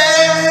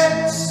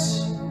defense.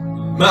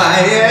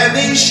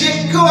 Miami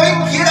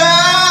shitcoin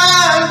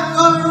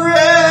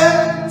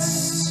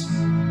conference.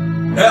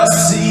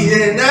 Elsie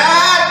and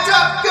I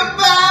talk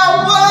about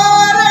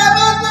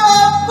whatever the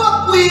fuck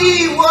we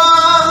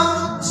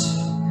want.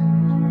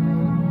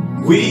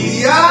 We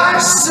are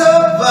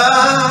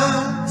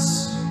savants.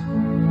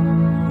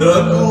 The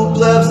cool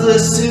plebs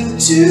listen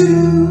to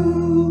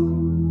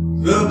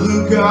the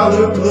Blue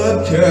Collar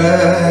Plebcast.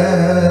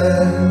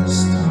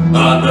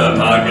 On the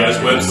podcast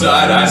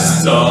website I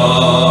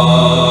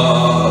saw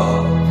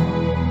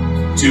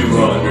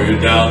 200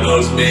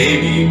 downloads,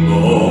 maybe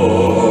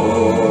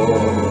more.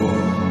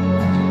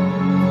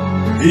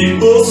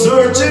 People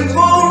searching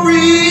for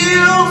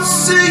real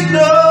signal.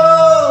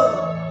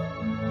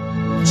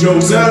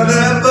 Jokes on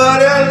them,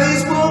 but at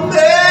least we'll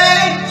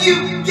make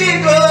you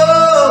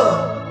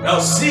giggle.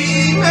 I'll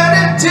see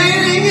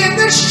meditating in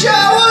the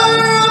shower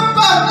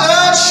about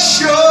the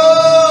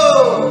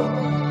show,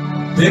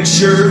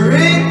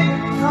 picturing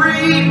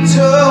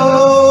Frito.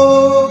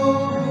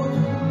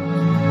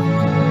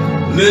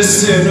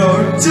 Listen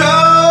or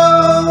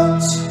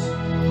don't,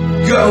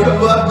 go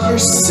fuck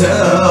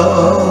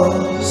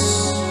yourselves.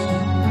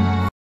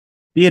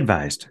 Be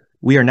advised,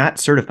 we are not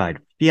certified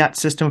fiat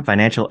system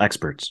financial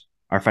experts.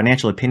 Our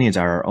financial opinions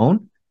are our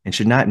own and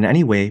should not in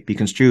any way be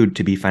construed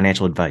to be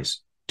financial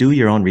advice. Do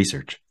your own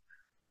research.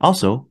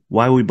 Also,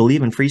 while we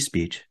believe in free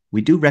speech,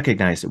 we do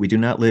recognize that we do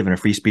not live in a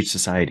free speech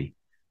society.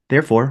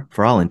 Therefore,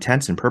 for all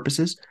intents and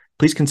purposes,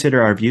 please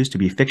consider our views to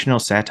be fictional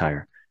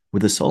satire,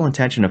 with the sole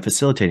intention of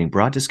facilitating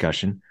broad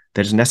discussion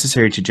that is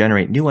necessary to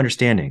generate new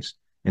understandings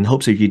in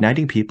hopes of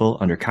uniting people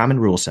under common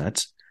rule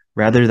sets,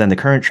 rather than the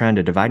current trend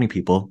of dividing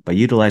people by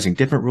utilizing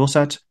different rule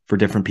sets for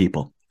different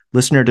people.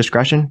 Listener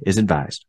discretion is advised.